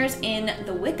practitioners in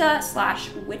the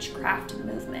Wicca/witchcraft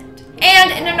movement.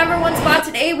 And in our number 1 spot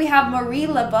today, we have Marie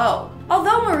Laveau.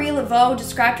 Although Marie Laveau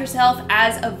described herself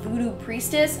as a voodoo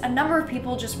priestess, a number of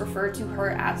people just referred to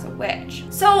her as a witch.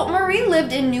 So Marie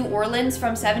lived in New Orleans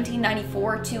from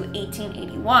 1794 to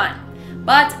 1881,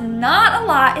 but not a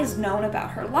lot is known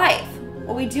about her life.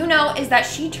 What we do know is that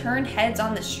she turned heads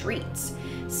on the streets.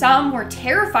 Some were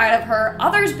terrified of her,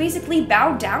 others basically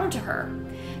bowed down to her.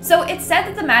 So it's said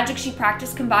that the magic she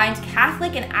practiced combined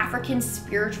Catholic and African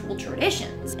spiritual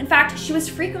traditions. In fact, she was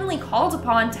frequently called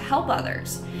upon to help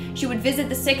others. She would visit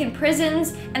the sick in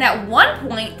prisons, and at one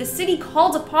point, the city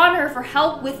called upon her for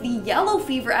help with the yellow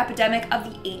fever epidemic of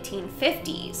the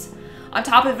 1850s. On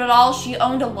top of it all, she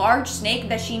owned a large snake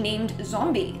that she named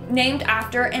Zombie, named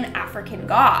after an African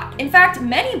god. In fact,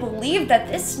 many believed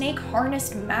that this snake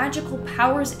harnessed magical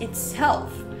powers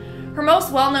itself. Her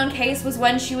most well-known case was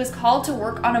when she was called to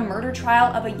work on a murder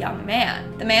trial of a young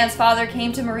man. The man's father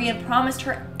came to Marie and promised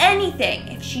her anything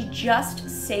if she just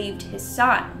saved his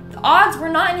son. The odds were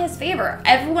not in his favor.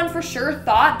 Everyone for sure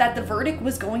thought that the verdict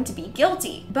was going to be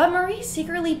guilty, but Marie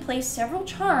secretly placed several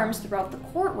charms throughout the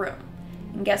courtroom.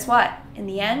 And guess what? In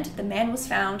the end, the man was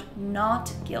found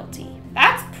not guilty.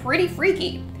 That's pretty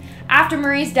freaky. After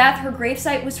Marie's death, her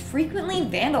gravesite was frequently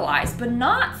vandalized, but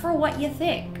not for what you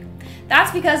think.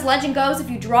 That's because legend goes if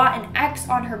you draw an X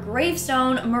on her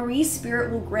gravestone, Marie's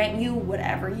spirit will grant you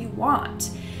whatever you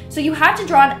want. So you had to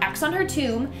draw an X on her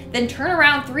tomb, then turn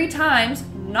around 3 times,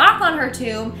 knock on her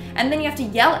tomb, and then you have to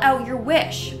yell out your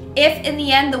wish. If in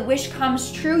the end the wish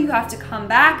comes true, you have to come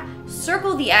back,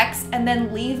 circle the X, and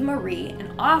then leave Marie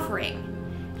an offering.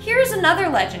 Here's another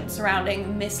legend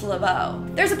surrounding Miss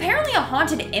Laveau. There's apparently a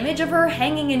haunted image of her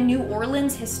hanging in New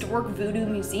Orleans' historic voodoo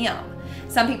museum.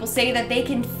 Some people say that they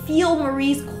can feel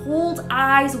Marie's cold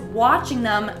eyes watching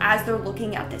them as they're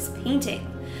looking at this painting.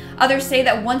 Others say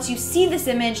that once you see this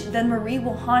image, then Marie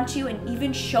will haunt you and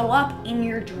even show up in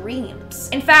your dreams.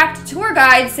 In fact, tour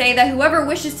guides say that whoever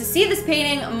wishes to see this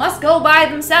painting must go by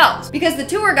themselves, because the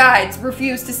tour guides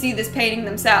refuse to see this painting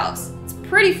themselves.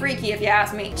 Pretty freaky if you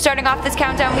ask me. Starting off this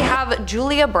countdown, we have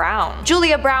Julia Brown.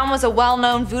 Julia Brown was a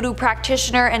well-known voodoo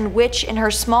practitioner and witch in her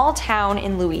small town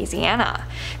in Louisiana.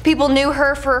 People knew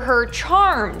her for her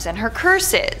charms and her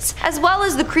curses, as well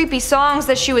as the creepy songs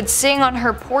that she would sing on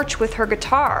her porch with her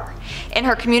guitar. In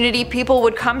her community, people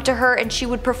would come to her and she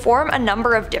would perform a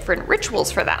number of different rituals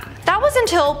for them. That was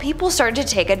until people started to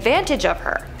take advantage of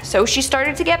her, so she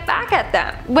started to get back at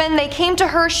them. When they came to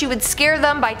her, she would scare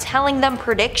them by telling them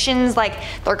predictions like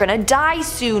they're gonna die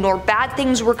soon or bad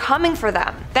things were coming for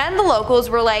them. Then the locals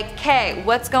were like, "Hey,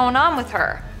 what's going on with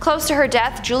her?" Close to her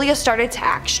death, Julia started to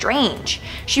act strange.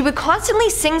 She would constantly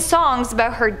sing songs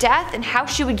about her death and how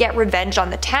she would get revenge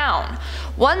on the town.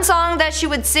 One song that she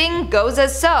would sing goes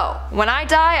as so: "When I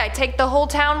die, I take the whole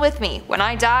town with me. When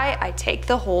I die, I take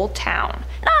the whole town."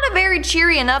 Not a very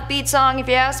cheery and upbeat song if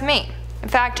you ask me. In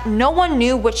fact, no one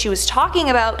knew what she was talking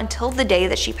about until the day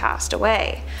that she passed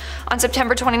away. On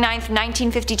September 29,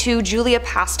 1952, Julia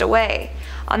passed away.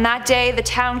 On that day, the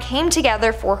town came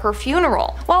together for her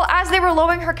funeral. Well, as they were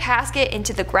lowering her casket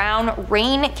into the ground,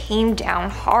 rain came down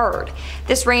hard.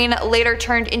 This rain later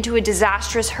turned into a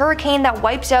disastrous hurricane that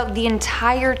wiped out the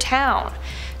entire town.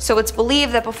 So it's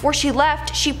believed that before she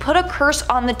left, she put a curse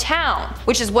on the town,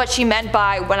 which is what she meant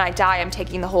by "when I die, I'm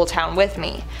taking the whole town with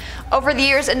me." Over the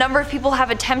years, a number of people have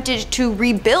attempted to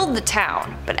rebuild the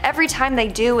town, but every time they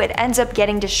do, it ends up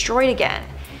getting destroyed again.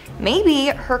 Maybe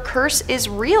her curse is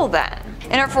real then.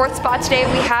 In our fourth spot today,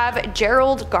 we have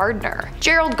Gerald Gardner.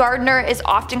 Gerald Gardner is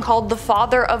often called the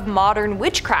father of modern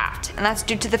witchcraft, and that's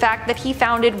due to the fact that he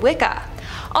founded Wicca.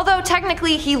 Although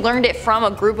technically he learned it from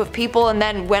a group of people and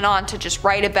then went on to just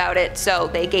write about it, so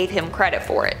they gave him credit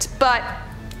for it. But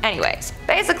anyways,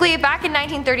 basically back in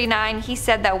 1939 he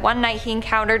said that one night he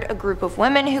encountered a group of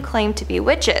women who claimed to be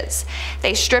witches.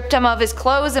 They stripped him of his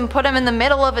clothes and put him in the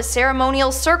middle of a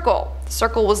ceremonial circle. The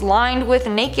circle was lined with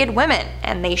naked women,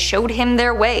 and they showed him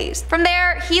their ways. From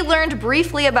there, he learned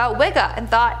briefly about Wicca and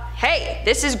thought, hey,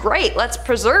 this is great, let's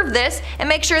preserve this and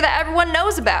make sure that everyone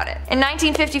knows about it. In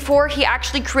 1954, he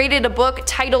actually created a book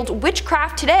titled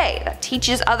Witchcraft Today that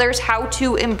teaches others how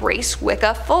to embrace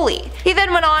Wicca fully. He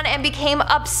then went on and became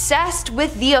obsessed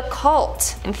with the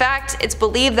occult. In fact, it's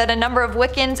believed that a number of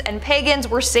Wiccans and pagans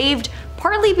were saved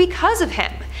partly because of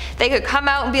him. They could come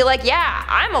out and be like, yeah,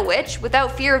 I'm a witch,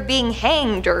 without fear of being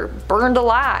hanged or burned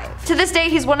alive. To this day,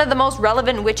 he's one of the most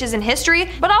relevant witches in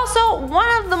history, but also one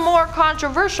of the more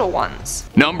controversial ones.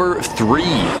 Number 3.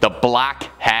 The Black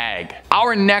Hag.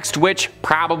 Our next witch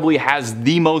probably has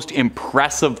the most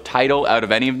impressive title out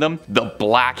of any of them, the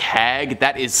Black Hag.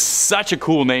 That is such a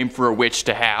cool name for a witch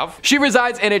to have. She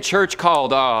resides in a church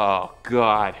called, oh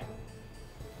god.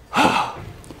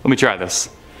 Let me try this.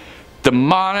 The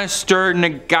Monaster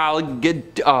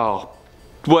Nagal. Oh,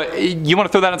 what? You want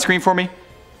to throw that on screen for me?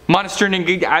 Monaster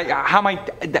Nagal. How am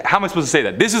I supposed to say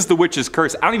that? This is the witch's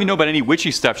curse. I don't even know about any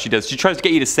witchy stuff she does. She tries to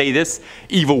get you to say this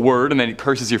evil word and then it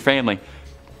curses your family.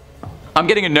 I'm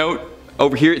getting a note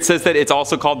over here. It says that it's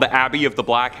also called the Abbey of the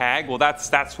Black Hag. Well,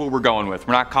 that's what we're going with.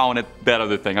 We're not calling it that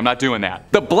other thing. I'm not doing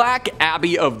that. The Black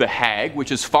Abbey of the Hag,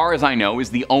 which as far as I know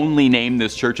is the only name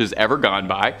this church has ever gone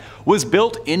by, was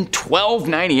built in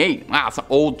 1298. Wow, it's an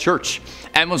old church.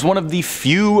 And was one of the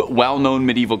few well-known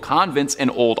medieval convents in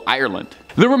old Ireland.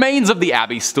 The remains of the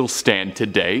abbey still stand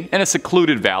today in a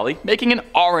secluded valley, making an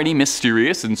already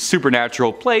mysterious and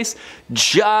supernatural place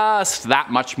just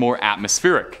that much more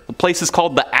atmospheric. The place is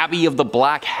called the Abbey of the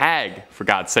Black Hag, for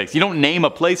God's sakes. You don't name a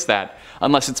place that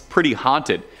unless it's pretty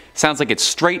haunted. Sounds like it's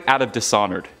straight out of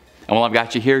Dishonored. And while I've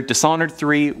got you here, Dishonored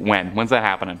 3, when's that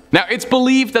happening? Now, it's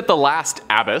believed that the last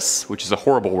abbess, which is a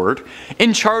horrible word,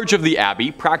 in charge of the abbey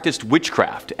practiced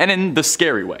witchcraft, and in the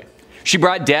scary way. She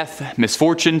brought death,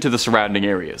 misfortune to the surrounding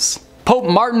areas. Pope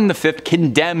Martin V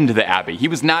condemned the abbey. He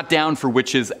was not down for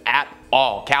witches at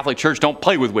all. Catholic Church don't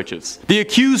play with witches. The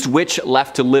accused witch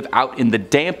left to live out in the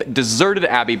damp, deserted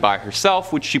abbey by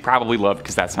herself, which she probably loved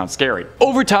because that sounds scary.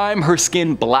 Over time, her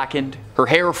skin blackened, her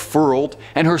hair furrowed,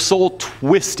 and her soul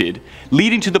twisted,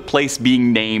 leading to the place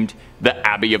being named the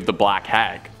Abbey of the Black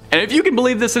Hag. And if you can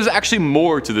believe this, there's actually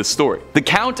more to this story. The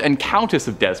Count and Countess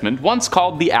of Desmond once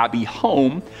called the abbey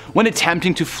home when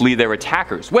attempting to flee their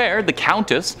attackers, where the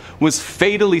Countess was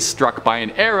fatally struck by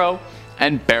an arrow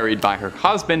and buried by her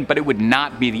husband, but it would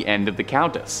not be the end of the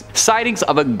Countess. Sightings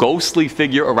of a ghostly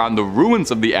figure around the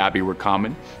ruins of the abbey were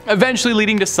common, eventually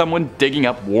leading to someone digging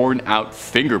up worn out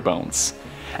finger bones.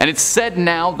 And it's said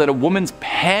now that a woman's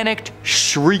panicked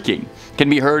shrieking can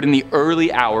be heard in the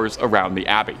early hours around the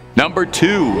abbey. Number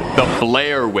 2. The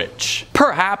Blair Witch.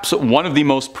 Perhaps one of the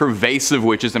most pervasive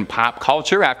witches in pop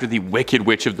culture after the Wicked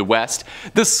Witch of the West,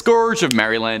 the Scourge of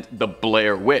Maryland, the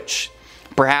Blair Witch.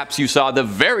 Perhaps you saw the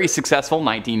very successful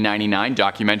 1999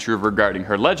 documentary regarding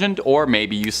her legend, or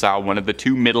maybe you saw one of the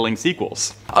 2 middling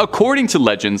sequels. According to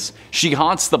legends, she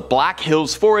haunts the Black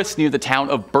Hills Forest near the town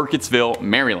of Burkittsville,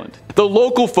 Maryland. The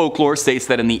local folklore states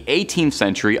that in the 18th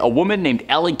century, a woman named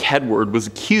Ellie Kedward was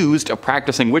accused of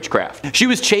practicing witchcraft. She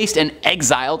was chased and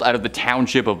exiled out of the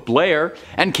township of Blair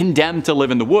and condemned to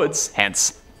live in the woods,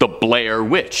 hence the Blair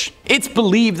Witch. It's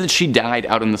believed that she died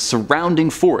out in the surrounding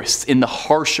forests in the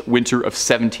harsh winter of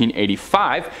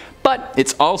 1785, but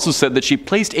it's also said that she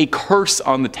placed a curse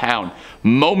on the town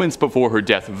moments before her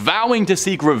death, vowing to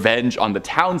seek revenge on the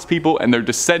townspeople and their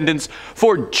descendants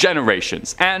for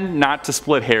generations. And not to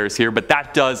split hairs here, but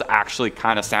that does actually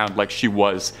kind of sound like she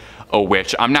was a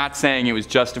witch. I'm not saying it was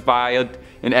justified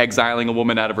in exiling a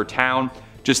woman out of her town,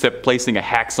 just that placing a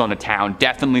hex on a town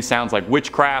definitely sounds like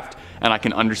witchcraft, and I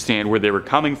can understand where they were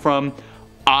coming from.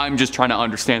 I'm just trying to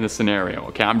understand the scenario,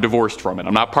 okay? I'm divorced from it.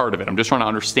 I'm not part of it. I'm just trying to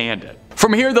understand it.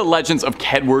 From here, the legends of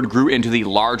Kedward grew into the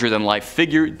larger-than-life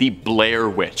figure, the Blair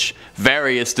Witch.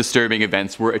 Various disturbing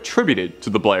events were attributed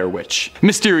to the Blair Witch.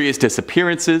 Mysterious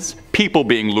disappearances, people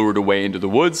being lured away into the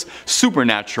woods,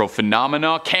 supernatural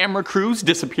phenomena, camera crews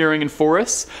disappearing in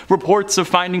forests, reports of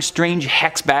finding strange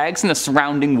hex bags in the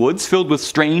surrounding woods filled with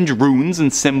strange runes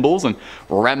and symbols and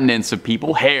remnants of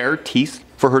people, hair, teeth,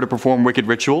 for her to perform wicked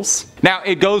rituals. Now,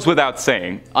 it goes without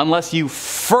saying, unless you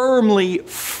firmly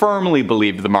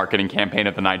believed the marketing campaign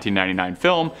of the 1999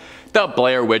 film, the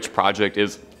Blair Witch Project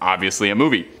is obviously a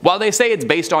movie. While they say it's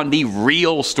based on the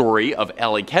real story of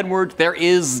Ellie Kedward, there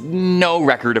is no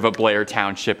record of a Blair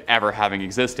Township ever having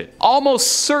existed. Almost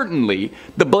certainly,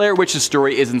 the Blair Witch's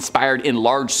story is inspired in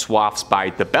large swaths by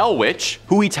the Bell Witch,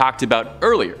 who we talked about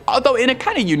earlier. Although in a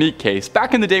kind of unique case,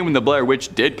 back in the day when the Blair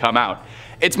Witch did come out,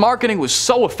 its marketing was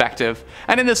so effective,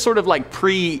 and in this sort of like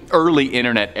pre-early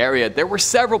internet area, there were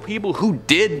several people who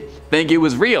did think it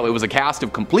was real. It was a cast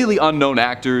of completely unknown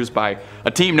actors by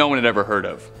a team no one had ever heard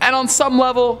of. And on some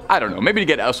level, I don't know, maybe to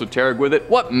get esoteric with it,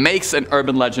 what makes an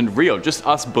urban legend real? Just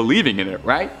us believing in it,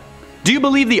 right? Do you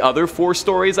believe the other 4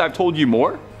 stories I've told you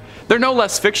more? They're no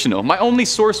less fictional. My only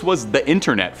source was the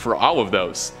internet for all of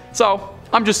those. So,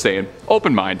 I'm just saying,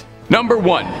 open mind. Number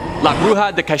 1, La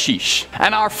Bruja de Caxiche.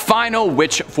 And our final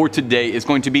witch for today is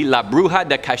going to be La Bruja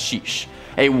de Caxiche,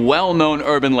 a well-known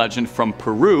urban legend from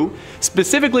Peru,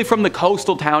 specifically from the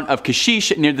coastal town of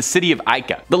Caxiche near the city of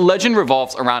Ica. The legend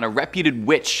revolves around a reputed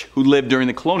witch who lived during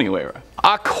the colonial era.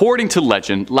 According to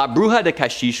legend, La Bruja de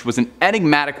Caxiche was an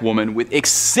enigmatic woman with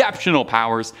exceptional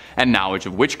powers and knowledge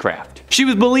of witchcraft. She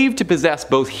was believed to possess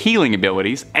both healing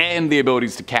abilities and the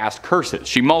abilities to cast curses.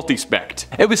 She multi-specced.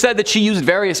 It was said that she used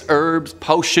various herbs,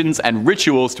 potions, and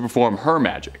rituals to perform her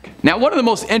magic. Now, one of the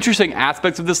most interesting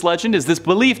aspects of this legend is this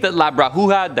belief that La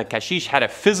Bruja de Caxiche had a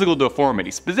physical deformity,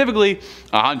 specifically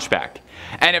a hunchback.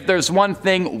 And if there's one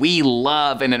thing we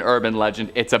love in an urban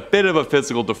legend, it's a bit of a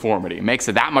physical deformity. It makes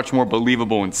it that much more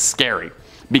believable and scary.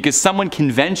 Because someone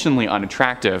conventionally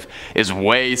unattractive is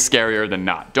way scarier than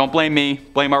not. Don't blame me,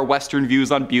 blame our Western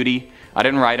views on beauty. I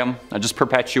didn't write them, I just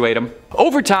perpetuate them.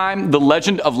 Over time, the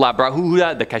legend of La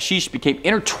Bruja de Caxiche became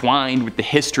intertwined with the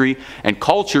history and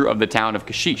culture of the town of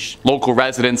Caxiche. Local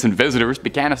residents and visitors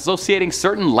began associating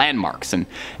certain landmarks and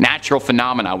natural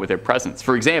phenomena with their presence.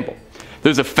 For example,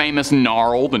 there's a famous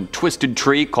gnarled and twisted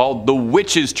tree called the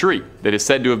Witch's Tree that is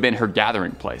said to have been her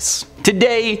gathering place.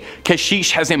 Today,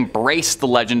 Caxiche has embraced the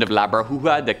legend of La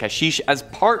Bruja de Caxiche as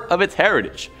part of its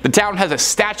heritage. The town has a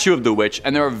statue of the witch,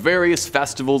 and there are various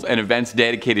festivals and events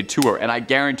dedicated to her, and I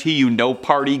guarantee you no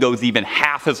party goes even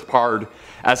half as hard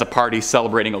as a party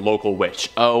celebrating a local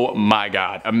witch. Oh my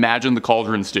god, imagine the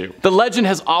cauldrons do. The legend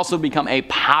has also become a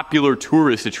popular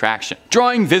tourist attraction,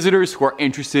 drawing visitors who are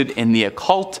interested in the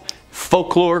occult,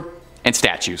 folklore, and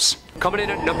statues. Coming in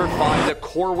at number 5, the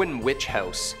Corwin Witch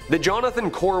House. The Jonathan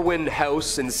Corwin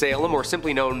House in Salem, or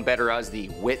simply known better as the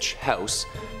Witch House,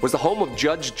 was the home of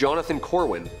Judge Jonathan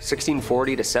Corwin,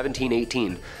 1640 to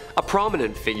 1718, a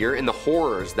prominent figure in the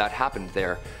horrors that happened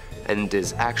there, and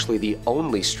is actually the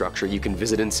only structure you can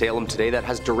visit in Salem today that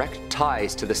has direct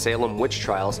ties to the Salem witch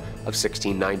trials of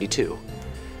 1692.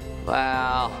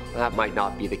 Well, that might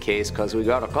not be the case because we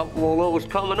got a couple of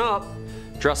those coming up.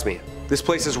 Trust me, this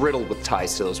place is riddled with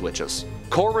ties to those witches.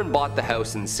 Corwin bought the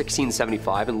house in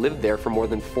 1675 and lived there for more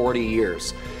than 40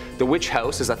 years. The witch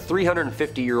house is a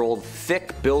 350-year-old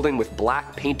thick building with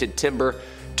black painted timber,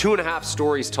 2.5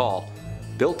 stories tall,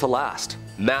 built to last,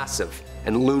 massive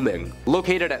and looming.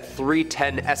 Located at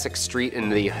 310 Essex Street in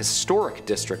the historic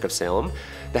district of Salem,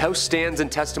 the house stands in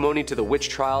testimony to the witch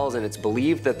trials, and it's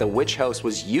believed that the witch house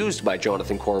was used by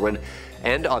Jonathan Corwin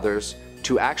and others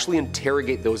to actually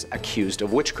interrogate those accused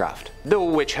of witchcraft. The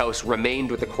witch house remained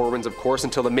with the Corwins, of course,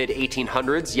 until the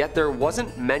mid-1800s, yet there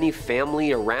wasn't many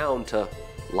family around to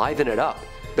liven it up.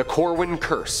 The Corwin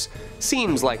curse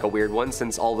seems like a weird one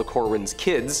since all the Corwin's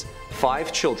kids,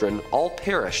 5 children, all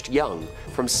perished young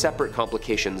from separate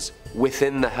complications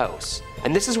within the house.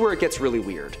 And this is where it gets really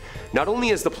weird. Not only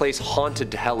is the place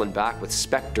haunted to hell and back with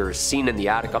specters seen in the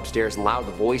attic upstairs and loud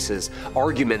voices,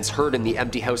 arguments heard in the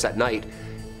empty house at night,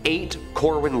 8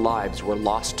 Corwin lives were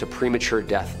lost to premature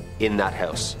death in that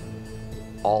house.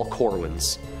 All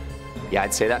Corwins. Yeah,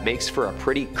 I'd say that makes for a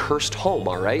pretty cursed home,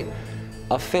 alright?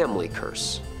 A family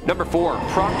curse. Number 4,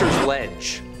 Proctor's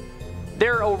Ledge.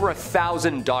 There are over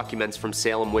 1,000 documents from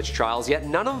Salem witch trials, yet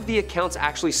none of the accounts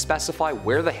actually specify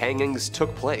where the hangings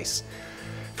took place.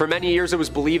 For many years it was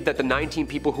believed that the 19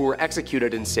 people who were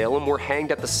executed in Salem were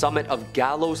hanged at the summit of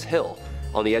Gallows Hill,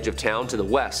 on the edge of town to the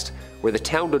west, where the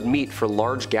town would meet for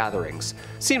large gatherings.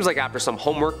 Seems like after some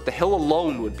homework, the hill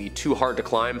alone would be too hard to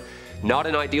climb, not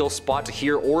an ideal spot to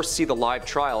hear or see the live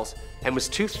trials, and was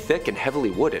too thick and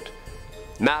heavily wooded.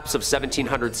 Maps of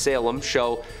 1700 Salem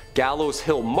show Gallows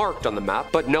Hill marked on the map,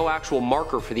 but no actual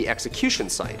marker for the execution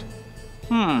site.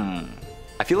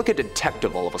 I feel like a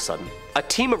detective all of a sudden. A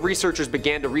team of researchers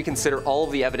began to reconsider all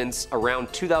of the evidence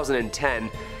around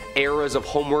 2010, eras of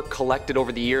homework collected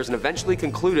over the years, and eventually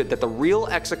concluded that the real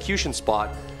execution spot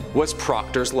was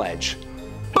Proctor's Ledge.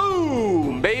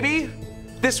 Boom, baby!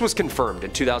 This was confirmed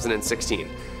in 2016.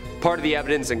 Part of the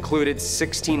evidence included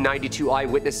 1692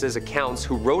 eyewitnesses' accounts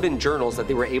who wrote in journals that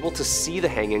they were able to see the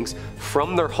hangings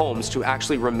from their homes to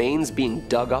actually remains being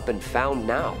dug up and found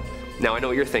now. Now I know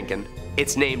what you're thinking,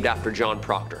 it's named after John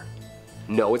Proctor.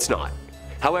 No, it's not.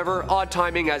 However, odd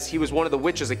timing, as he was one of the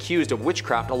witches accused of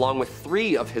witchcraft along with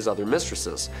 3 of his other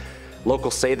mistresses.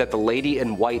 Locals say that the Lady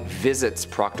in White visits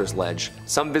Proctor's Ledge.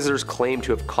 Some visitors claim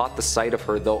to have caught the sight of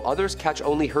her, though others catch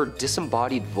only her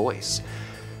disembodied voice.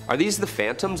 Are these the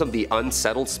phantoms of the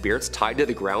unsettled spirits tied to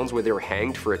the grounds where they were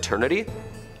hanged for eternity?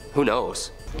 Who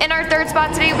knows? In our third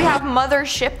spot today, we have Mother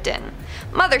Shipton.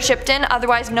 Mother Shipton,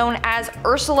 otherwise known as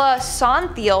Ursula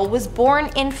Sonthiel, was born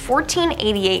in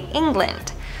 1488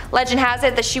 England. Legend has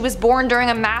it that she was born during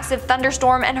a massive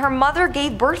thunderstorm and her mother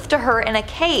gave birth to her in a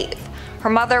cave. Her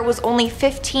mother was only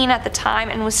 15 at the time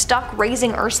and was stuck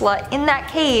raising Ursula in that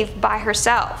cave by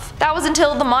herself. That was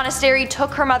until the monastery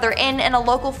took her mother in and a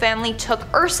local family took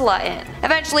Ursula in.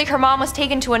 Eventually her mom was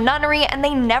taken to a nunnery and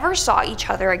they never saw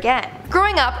each other again.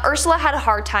 Growing up, Ursula had a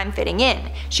hard time fitting in.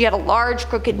 She had a large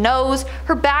crooked nose,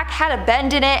 her back had a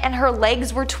bend in it, and her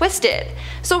legs were twisted.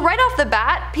 So right off the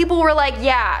bat, people were like,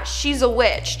 yeah, she's a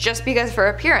witch, just because of her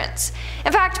appearance.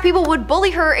 In fact, people would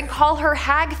bully her and call her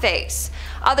hag face.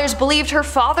 Others believed her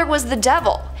father was the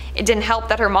devil. It didn't help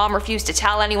that her mom refused to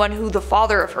tell anyone who the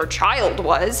father of her child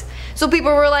was. So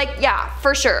people were like, yeah,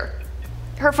 for sure,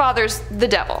 her father's the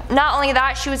devil. Not only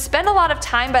that, she would spend a lot of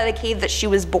time by the cave that she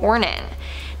was born in.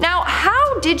 Now,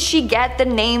 how did she get the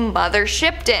name Mother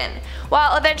Shipton?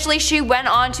 Well, eventually she went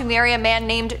on to marry a man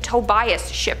named Tobias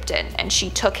Shipton, and she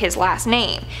took his last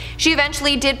name. She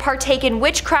eventually did partake in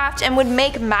witchcraft and would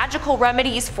make magical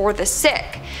remedies for the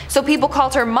sick. So people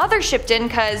called her Mother Shipton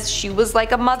because she was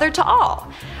like a mother to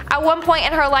all. At one point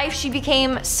in her life, she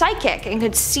became psychic and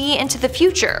could see into the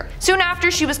future. Soon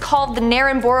after, she was called the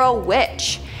Narrenborough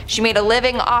Witch. She made a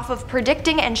living off of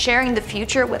predicting and sharing the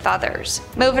future with others.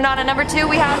 Moving on to number 2,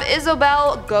 we have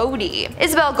Isabel Godey.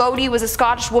 Isabel Godey was a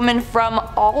Scottish woman from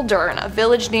Aldern, a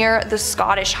village near the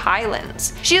Scottish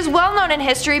Highlands. She is well known in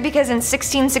history because in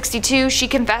 1662 she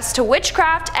confessed to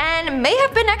witchcraft and may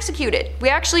have been executed. We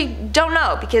actually don't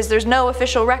know because there's no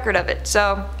official record of it,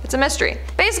 so it's a mystery.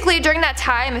 Basically, during that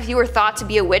time, if you were thought to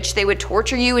be a witch, they would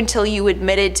torture you until you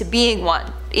admitted to being one,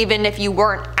 even if you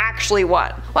weren't actually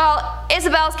one. Well,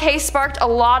 Isabel's case sparked a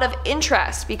lot of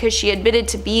interest because she admitted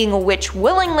to being a witch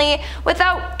willingly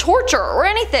without torture or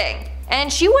anything.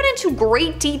 And she went into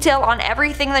great detail on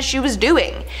everything that she was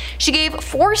doing. She gave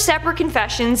 4 separate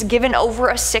confessions given over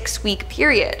a 6-week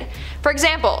period. For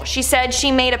example, she said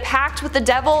she made a pact with the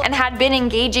devil and had been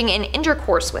engaging in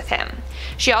intercourse with him.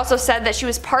 She also said that she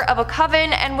was part of a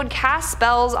coven and would cast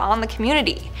spells on the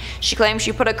community. She claimed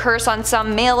she put a curse on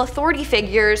some male authority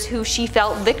figures who she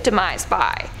felt victimized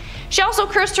by. She also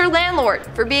cursed her landlord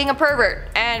for being a pervert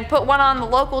and put one on the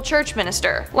local church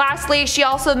minister. Lastly, she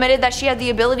also admitted that she had the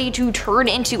ability to turn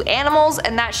into animals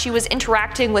and that she was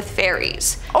interacting with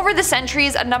fairies. Over the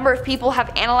centuries, a number of people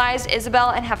have analyzed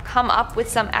Isabel and have come up with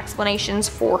some explanations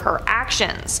for her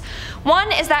actions. One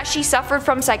is that she suffered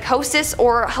from psychosis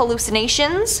or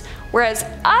hallucinations, whereas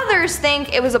others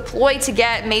think it was a ploy to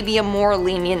get maybe a more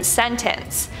lenient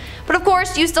sentence. But of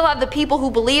course, you still have the people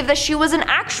who believe that she was an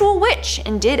actual witch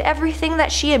and did everything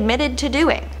that she admitted to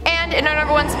doing. And in our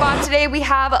number 1 spot today, we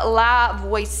have La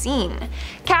Voisin.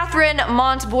 Catherine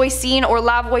Montvoisin, or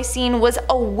La Voisin, was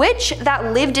a witch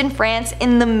that lived in France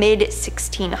in the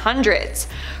mid-1600s.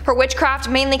 Her witchcraft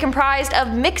mainly comprised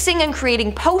of mixing and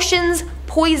creating potions,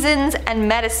 poisons, and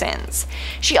medicines.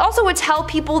 She also would tell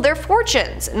people their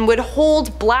fortunes and would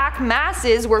hold black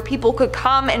masses where people could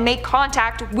come and make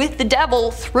contact with the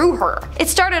devil through her. It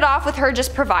started off with her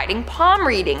just providing palm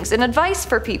readings and advice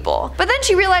for people, but then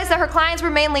she realized that her clients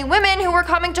were mainly women who were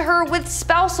coming to her with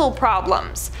spousal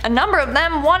problems. A number of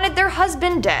them wanted their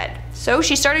husband dead, So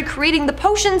she started creating the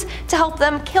potions to help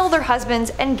them kill their husbands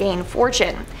and gain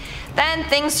fortune. Then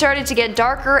things started to get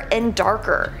darker and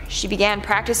darker. She began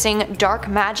practicing dark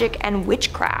magic and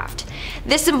witchcraft.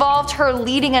 This involved her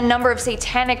leading a number of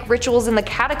satanic rituals in the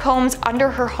catacombs under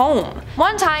her home.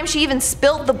 One time she even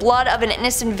spilt the blood of an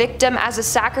innocent victim as a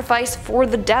sacrifice for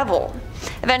the devil.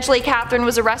 Eventually, Catherine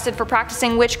was arrested for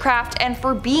practicing witchcraft and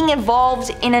for being involved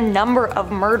in a number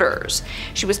of murders.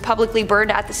 She was publicly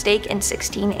burned at the stake in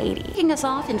 1680. Kicking us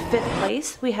off in 5th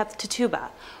place, we have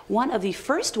Tituba, one of the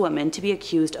first women to be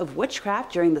accused of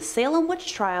witchcraft during the Salem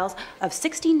witch trials of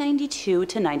 1692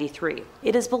 to 93.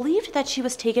 It is believed that she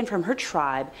was taken from her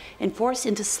tribe and forced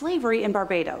into slavery in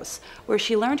Barbados, where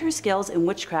she learned her skills in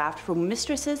witchcraft from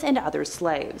mistresses and other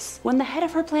slaves. When the head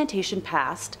of her plantation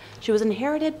passed, she was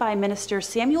inherited by Minister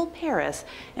Samuel Parris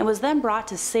and was then brought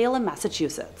to Salem,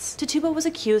 Massachusetts. Tituba was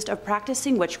accused of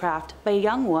practicing witchcraft by a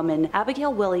young woman,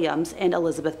 Abigail Williams and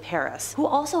Elizabeth Parris, who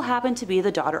also happened to be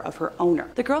the daughter of her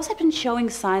owner. The girls had been showing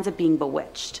signs of being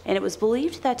bewitched, and it was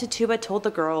believed that Tituba told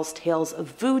the girls tales of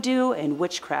voodoo and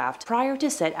witchcraft prior to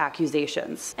said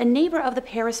accusations. A neighbor of the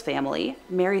Parris family,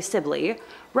 Mary Sibley,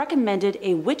 recommended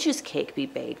a witch's cake be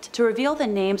baked to reveal the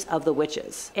names of the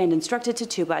witches, and instructed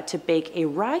Tituba to bake a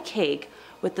rye cake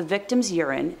with the victim's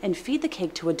urine and feed the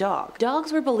cake to a dog.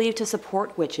 Dogs were believed to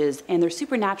support witches and their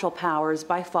supernatural powers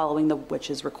by following the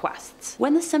witch's requests.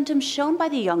 When the symptoms shown by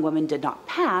the young woman did not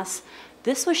pass,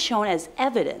 this was shown as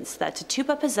evidence that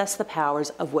Tituba possessed the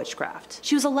powers of witchcraft.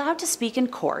 She was allowed to speak in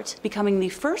court, becoming the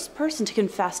first person to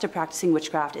confess to practicing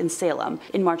witchcraft in Salem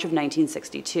in March of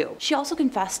 1962. She also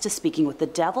confessed to speaking with the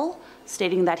devil,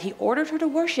 stating that he ordered her to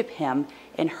worship him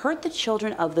and hurt the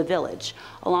children of the village,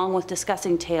 along with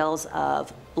discussing tales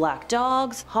of black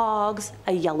dogs, hogs,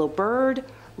 a yellow bird,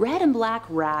 red and black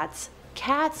rats,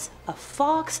 cats, a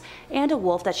fox, and a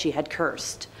wolf that she had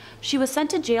cursed. She was sent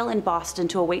to jail in Boston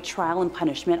to await trial and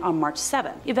punishment on March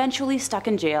 7, eventually stuck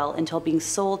in jail until being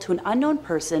sold to an unknown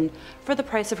person for the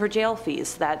price of her jail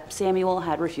fees that Samuel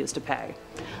had refused to pay.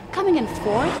 Coming in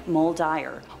 4th, Moll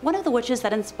Dyer, one of the witches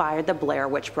that inspired the Blair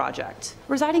Witch Project.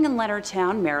 Residing in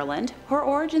Leonardtown, Maryland, her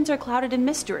origins are clouded in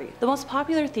mystery, the most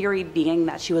popular theory being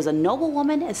that she was a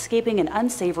noblewoman escaping an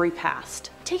unsavory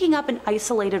past. Taking up an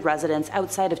isolated residence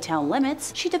outside of town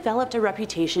limits, she developed a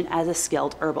reputation as a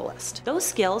skilled herbalist. Those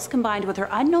skills, combined with her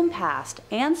unknown past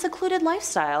and secluded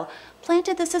lifestyle,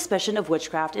 planted the suspicion of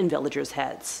witchcraft in villagers'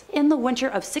 heads. In the winter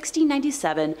of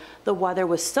 1697, the weather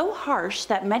was so harsh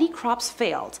that many crops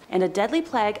failed, and a deadly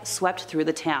plague swept through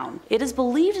the town. It is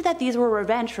believed that these were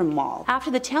revenge from Moll,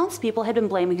 after the townspeople had been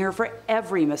blaming her for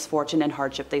every misfortune and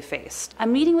hardship they faced. A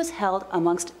meeting was held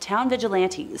amongst town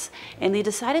vigilantes, and they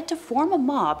decided to form a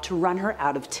mob to run her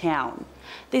out of town.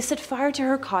 They set fire to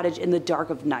her cottage in the dark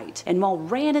of night, and Moll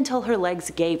ran until her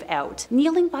legs gave out,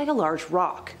 kneeling by a large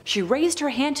rock. She raised her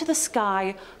hand to the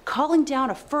sky, calling down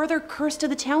a further curse to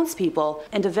the townspeople,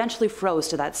 and eventually froze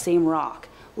to that same rock,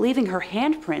 leaving her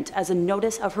handprint as a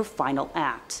notice of her final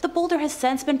act. The boulder has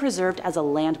since been preserved as a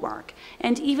landmark,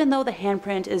 and even though the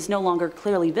handprint is no longer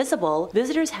clearly visible,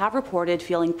 visitors have reported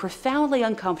feeling profoundly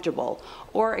uncomfortable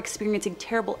or experiencing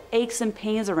terrible aches and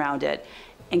pains around it,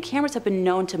 and cameras have been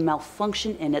known to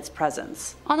malfunction in its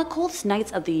presence. On the coldest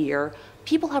nights of the year,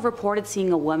 people have reported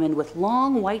seeing a woman with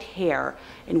long white hair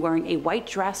and wearing a white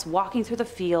dress walking through the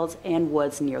fields and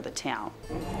woods near the town.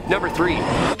 Number 3.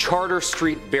 Charter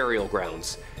Street Burial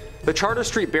Grounds. The Charter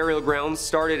Street Burial Grounds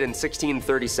started in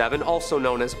 1637, also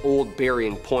known as Old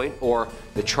Burying Point or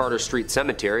the Charter Street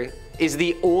Cemetery, is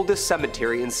the oldest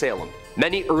cemetery in Salem.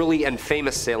 Many early and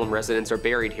famous Salem residents are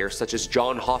buried here, such as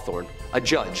John Hawthorne, a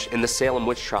judge in the Salem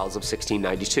witch trials of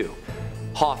 1692.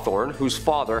 Hawthorne, whose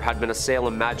father had been a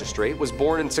Salem magistrate, was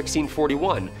born in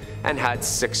 1641 and had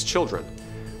 6 children.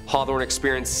 Hawthorne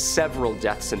experienced several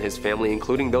deaths in his family,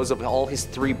 including those of all his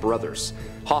 3 brothers.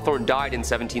 Hawthorne died in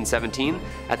 1717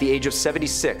 at the age of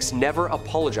 76, never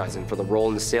apologizing for the role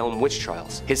in the Salem witch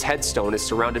trials. His headstone is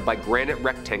surrounded by granite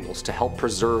rectangles to help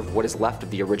preserve what is left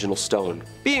of the original stone.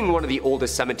 Being one of the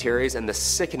oldest cemeteries and the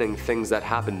sickening things that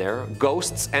happen there,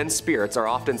 ghosts and spirits are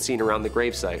often seen around the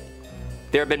gravesite.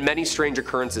 There have been many strange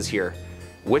occurrences here.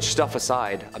 Witch stuff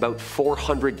aside, about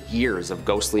 400 years of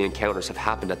ghostly encounters have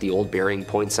happened at the Old Burying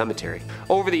Point Cemetery.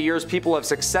 Over the years, people have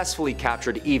successfully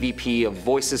captured EVP of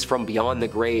voices from beyond the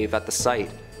grave at the site.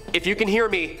 If you can hear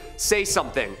me, say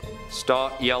something.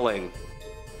 Stop yelling.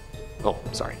 Oh,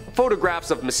 sorry. Photographs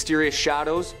of mysterious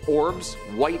shadows, orbs,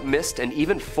 white mist, and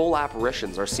even full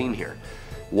apparitions are seen here.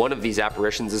 One of these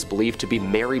apparitions is believed to be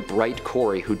Mary Bright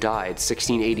Corey, who died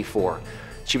 1684.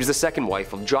 She was the second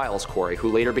wife of Giles Corey, who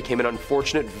later became an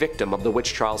unfortunate victim of the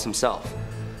witch trials himself.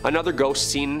 Another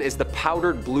ghost seen is the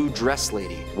powdered blue dress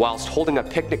lady, whilst holding a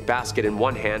picnic basket in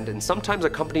one hand and sometimes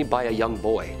accompanied by a young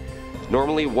boy.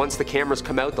 Normally, once the cameras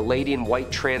come out, the lady in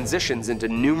white transitions into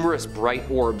numerous bright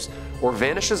orbs or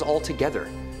vanishes altogether.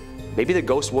 Maybe the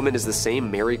ghost woman is the same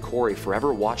Mary Corey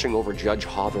forever watching over Judge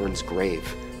Hawthorne's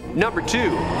grave. Number 2.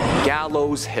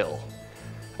 Gallows Hill.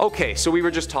 Okay, so we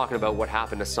were just talking about what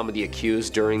happened to some of the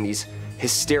accused during these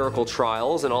hysterical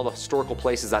trials and all the historical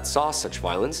places that saw such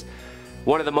violence.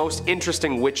 One of the most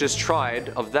interesting witches tried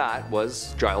of that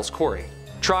was Giles Corey.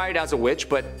 Tried as a witch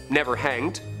but never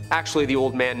hanged. Actually, the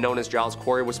old man known as Giles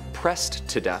Corey was pressed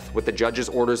to death with the judge's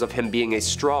orders of him being a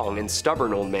strong and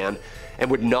stubborn old man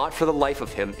and would not for the life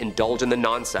of him indulge in the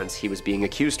nonsense he was being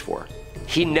accused for.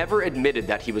 He never admitted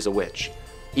that he was a witch,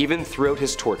 even throughout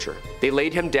his torture. They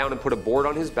laid him down and put a board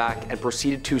on his back and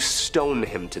proceeded to stone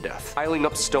him to death, piling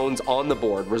up stones on the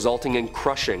board, resulting in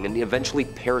crushing and eventually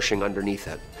perishing underneath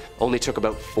it. Only took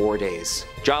about 4 days.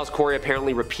 Giles Corey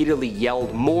apparently repeatedly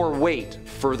yelled "more weight,"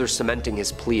 further cementing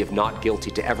his plea of not guilty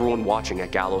to everyone watching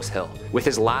at Gallows Hill. With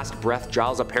his last breath,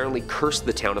 Giles apparently cursed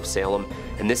the town of Salem,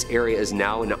 and this area is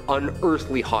now an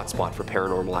unearthly hotspot for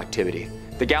paranormal activity.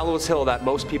 The Gallows Hill that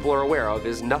most people are aware of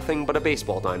is nothing but a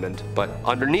baseball diamond, but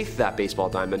underneath that baseball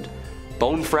diamond,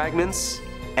 bone fragments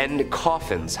and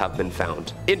coffins have been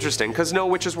found. Interesting, because no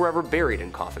witches were ever buried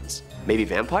in coffins. Maybe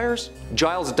vampires?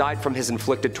 Giles died from his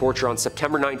inflicted torture on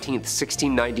September 19th,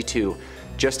 1692,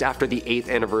 just after the 8th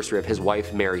anniversary of his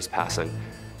wife Mary's passing.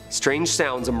 Strange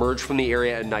sounds emerge from the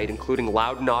area at night, including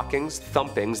loud knockings,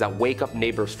 thumpings that wake up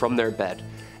neighbors from their bed,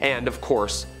 and of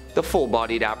course, the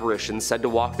full-bodied apparitions said to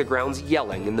walk the grounds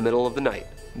yelling in the middle of the night.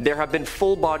 There have been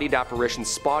full-bodied apparitions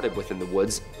spotted within the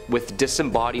woods, with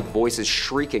disembodied voices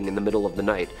shrieking in the middle of the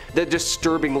night. The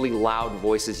disturbingly loud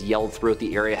voices yelled throughout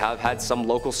the area have had some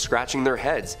locals scratching their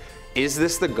heads. Is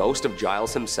this the ghost of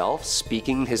Giles himself,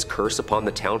 speaking his curse upon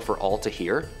the town for all to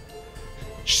hear?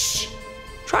 Shh!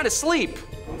 Trying to sleep!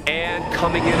 And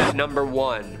coming in at number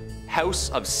 1, House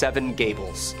of Seven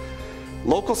Gables.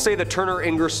 Locals say the Turner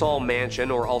Ingersoll Mansion,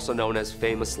 or also known as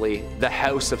famously the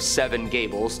House of Seven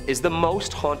Gables, is the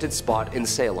most haunted spot in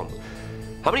Salem.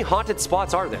 How many haunted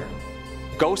spots are there?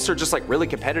 Ghosts are just like really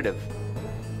competitive.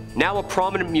 Now a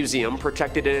prominent museum,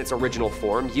 protected in its original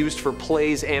form, used for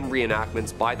plays and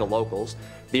reenactments by the locals,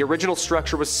 the original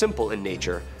structure was simple in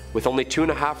nature, with only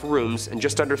 2.5 rooms and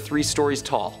just under 3 stories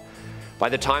tall. By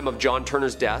the time of John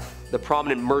Turner's death, the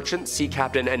prominent merchant, sea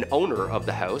captain, and owner of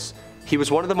the house, he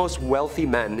was one of the most wealthy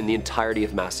men in the entirety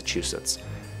of Massachusetts.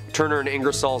 Turner and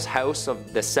Ingersoll's House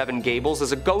of the Seven Gables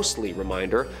is a ghostly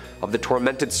reminder of the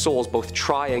tormented souls both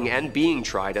trying and being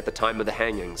tried at the time of the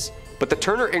hangings. But the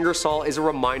Turner Ingersoll is a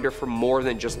reminder for more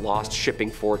than just lost shipping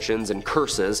fortunes and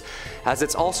curses, as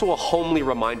it's also a homely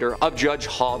reminder of Judge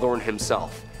Hawthorne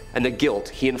himself and the guilt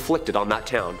he inflicted on that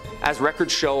town. As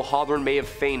records show, Hawthorne may have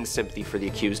feigned sympathy for the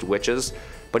accused witches,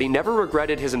 but he never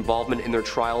regretted his involvement in their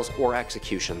trials or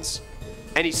executions.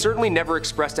 And he certainly never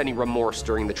expressed any remorse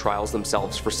during the trials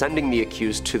themselves for sending the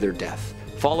accused to their death.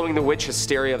 Following the witch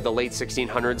hysteria of the late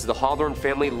 1600s, the Hawthorne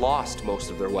family lost most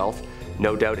of their wealth,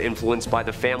 no doubt influenced by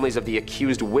the families of the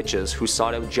accused witches who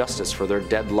sought out justice for their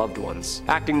dead loved ones.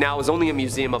 Acting now is only a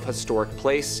museum of historic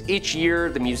place. Each year,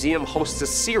 the museum hosts a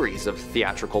series of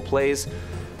theatrical plays,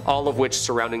 all of which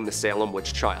surrounding the Salem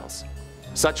witch trials.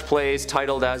 Such plays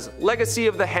titled as Legacy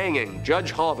of the Hanging,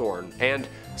 Judge Hawthorne, and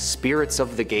Spirits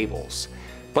of the Gables.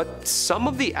 But some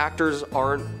of the actors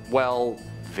aren't, well,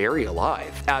 very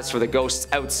alive. As for the ghosts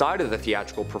outside of the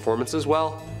theatrical performances,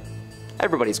 well,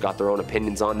 everybody's got their own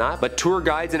opinions on that, but tour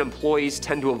guides and employees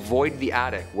tend to avoid the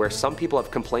attic, where some people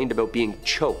have complained about being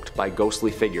choked by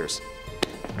ghostly figures.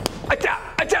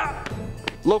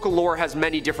 Local lore has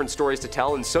many different stories to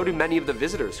tell, and so do many of the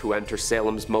visitors who enter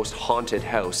Salem's most haunted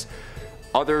house.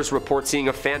 Others report seeing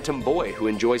a phantom boy who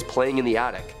enjoys playing in the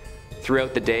attic.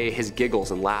 Throughout the day, his giggles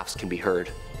and laughs can be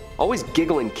heard. Always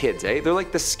giggling kids, eh? They're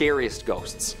like the scariest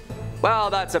ghosts.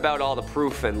 Well, that's about all the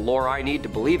proof and lore I need to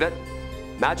believe it.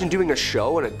 Imagine doing a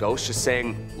show and a ghost just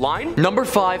saying, line? Number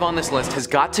 5 on this list has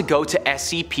got to go to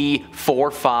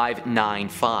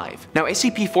SCP-4595. Now,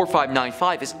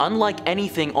 SCP-4595 is unlike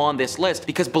anything on this list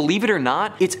because, believe it or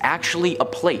not, it's actually a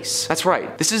place. That's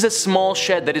right, this is a small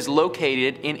shed that is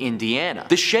located in Indiana.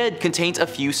 The shed contains a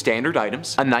few standard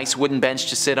items, a nice wooden bench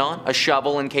to sit on, a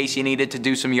shovel in case you needed to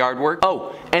do some yard work,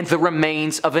 oh, and the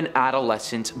remains of an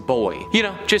adolescent boy. You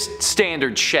know, just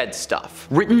standard shed stuff.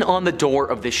 Written on the door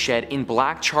of this shed in black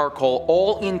black charcoal,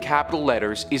 all in capital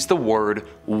letters, is the word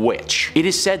witch. It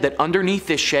is said that underneath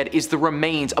this shed is the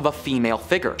remains of a female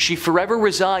figure. She forever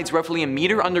resides roughly a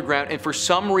meter underground and for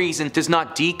some reason does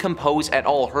not decompose at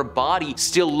all, her body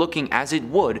still looking as it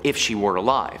would if she were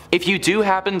alive. If you do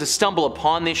happen to stumble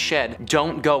upon this shed,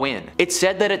 don't go in. It's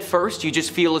said that at first you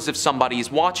just feel as if somebody is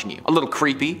watching you. A little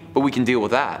creepy, but we can deal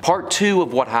with that. Part 2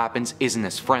 of what happens isn't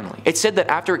as friendly. It's said that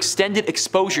after extended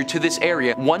exposure to this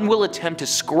area, one will attempt to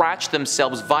scratch themselves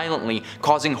violently,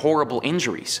 causing horrible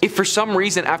injuries. If for some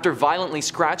reason after violently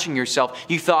scratching yourself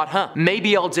you thought,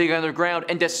 maybe I'll dig underground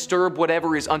and disturb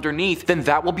whatever is underneath, then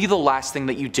that will be the last thing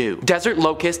that you do. Desert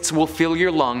locusts will fill your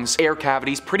lungs, air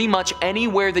cavities, pretty much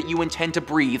anywhere that you intend to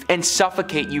breathe, and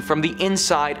suffocate you from the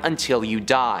inside until you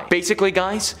die. Basically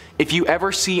guys, if you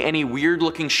ever see any weird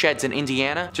looking sheds in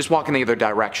Indiana, just walk in the other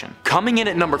direction. Coming in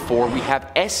at number 4, we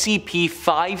have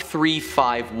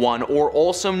SCP-5351, or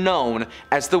also known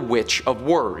as the Witch of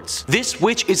Words. This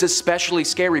witch is especially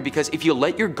scary because if you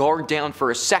let your guard down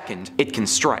for a second, it can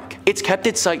strike. It's kept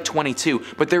at Site 22,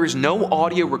 but there is no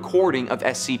audio recording of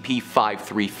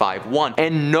SCP-5351,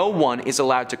 and no one is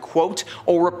allowed to quote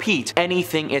or repeat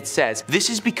anything it says. This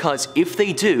is because if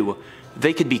they do,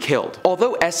 they could be killed.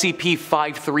 Although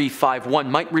SCP-5351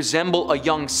 might resemble a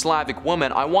young Slavic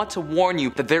woman, I want to warn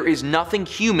you that there is nothing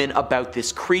human about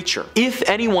this creature. If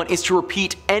anyone is to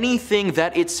repeat anything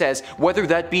that it says, whether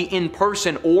that be in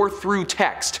person or through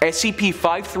text,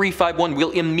 SCP-5351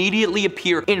 will immediately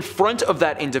appear in front of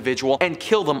that individual and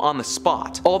kill them on the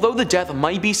spot. Although the death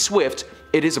might be swift,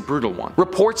 it is a brutal one.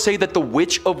 Reports say that the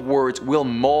Witch of Words will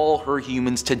maul her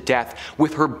humans to death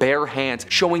with her bare hands,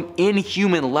 showing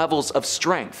inhuman levels of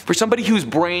strength. For somebody whose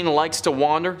brain likes to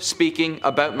wander, speaking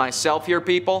about myself here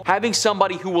people, having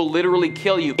somebody who will literally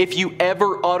kill you if you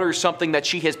ever utter something that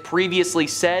she has previously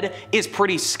said is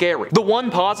pretty scary. The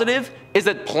one positive is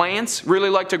that plants really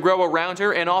like to grow around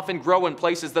her and often grow in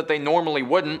places that they normally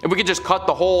wouldn't. If we could just cut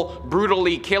the whole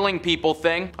brutally killing people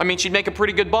thing, I mean, she'd make a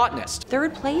pretty good botanist.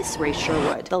 Third place, Grace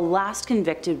Sherwood, the last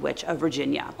convicted witch of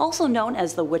Virginia. Also known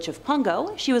as the Witch of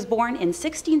Pungo, she was born in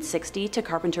 1660 to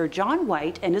carpenter John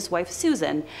White and his wife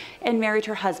Susan, and married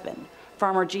her husband,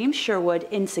 farmer James Sherwood,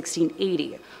 in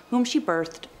 1680, whom she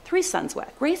birthed 3 sons with.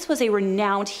 Grace was a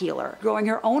renowned healer, growing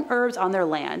her own herbs on their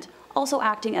land, also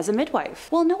acting as a midwife.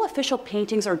 While no official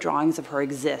paintings or drawings of her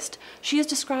exist, she is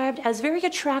described as very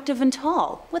attractive and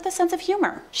tall, with a sense of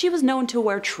humor. She was known to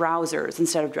wear trousers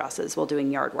instead of dresses while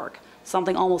doing yard work,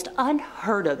 something almost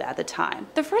unheard of at the time.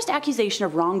 The first accusation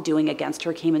of wrongdoing against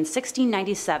her came in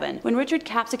 1697, when Richard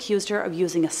Capps accused her of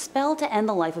using a spell to end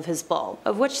the life of his bull,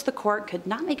 of which the court could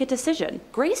not make a decision.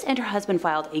 Grace and her husband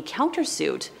filed a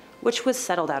countersuit, which was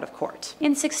settled out of court.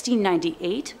 In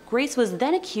 1698, Grace was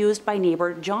then accused by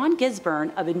neighbor John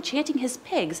Gisborne of enchanting his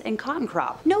pigs and cotton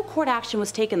crop. No court action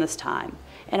was taken this time,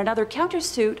 and another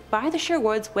countersuit by the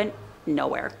Sherwoods went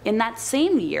nowhere. In that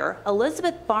same year,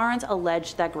 Elizabeth Barnes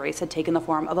alleged that Grace had taken the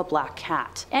form of a black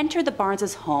cat, entered the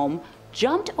Barnes' home,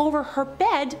 jumped over her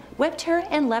bed, whipped her,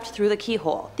 and left through the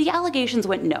keyhole. The allegations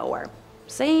went nowhere.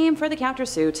 Same for the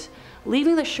countersuit,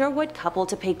 leaving the Sherwood couple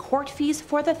to pay court fees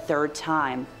for the 3rd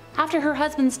time. After her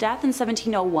husband's death in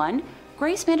 1701,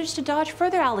 Grace managed to dodge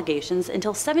further allegations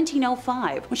until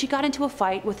 1705, when she got into a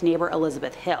fight with neighbor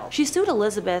Elizabeth Hill. She sued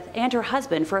Elizabeth and her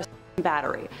husband for a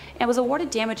battery and was awarded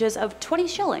damages of 20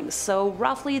 shillings, so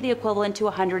roughly the equivalent to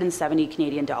 170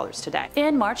 Canadian dollars today.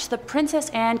 In March, the Princess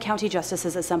Anne County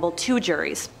Justices assembled 2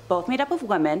 juries, both made up of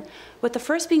women, with the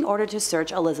first being ordered to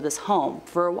search Elizabeth's home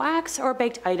for wax or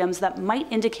baked items that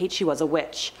might indicate she was a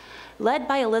witch. Led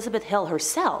by Elizabeth Hill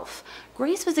herself,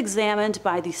 Grace was examined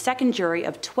by the second jury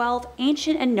of 12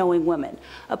 ancient and knowing women,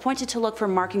 appointed to look for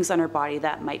markings on her body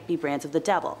that might be brands of the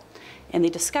devil. And they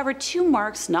discovered 2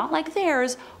 marks not like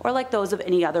theirs or like those of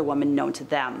any other woman known to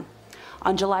them.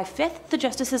 On July 5th, the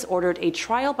justices ordered a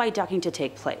trial by ducking to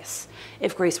take place.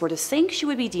 If Grace were to sink, she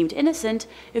would be deemed innocent.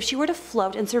 If she were to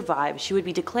float and survive, she would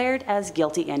be declared as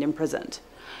guilty and imprisoned.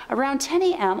 Around 10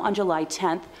 a.m. on July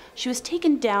 10th, she was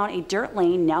taken down a dirt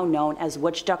lane now known as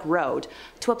Witch Duck Road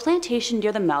to a plantation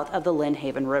near the mouth of the Lynn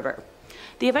Haven River.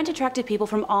 The event attracted people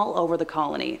from all over the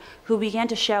colony, who began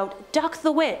to shout, "Duck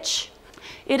the witch!"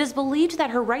 It is believed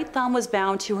that her right thumb was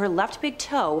bound to her left big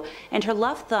toe and her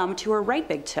left thumb to her right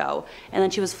big toe, and then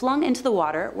she was flung into the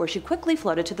water, where she quickly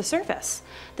floated to the surface.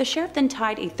 The sheriff then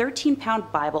tied a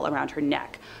 13-pound Bible around her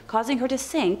neck, causing her to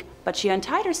sink, but she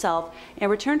untied herself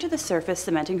and returned to the surface,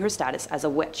 cementing her status as a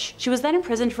witch. She was then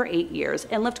imprisoned for 8 years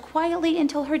and lived quietly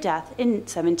until her death in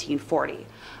 1740.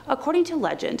 According to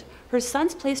legend, her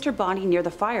sons placed her body near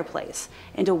the fireplace,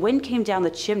 and a wind came down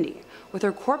the chimney, with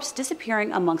her corpse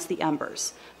disappearing amongst the embers.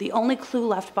 neighbors. The only clue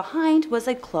left behind was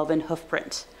a cloven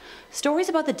hoofprint. Stories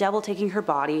about the devil taking her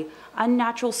body,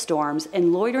 unnatural storms,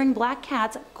 and loitering black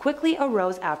cats quickly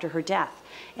arose after her death,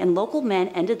 and local men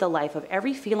ended the life of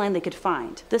every feline they could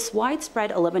find. This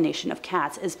widespread elimination of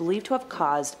cats is believed to have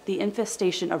caused the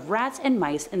infestation of rats and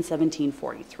mice in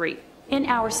 1743. In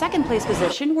our second place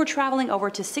position, we're traveling over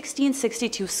to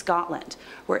 1662 Scotland,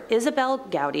 where Isabel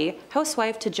Gowdy,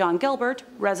 housewife to John Gilbert,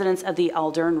 residents of the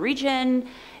Aldern region,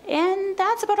 and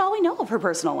that's about all we know of her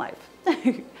personal life.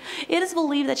 It is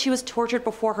believed that she was tortured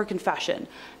before her confession.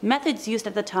 Methods used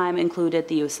at the time included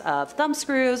the use of thumb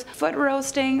screws, foot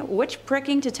roasting, witch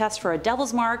pricking to test for a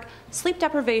devil's mark, sleep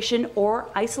deprivation, or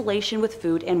isolation with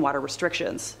food and water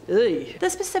restrictions. Ugh. The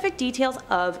specific details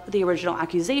of the original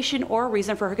accusation or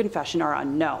reason for her confession are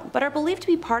unknown, but are believed to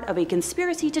be part of a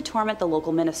conspiracy to torment the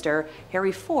local minister,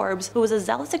 Harry Forbes, who was a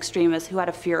zealous extremist who had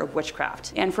a fear of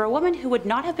witchcraft. And for a woman who would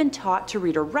not have been taught to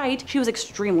read or write, she was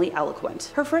extremely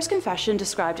eloquent. Her first confession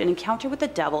described an encounter with the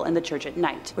devil in the church at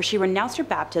night, where she renounced her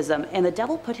baptism and the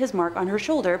devil put his mark on her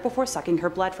shoulder before sucking her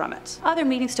blood from it. Other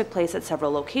meetings took place at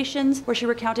several locations, where she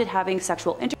recounted having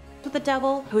sexual intercourse with the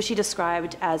devil, who she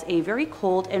described as a very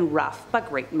cold and rough but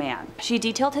great man. She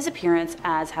detailed his appearance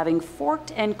as having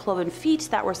forked and cloven feet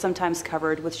that were sometimes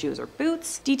covered with shoes or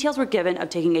boots. Details were given of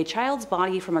taking a child's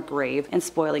body from a grave and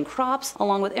spoiling crops,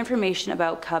 along with information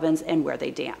about covens and where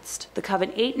they danced. The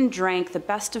coven ate and drank the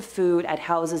best of food at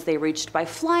houses they reached by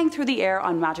flying through the air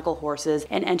on magical horses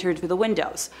and entered through the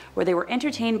windows, where they were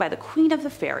entertained by the Queen of the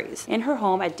Fairies in her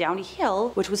home at Downey Hill,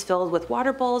 which was filled with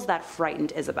water bowls that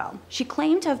frightened Isabel. She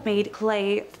claimed to have made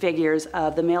clay figures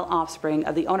of the male offspring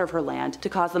of the owner of her land to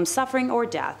cause them suffering or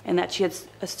death, and that she had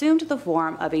assumed the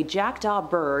form of a jackdaw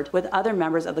bird with other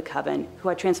members of the coven who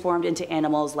had transformed into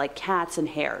animals like cats and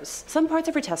hares. Some parts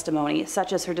of her testimony,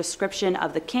 such as her description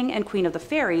of the King and Queen of the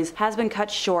Fairies, has been cut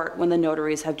short when the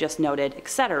notaries have just noted,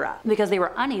 etc., because they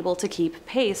were unable to keep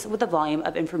pace with the volume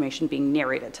of information being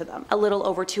narrated to them. A little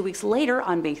over 2 weeks later,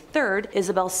 on May 3rd,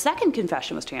 Isabel's second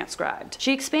confession was transcribed.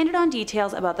 She expanded on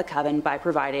details about the coven by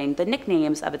providing the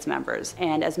nicknames of its members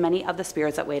and as many of the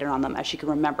spirits that waited on them as she could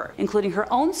remember, including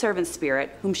her own servant spirit,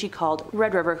 whom she called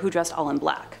Red River, who dressed all in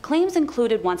black. Claims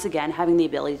included once again having the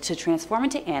ability to transform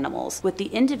into animals, with the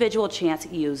individual chance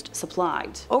used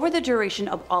supplied. Over the duration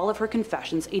of all of her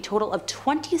confessions, a total of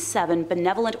 27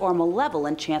 benevolent or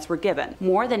malevolent chants were given,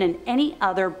 more than in any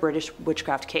other British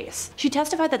witchcraft case. She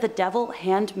testified that the devil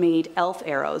handmade elf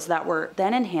arrows that were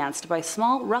then enhanced by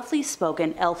small, roughly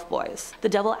spoken elf boys. The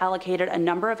devil allocated a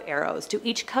number of arrows to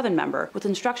each coven member with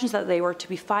instructions that they were to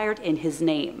be fired in his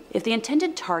name. If the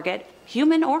intended target,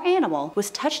 human or animal,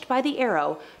 was touched by the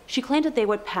arrow, she claimed that they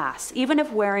would pass, even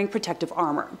if wearing protective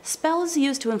armor. Spells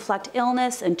used to inflict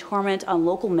illness and torment on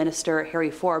local minister Harry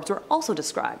Forbes were also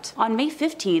described. On May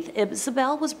 15th,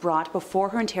 Isabel was brought before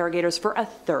her interrogators for a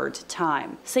third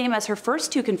time. Same as her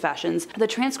first two confessions, the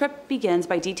transcript begins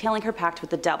by detailing her pact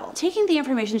with the devil. Taking the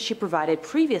information she provided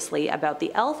previously about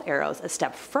the elf arrows a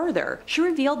step further, she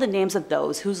revealed the names of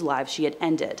those whose lives she had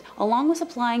ended, along with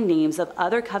supplying names of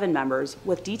other coven members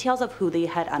with details of who they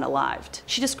had unalived.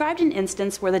 She described an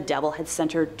instance where the devil had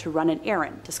sent her to run an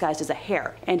errand disguised as a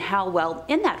hare, and how, while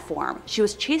in that form, she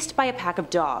was chased by a pack of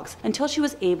dogs until she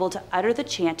was able to utter the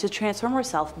chant to transform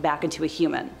herself back into a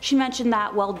human. She mentioned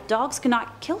that while dogs could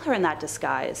not kill her in that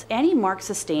disguise, any marks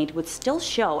sustained would still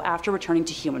show after returning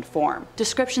to human form.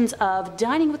 Descriptions of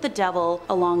dining with the devil,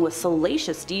 along with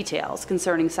salacious details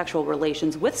concerning sexual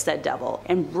relations with said devil,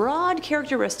 and broad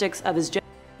characteristics of his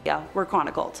were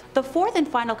chronicled. The fourth and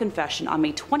final confession on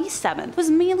May 27th was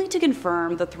mainly to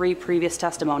confirm the three previous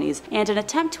testimonies and an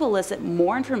attempt to elicit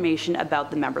more information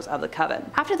about the members of the coven.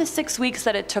 After the 6 weeks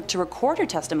that it took to record her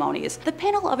testimonies, the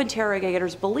panel of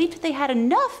interrogators believed they had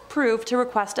enough proof to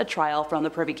request a trial from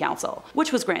the Privy Council,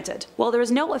 which was granted. While there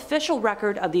is no official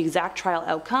record of the exact trial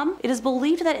outcome, it is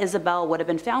believed that Isabel would have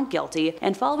been found guilty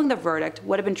and, following the verdict,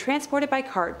 would have been transported by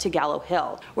cart to Gallow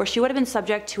Hill, where she would have been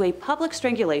subject to a public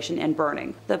strangulation and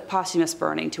burning, the posthumous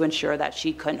burning, to ensure that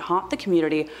she couldn't haunt the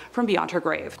community from beyond her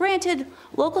grave. Granted,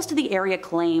 locals to the area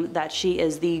claim that she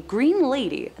is the Green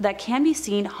Lady that can be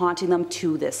seen haunting them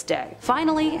to this day.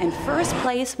 Finally, in first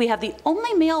place, we have the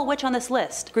only male witch on this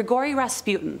list, Grigory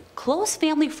Rasputin. Close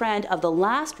family friend of the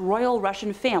last royal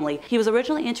Russian family, he was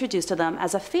originally introduced to them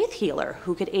as a faith healer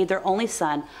who could aid their only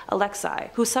son,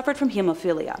 Alexei, who suffered from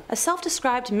hemophilia. A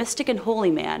self-described mystic and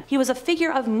holy man, he was a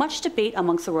figure of much debate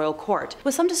amongst the royal court,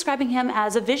 with some describing him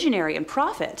as a a visionary and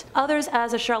prophet, others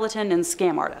as a charlatan and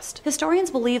scam artist.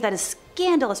 Historians believe that his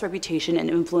scandalous reputation and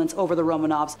influence over the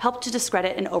Romanovs helped to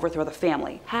discredit and overthrow the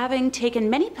family. Having taken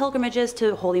many pilgrimages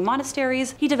to holy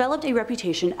monasteries, he developed a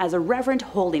reputation as a reverent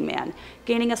holy man,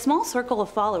 gaining a small circle of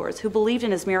followers who believed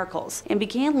in his miracles, and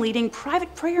began leading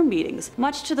private prayer meetings,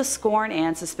 much to the scorn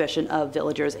and suspicion of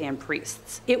villagers and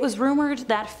priests. It was rumored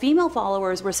that female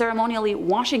followers were ceremonially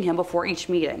washing him before each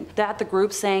meeting, that the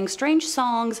group sang strange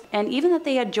songs, and even that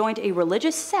they had joined a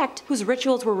religious sect whose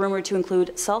rituals were rumored to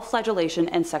include self-flagellation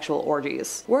and sexual orgies.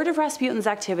 Word of Rasputin's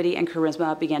activity and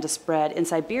charisma began to spread in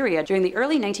Siberia during the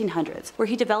early 1900s, where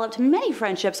he developed many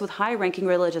friendships with high-ranking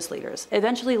religious leaders,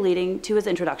 eventually leading to his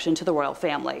introduction to the royal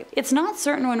family. It's not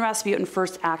certain when Rasputin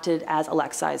first acted as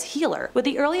Alexei's healer, with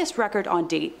the earliest record on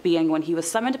date being when he was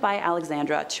summoned by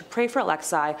Alexandra to pray for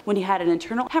Alexei when he had an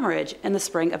internal hemorrhage in the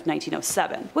spring of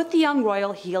 1907, with the young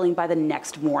royal healing by the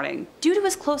next morning. Due to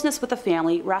his closeness with the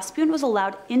family, Rasputin was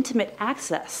allowed intimate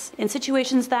access in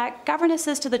situations that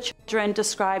governesses to the children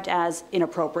described as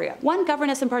inappropriate. One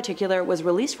governess in particular was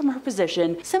released from her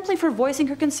position simply for voicing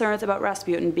her concerns about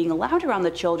Rasputin being allowed around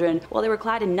the children while they were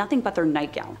clad in nothing but their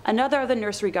nightgown. Another of the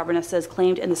nursery governesses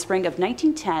claimed in the spring of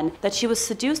 1910 that she was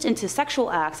seduced into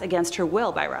sexual acts against her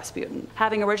will by Rasputin,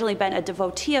 having originally been a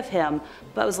devotee of him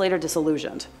but was later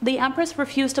disillusioned. The empress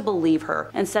refused to believe her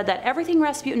and said that everything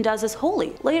Rasputin does is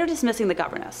holy, later dismissing the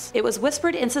governess. It was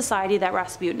whispered in society that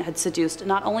Rasputin had seduced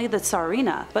not only the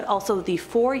Tsarina but also the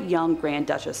 4 young Grand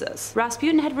Duchesses.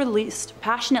 Rasputin had released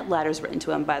passionate letters written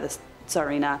to him by the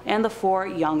Tsarina and the 4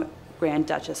 young Grand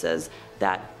Duchesses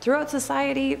that throughout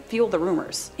society fueled the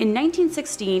rumors. In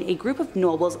 1916, a group of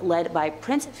nobles led by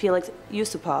Prince Felix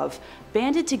Yusupov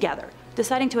banded together,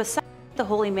 deciding to assassinate the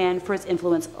holy man for his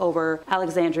influence over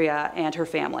Alexandria and her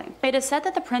family. It is said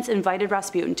that the prince invited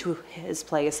Rasputin to his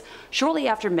place shortly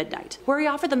after midnight, where he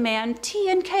offered the man tea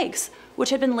and cakes, which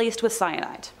had been laced with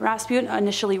cyanide. Rasputin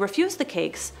initially refused the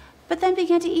cakes, but then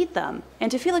began to eat them, and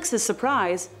to Felix's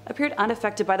surprise, appeared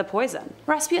unaffected by the poison.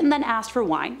 Rasputin then asked for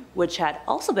wine, which had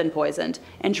also been poisoned,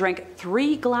 and drank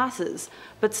 3 glasses,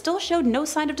 but still showed no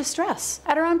sign of distress.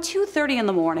 At around 2:30 in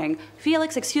the morning,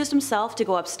 Felix excused himself to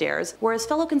go upstairs, where his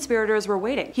fellow conspirators were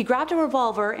waiting. He grabbed a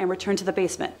revolver and returned to the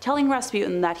basement, telling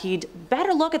Rasputin that he'd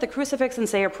better look at the crucifix and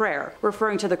say a prayer,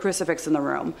 referring to the crucifix in the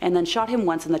room, and then shot him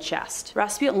once in the chest.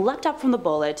 Rasputin leapt up from the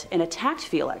bullet and attacked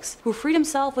Felix, who freed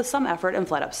himself with some effort and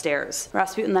fled upstairs.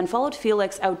 Rasputin then followed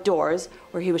Felix outdoors,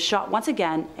 where he was shot once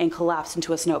again and collapsed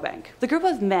into a snowbank. The group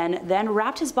of men then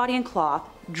wrapped his body in cloth,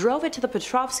 drove it to the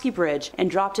Petrovsky Bridge, and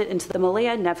dropped it into the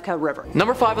Malaya Nevka River.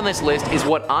 Number 5 on this list is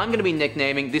what I'm going to be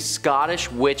nicknaming the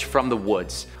Scottish Witch from the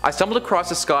Woods. I stumbled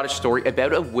across a Scottish story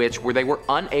about a witch where they were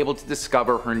unable to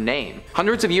discover her name.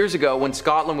 Hundreds of years ago, when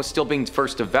Scotland was still being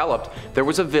first developed, there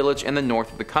was a village in the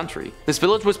north of the country. This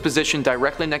village was positioned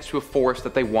directly next to a forest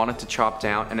that they wanted to chop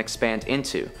down and expand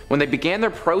into. When they began their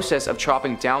process of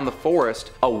chopping down the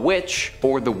forest, a witch,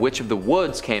 or the Witch of the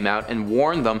Woods, came out and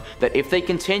warned them that if they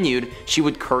continued, she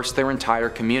would curse their entire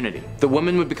community. The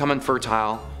women would become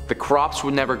infertile, the crops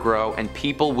would never grow, and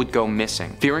people would go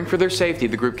missing. Fearing for their safety,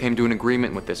 the group came to an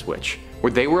agreement with this witch,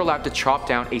 where they were allowed to chop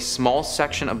down a small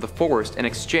section of the forest in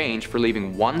exchange for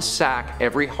leaving 1 sack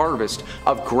every harvest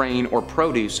of grain or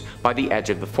produce by the edge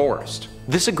of the forest.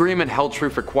 This agreement held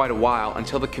true for quite a while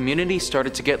until the community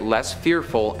started to get less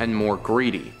fearful and more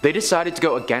greedy. They decided to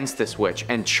go against this witch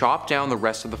and chop down the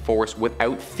rest of the forest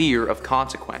without fear of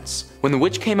consequence. When the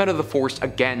witch came out of the forest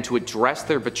again to address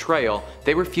their betrayal,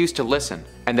 they refused to listen,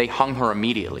 and they hung her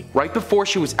immediately. Right before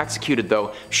she was executed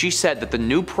though, she said that the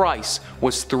new price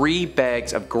was 3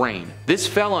 bags of grain. This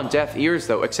fell on deaf ears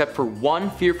though, except for one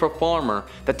fearful farmer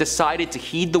that decided to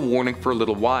heed the warning for a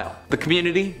little while. The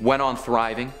community went on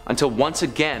thriving until once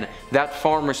again that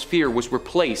farmer's fear was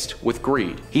replaced with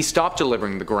greed. He stopped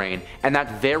delivering the grain, and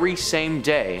that very same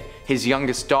day his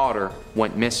youngest daughter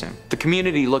went missing. The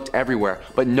community looked everywhere,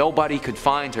 but nobody could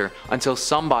find her until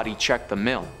somebody checked the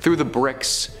mill. Through the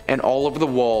bricks and all over the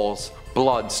walls,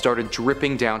 blood started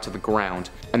dripping down to the ground,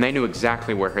 and they knew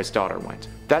exactly where his daughter went.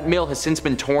 That mill has since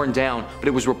been torn down, but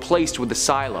it was replaced with a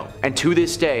silo, and to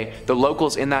this day, the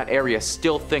locals in that area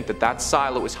still think that that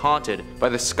silo is haunted by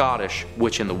the Scottish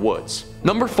Witch in the Woods.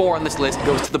 Number 4 on this list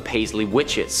goes to the Paisley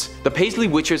Witches. The Paisley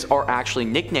Witches are actually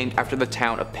nicknamed after the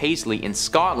town of Paisley in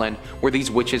Scotland, where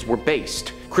these witches were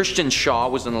based. Christian Shaw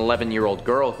was an 11-year-old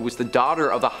girl who was the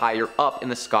daughter of a higher up in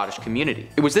the Scottish community.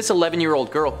 It was this 11-year-old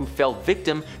girl who fell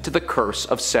victim to the curse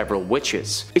of several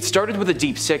witches. It started with a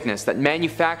deep sickness that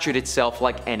manufactured itself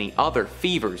like any other: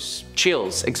 fevers,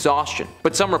 chills, exhaustion.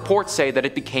 But some reports say that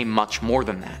it became much more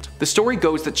than that. The story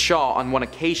goes that Shaw on one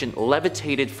occasion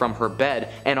levitated from her bed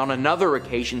and on another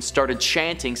occasion started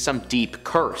chanting some deep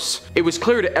curse. It was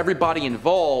clear to everybody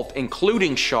involved,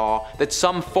 including Shaw, that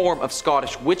some form of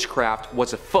Scottish witchcraft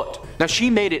was afoot. Now, she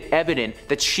made it evident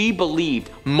that she believed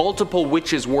multiple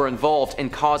witches were involved in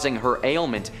causing her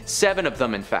ailment, 7 of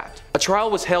them in fact. A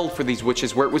trial was held for these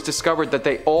witches where it was discovered that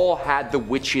they all had the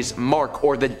witch's mark,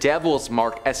 or the devil's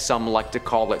mark as some like to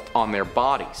call it, on their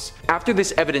bodies. After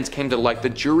this evidence came to light, the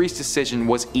jury's decision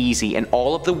was easy and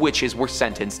all of the witches were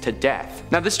sentenced to death.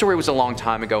 Now, this story was a long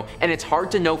time ago, and it's hard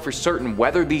to know for certain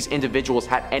whether these individuals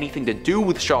had anything to do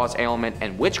with Shaw's ailment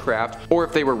and witchcraft, or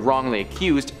if they were wrongly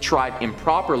accused, tried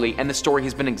improperly, and the story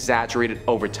has been exaggerated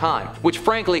over time, which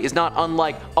frankly is not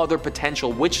unlike other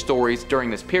potential witch stories during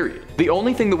this period. The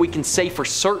only thing that we can say for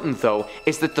certain though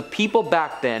is that the people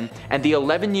back then and the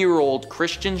 11-year-old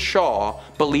Christian Shaw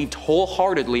believed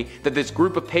wholeheartedly that this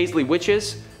group of Paisley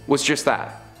witches was just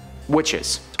that: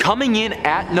 witches. Coming in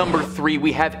at number 3,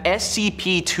 we have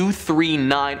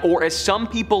SCP-239, or as some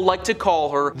people like to call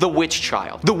her, the Witch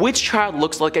Child. The Witch Child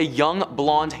looks like a young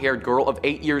blonde-haired girl of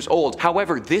 8 years old.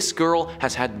 However, this girl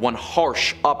has had one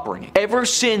harsh upbringing. Ever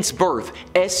since birth,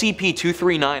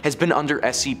 SCP-239 has been under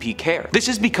SCP care. This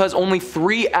is because only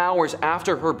 3 hours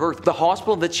after her birth, the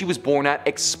hospital that she was born at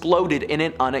exploded in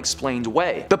an unexplained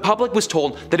way. The public was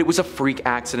told that it was a freak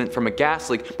accident from a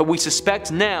gas leak, but we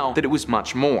suspect now that it was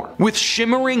much more. With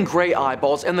shimmering gray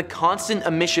eyeballs and the constant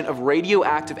emission of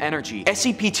radioactive energy,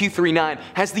 SCP-239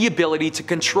 has the ability to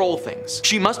control things.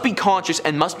 She must be conscious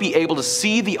and must be able to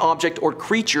see the object or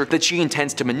creature that she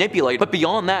intends to manipulate, but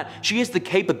beyond that, she has the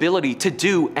capability to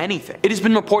do anything. It has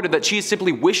been reported that she has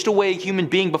simply wished away a human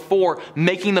being before,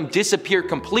 making them disappear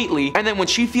completely, and then when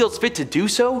she feels fit to do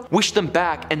so, wish them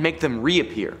back and make them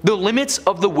reappear. The limits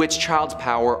of the Witch Child's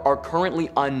power are currently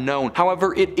unknown.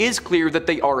 However, it is clear that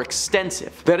they are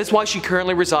extensive. That is why she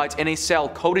currently resides in a cell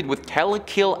coated with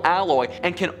telekill alloy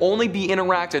and can only be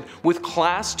interacted with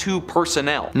Class 2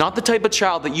 personnel. Not the type of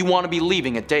child that you want to be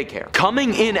leaving at daycare.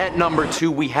 Coming in at number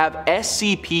 2, we have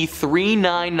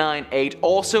SCP-3998,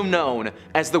 also known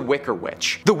as the Wicker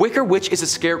Witch. The Wicker Witch is a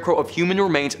scarecrow of human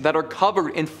remains that are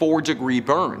covered in 4-degree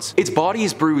burns. Its body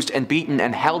is bruised and beaten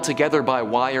and held together by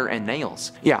wire and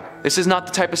nails. Yeah, this is not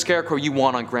the type of scarecrow you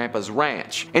want on Grandpa's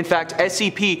ranch. In fact,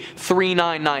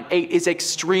 SCP-3998 is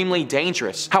extremely dangerous.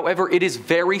 However, it is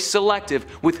very selective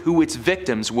with who its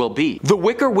victims will be. The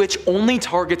Wicker Witch only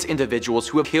targets individuals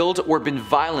who have killed or been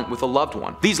violent with a loved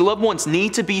one. These loved ones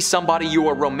need to be somebody you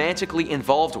are romantically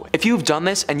involved with. If you have done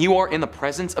this and you are in the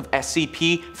presence of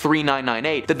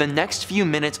SCP-3998, then the next few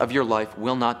minutes of your life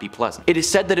will not be pleasant. It is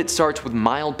said that it starts with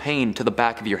mild pain to the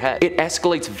back of your head. It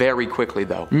escalates very quickly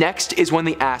though. Next is when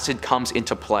the acid comes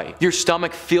into play. Your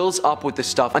stomach fills up with this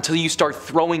stuff until you start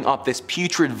throwing up this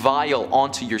putrid vial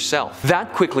onto yourself.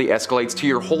 That quickly escalates to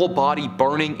your whole body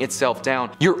burning itself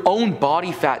down, your own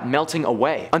body fat melting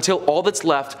away, until all that's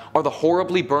left are the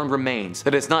horribly burned remains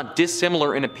that is not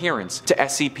dissimilar in appearance to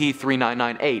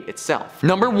SCP-3998 itself.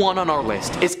 Number 1 on our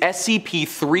list is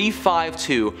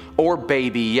SCP-352, or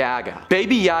Baby Yaga.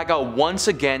 Baby Yaga once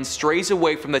again strays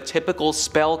away from the typical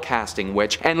spell-casting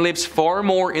witch and lives far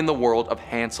more in the world of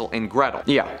Hansel and Gretel.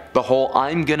 Yeah, the whole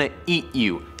I'm gonna eat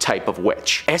you type of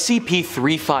witch.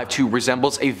 SCP-352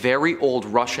 resembles a very old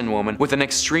Russian woman with an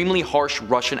extremely harsh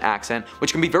Russian accent,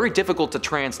 which can be very difficult to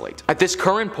translate. At this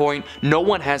current point, no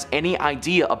one has any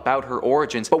idea about her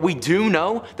origins, but we do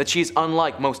know that she is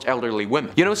unlike most elderly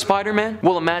women. You know Spider-Man?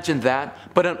 Well, imagine that,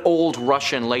 but an old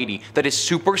Russian lady that is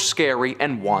super scary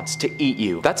and wants to eat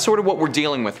you. That's sort of what we're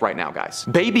dealing with right now, guys.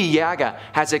 Baby Yaga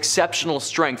has exceptional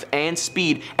strength and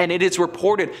speed, and it is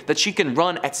reported that she can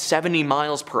run at 70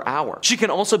 miles per hour. She can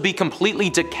also be completely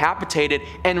decapitated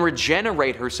and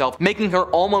regenerate herself, making her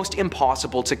almost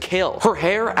impossible to kill. Her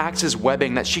hair acts as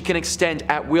webbing that she can extend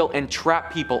at will and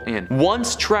trap people in.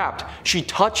 Once trapped, she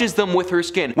touches them with her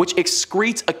skin, which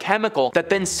excretes a chemical that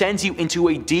then sends you into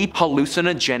a deep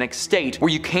hallucinogenic state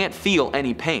where you can't feel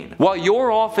any pain. While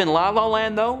you're off in La La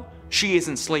Land though, she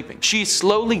isn't sleeping. She's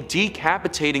slowly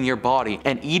decapitating your body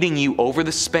and eating you over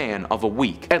the span of a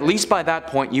week. At least by that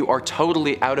point you are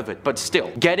totally out of it, but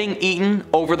still, getting eaten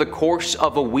over the course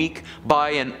of a week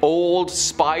by an old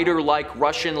spider-like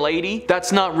Russian lady,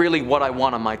 that's not really what I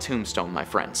want on my tombstone, my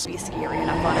friends. Be scary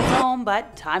enough on its own,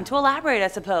 but time to elaborate, I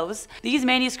suppose. These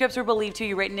manuscripts were believed to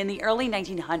be written in the early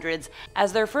 1900s,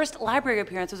 as their first library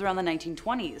appearance was around the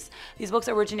 1920s. These books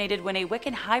originated when a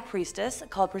Wiccan high priestess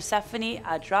called Persephone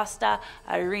Adrasta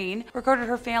Irene recorded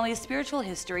her family's spiritual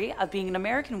history of being an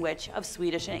American witch of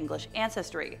Swedish and English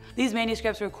ancestry. These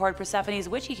manuscripts record Persephone's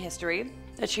witchy history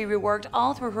that she reworked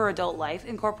all through her adult life,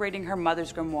 incorporating her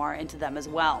mother's grimoire into them as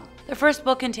well. The first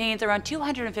book contains around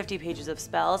 250 pages of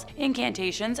spells,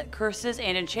 incantations, curses,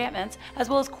 and enchantments, as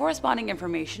well as corresponding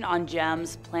information on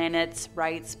gems, planets,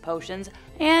 rites, potions,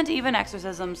 and even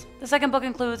exorcisms. The second book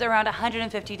includes around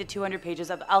 150 to 200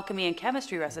 pages of alchemy and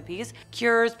chemistry recipes,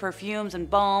 cures, perfumes and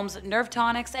balms, nerve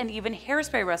tonics, and even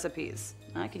hairspray recipes.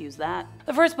 I could use that.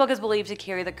 The first book is believed to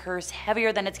carry the curse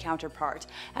heavier than its counterpart,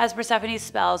 as Persephone's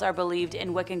spells are believed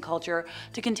in Wiccan culture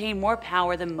to contain more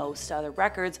power than most other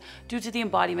records due to the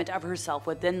embodiment of herself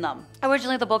within them.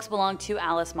 Originally, the books belonged to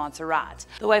Alice Montserrat,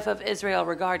 the wife of Israel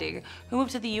Regardie, who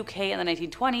moved to the UK in the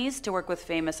 1920s to work with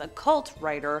famous occult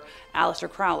writer Aleister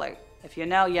Crowley. If you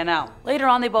know, you know. Later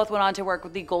on, they both went on to work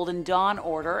with the Golden Dawn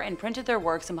Order and printed their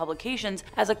works and publications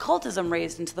as occultism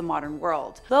raised into the modern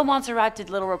world. Though Montserrat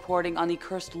did little reporting on the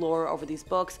cursed lore over these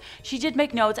books, she did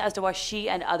make notes as to why she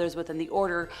and others within the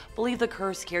order believed the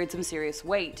curse carried some serious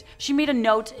weight. She made a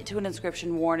note to an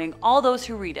inscription warning all those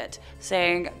who read it,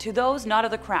 saying, "To those not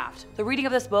of the craft, the reading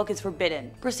of this book is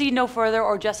forbidden. Proceed no further,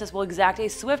 or justice will exact a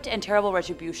swift and terrible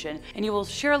retribution, and you will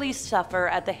surely suffer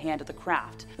at the hand of the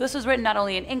craft." This was written not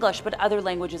only in English, but other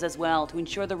languages as well, to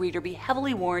ensure the reader be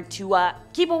heavily warned to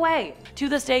keep away. To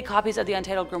this day, copies of the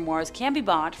Untitled Grimoires can be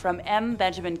bought from M.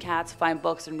 Benjamin Catt's Fine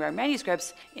Books and Rare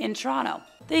Manuscripts in Toronto.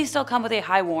 They still come with a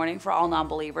high warning for all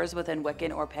non-believers within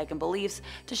Wiccan or pagan beliefs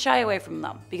to shy away from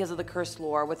them because of the cursed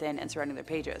lore within and surrounding their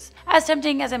pages. As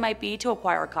tempting as it might be to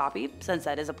acquire a copy, since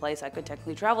that is a place I could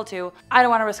technically travel to, I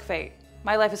don't want to risk fate.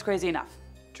 My life is crazy enough.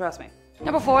 Trust me.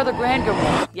 Number 4, the Grand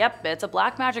Grimoire. Yep, it's a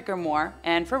black magic grimoire,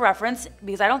 and for reference,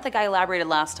 because I don't think I elaborated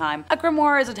last time, a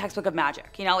grimoire is a textbook of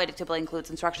magic. You know, it typically includes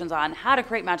instructions on how to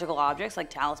create magical objects like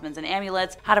talismans and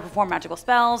amulets, how to perform magical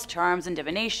spells, charms, and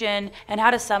divination, and how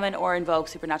to summon or invoke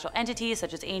supernatural entities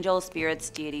such as angels,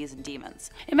 spirits, deities, and demons.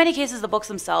 In many cases, the books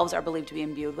themselves are believed to be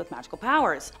imbued with magical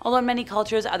powers. Although in many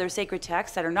cultures, other sacred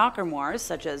texts that are not grimoires,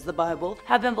 such as the Bible,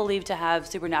 have been believed to have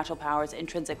supernatural powers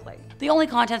intrinsically. The only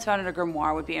contents found in a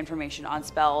grimoire would be information on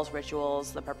spells,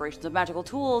 rituals, the preparations of magical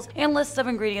tools, and lists of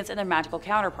ingredients and their magical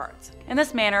counterparts. In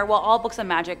this manner, while all books of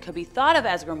magic could be thought of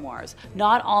as grimoires,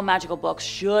 not all magical books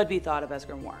should be thought of as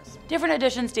grimoires. Different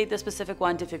editions date the specific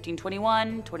one to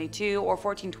 1521, 22, or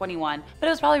 1421, but it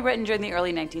was probably written during the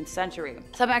early 19th century.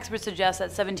 Some experts suggest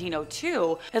that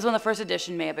 1702 is when the first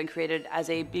edition may have been created as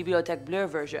a Bibliothèque Bleue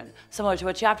version, similar to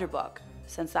a chapter book,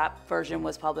 since that version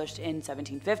was published in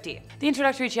 1750. The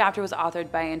introductory chapter was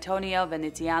authored by Antonio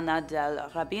Veneziana del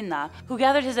Rabina, who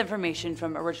gathered his information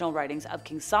from original writings of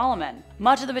King Solomon.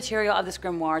 Much of the material of this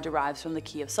grimoire derives from the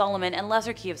Key of Solomon and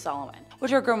Lesser Key of Solomon,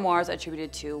 which are grimoires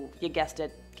attributed to, you guessed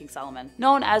it, King Solomon.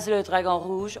 Known as Le Dragon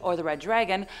Rouge, or the Red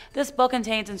Dragon, this book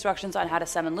contains instructions on how to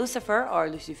summon Lucifer, or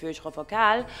Lucifer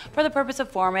Focal, for the purpose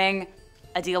of forming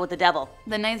a deal with the devil.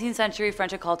 The 19th century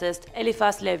French occultist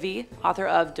Eliphas Lévy, author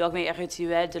of Dogmes et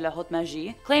Rituels de la Haute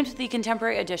Magie, claimed the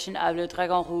contemporary edition of Le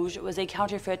Dragon Rouge was a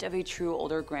counterfeit of a true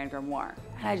older Grand Grimoire.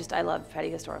 And I love petty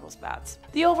historical spats.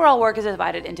 The overall work is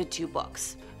divided into 2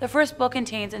 books. The first book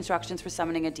contains instructions for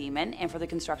summoning a demon and for the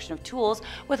construction of tools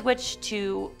with which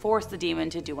to force the demon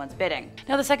to do one's bidding.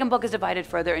 Now the second book is divided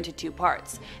further into 2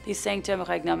 parts. The Sanctum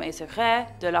Regnum et Secret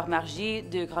de la Magie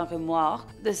du Grand Grimoire.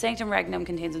 The Sanctum Regnum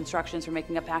contains instructions for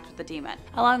making a pact with the demon,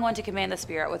 allowing one to command the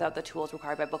spirit without the tools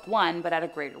required by book 1, but at a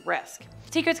greater risk.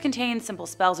 Secrets contain simple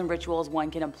spells and rituals one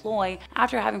can employ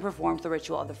after having performed the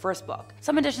ritual of the first book.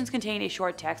 Some editions contain a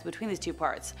short text between these 2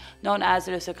 parts, known as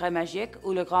Le Secret Magique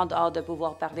ou Le Grand Art de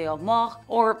Pouvoir Parler aux Morts,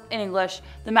 or in English,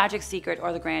 The Magic Secret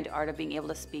or the Grand Art of Being Able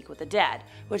to Speak with the Dead,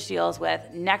 which deals with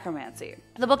necromancy.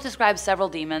 The book describes several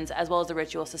demons as well as the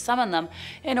rituals to summon them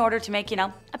in order to make,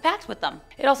 a pact with them.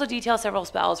 It also details several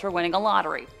spells for winning a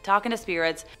lottery, talking to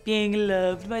spirits, being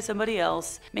loved by somebody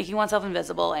else, making oneself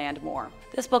invisible, and more.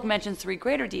 This book mentions 3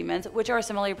 greater demons, which are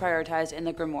similarly prioritized in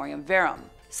the Grimorium Verum.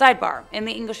 Sidebar: in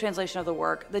the English translation of the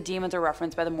work, the demons are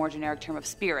referenced by the more generic term of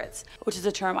spirits, which is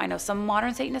a term I know some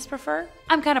modern Satanists prefer.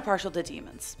 I'm kind of partial to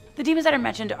demons. The demons that are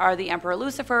mentioned are the Emperor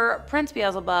Lucifer, Prince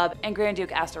Beelzebub, and Grand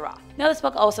Duke Astaroth. Now this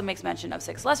book also makes mention of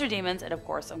 6 lesser demons, and of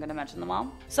course I'm going to mention them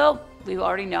all. So we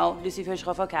already know Lucifer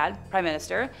Shrofocal, Prime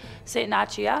Minister, Satan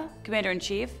Achia,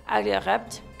 Commander-in-Chief,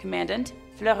 Agliarept, Commandant,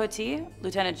 Fleuruti,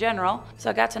 Lieutenant General,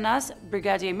 Sagatanas,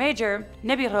 Brigadier Major,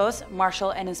 Nebiros, Marshal,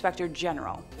 and Inspector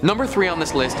General. Number 3 on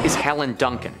this list is Helen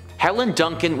Duncan. Helen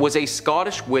Duncan was a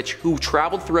Scottish witch who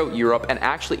traveled throughout Europe and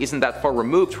actually isn't that far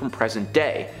removed from present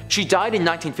day. She died in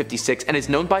 1956 and is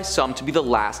known by some to be the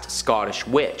last Scottish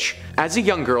witch. As a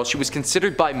young girl, she was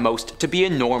considered by most to be a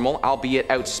normal,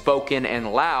 albeit outspoken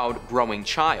and loud, growing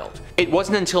child. It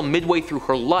wasn't until midway through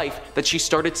her life that she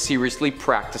started seriously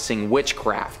practicing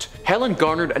witchcraft. Helen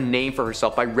garnered a name for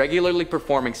herself by regularly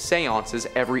performing seances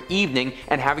every evening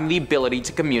and having the ability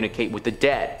to communicate with the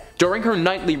dead. During her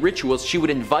nightly rituals, she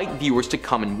would invite viewers to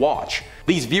come and watch.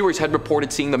 These viewers had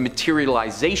reported seeing the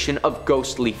materialization of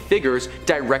ghostly figures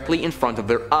directly in front of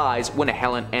their eyes when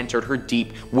Helen entered her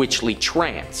deep witchly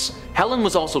trance. Helen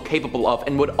was also capable of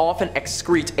and would often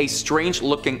excrete a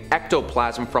strange-looking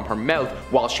ectoplasm from her mouth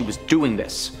while she was doing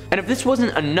this. And if this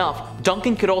wasn't enough,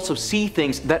 Duncan could also see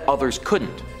things that others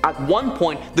couldn't. At one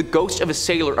point, the ghost of a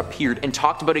sailor appeared and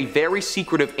talked about a very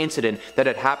secretive incident that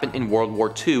had happened in World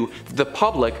War II that the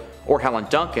public, or Helen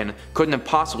Duncan, couldn't have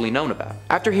possibly known about.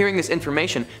 After hearing this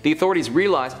information, the authorities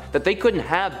realized that they couldn't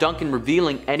have Duncan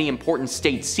revealing any important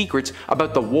state secrets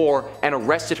about the war and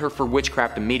arrested her for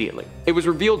witchcraft immediately. It was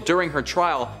revealed during her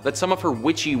trial that some of her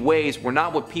witchy ways were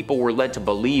not what people were led to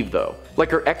believe though. Like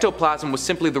her ectoplasm was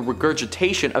simply the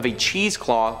regurgitation of a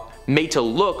cheesecloth made to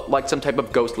look like some type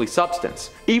of ghostly substance.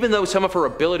 Even though some of her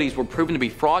abilities were proven to be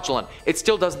fraudulent, it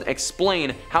still doesn't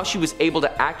explain how she was able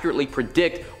to accurately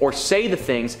predict or say the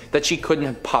things that she couldn't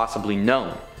have possibly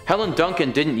known. Helen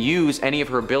Duncan didn't use any of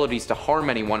her abilities to harm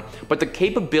anyone, but the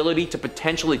capability to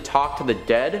potentially talk to the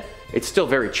dead, it's still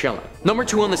very chilling. Number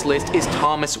 2 on this list is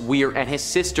Thomas Weir and his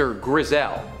sister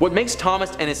Griselle. What makes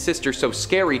Thomas and his sister so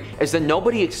scary is that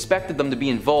nobody expected them to be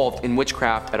involved in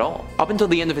witchcraft at all. Up until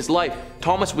the end of his life,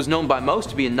 Thomas was known by most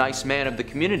to be a nice man of the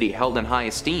community held in high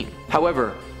esteem.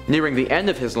 However, nearing the end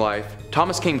of his life,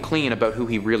 Thomas came clean about who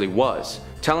he really was,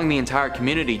 telling the entire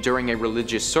community during a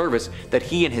religious service that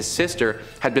he and his sister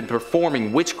had been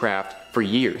performing witchcraft for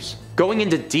years, going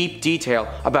into deep detail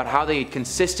about how they had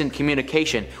consistent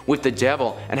communication with the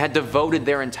devil and had devoted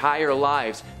their entire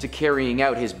lives to carrying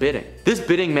out his bidding. This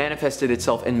bidding manifested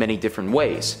itself in many different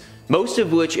ways, most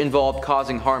of which involved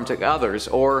causing harm to others,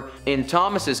 or in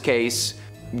Thomas's case,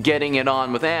 getting it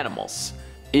on with animals.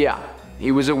 Yeah.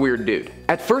 He was a weird dude.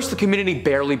 At first the community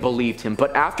barely believed him,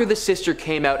 but after the sister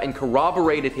came out and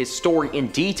corroborated his story in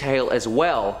detail as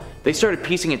well, they started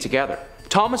piecing it together.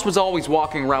 Thomas was always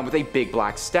walking around with a big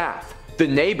black staff. The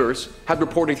neighbors had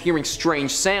reported hearing strange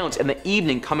sounds in the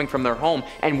evening coming from their home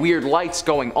and weird lights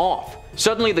going off.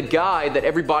 Suddenly the guy that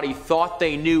everybody thought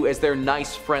they knew as their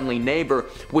nice friendly neighbor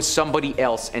was somebody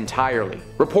else entirely.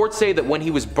 Reports say that when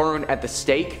he was burned at the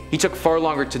stake, he took far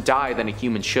longer to die than a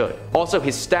human should. Also,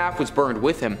 his staff was burned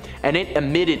with him, and it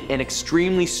emitted an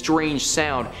extremely strange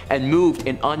sound and moved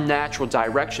in unnatural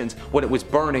directions when it was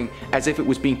burning, as if it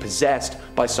was being possessed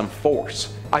by some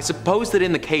force. I suppose that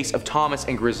in the case of Thomas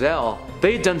and Griselle,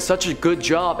 they had done such a good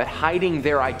job at hiding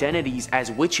their identities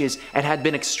as witches and had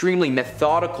been extremely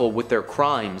methodical with their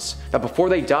crimes, that before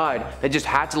they died, they just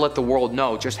had to let the world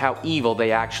know just how evil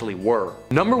they actually were.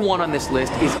 Number 1 on this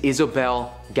list is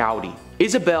Isabel Gowdy.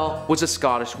 Isabel was a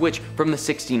Scottish witch from the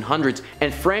 1600s,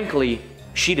 and frankly,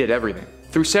 she did everything.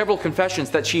 Through several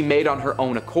confessions that she made on her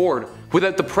own accord,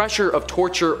 without the pressure of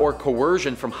torture or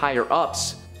coercion from higher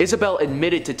ups, Isabel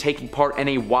admitted to taking part in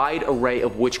a wide array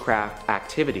of witchcraft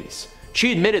activities.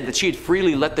 She admitted that she had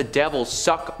freely let the devil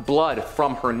suck blood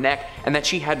from her neck and that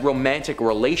she had romantic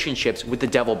relationships with the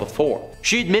devil before.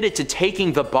 She admitted to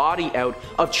taking the body out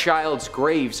of child's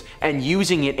graves and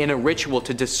using it in a ritual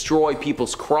to destroy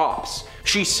people's crops.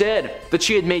 She said that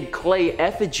she had made clay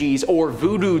effigies or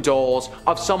voodoo dolls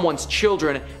of someone's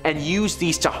children and used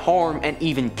these to harm and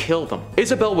even kill them.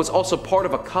 Isabel was also part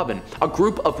of a coven, a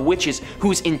group of witches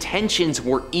whose intentions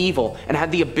were evil and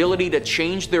had the ability to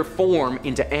change their form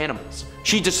into animals.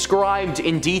 She described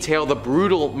in detail the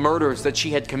brutal murders that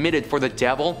she had committed for the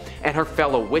devil and her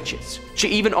fellow witches. She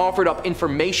even offered up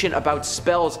information about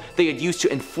spells they had used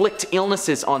to inflict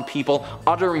illnesses on people,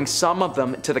 uttering some of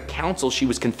them to the council she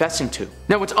was confessing to.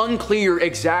 Now, it's unclear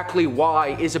exactly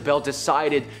why Isabel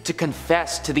decided to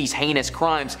confess to these heinous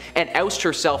crimes and oust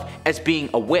herself as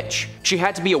being a witch. She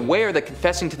had to be aware that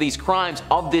confessing to these crimes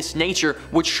of this nature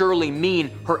would surely mean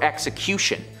her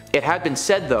execution. It had been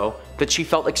said, though, that she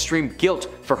felt extreme guilt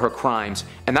for her crimes,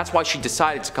 and that's why she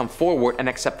decided to come forward and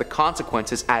accept the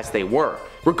consequences as they were.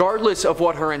 Regardless of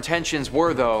what her intentions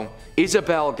were, though,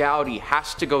 Isabel Gowdy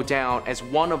has to go down as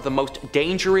one of the most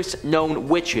dangerous known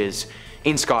witches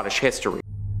in Scottish history.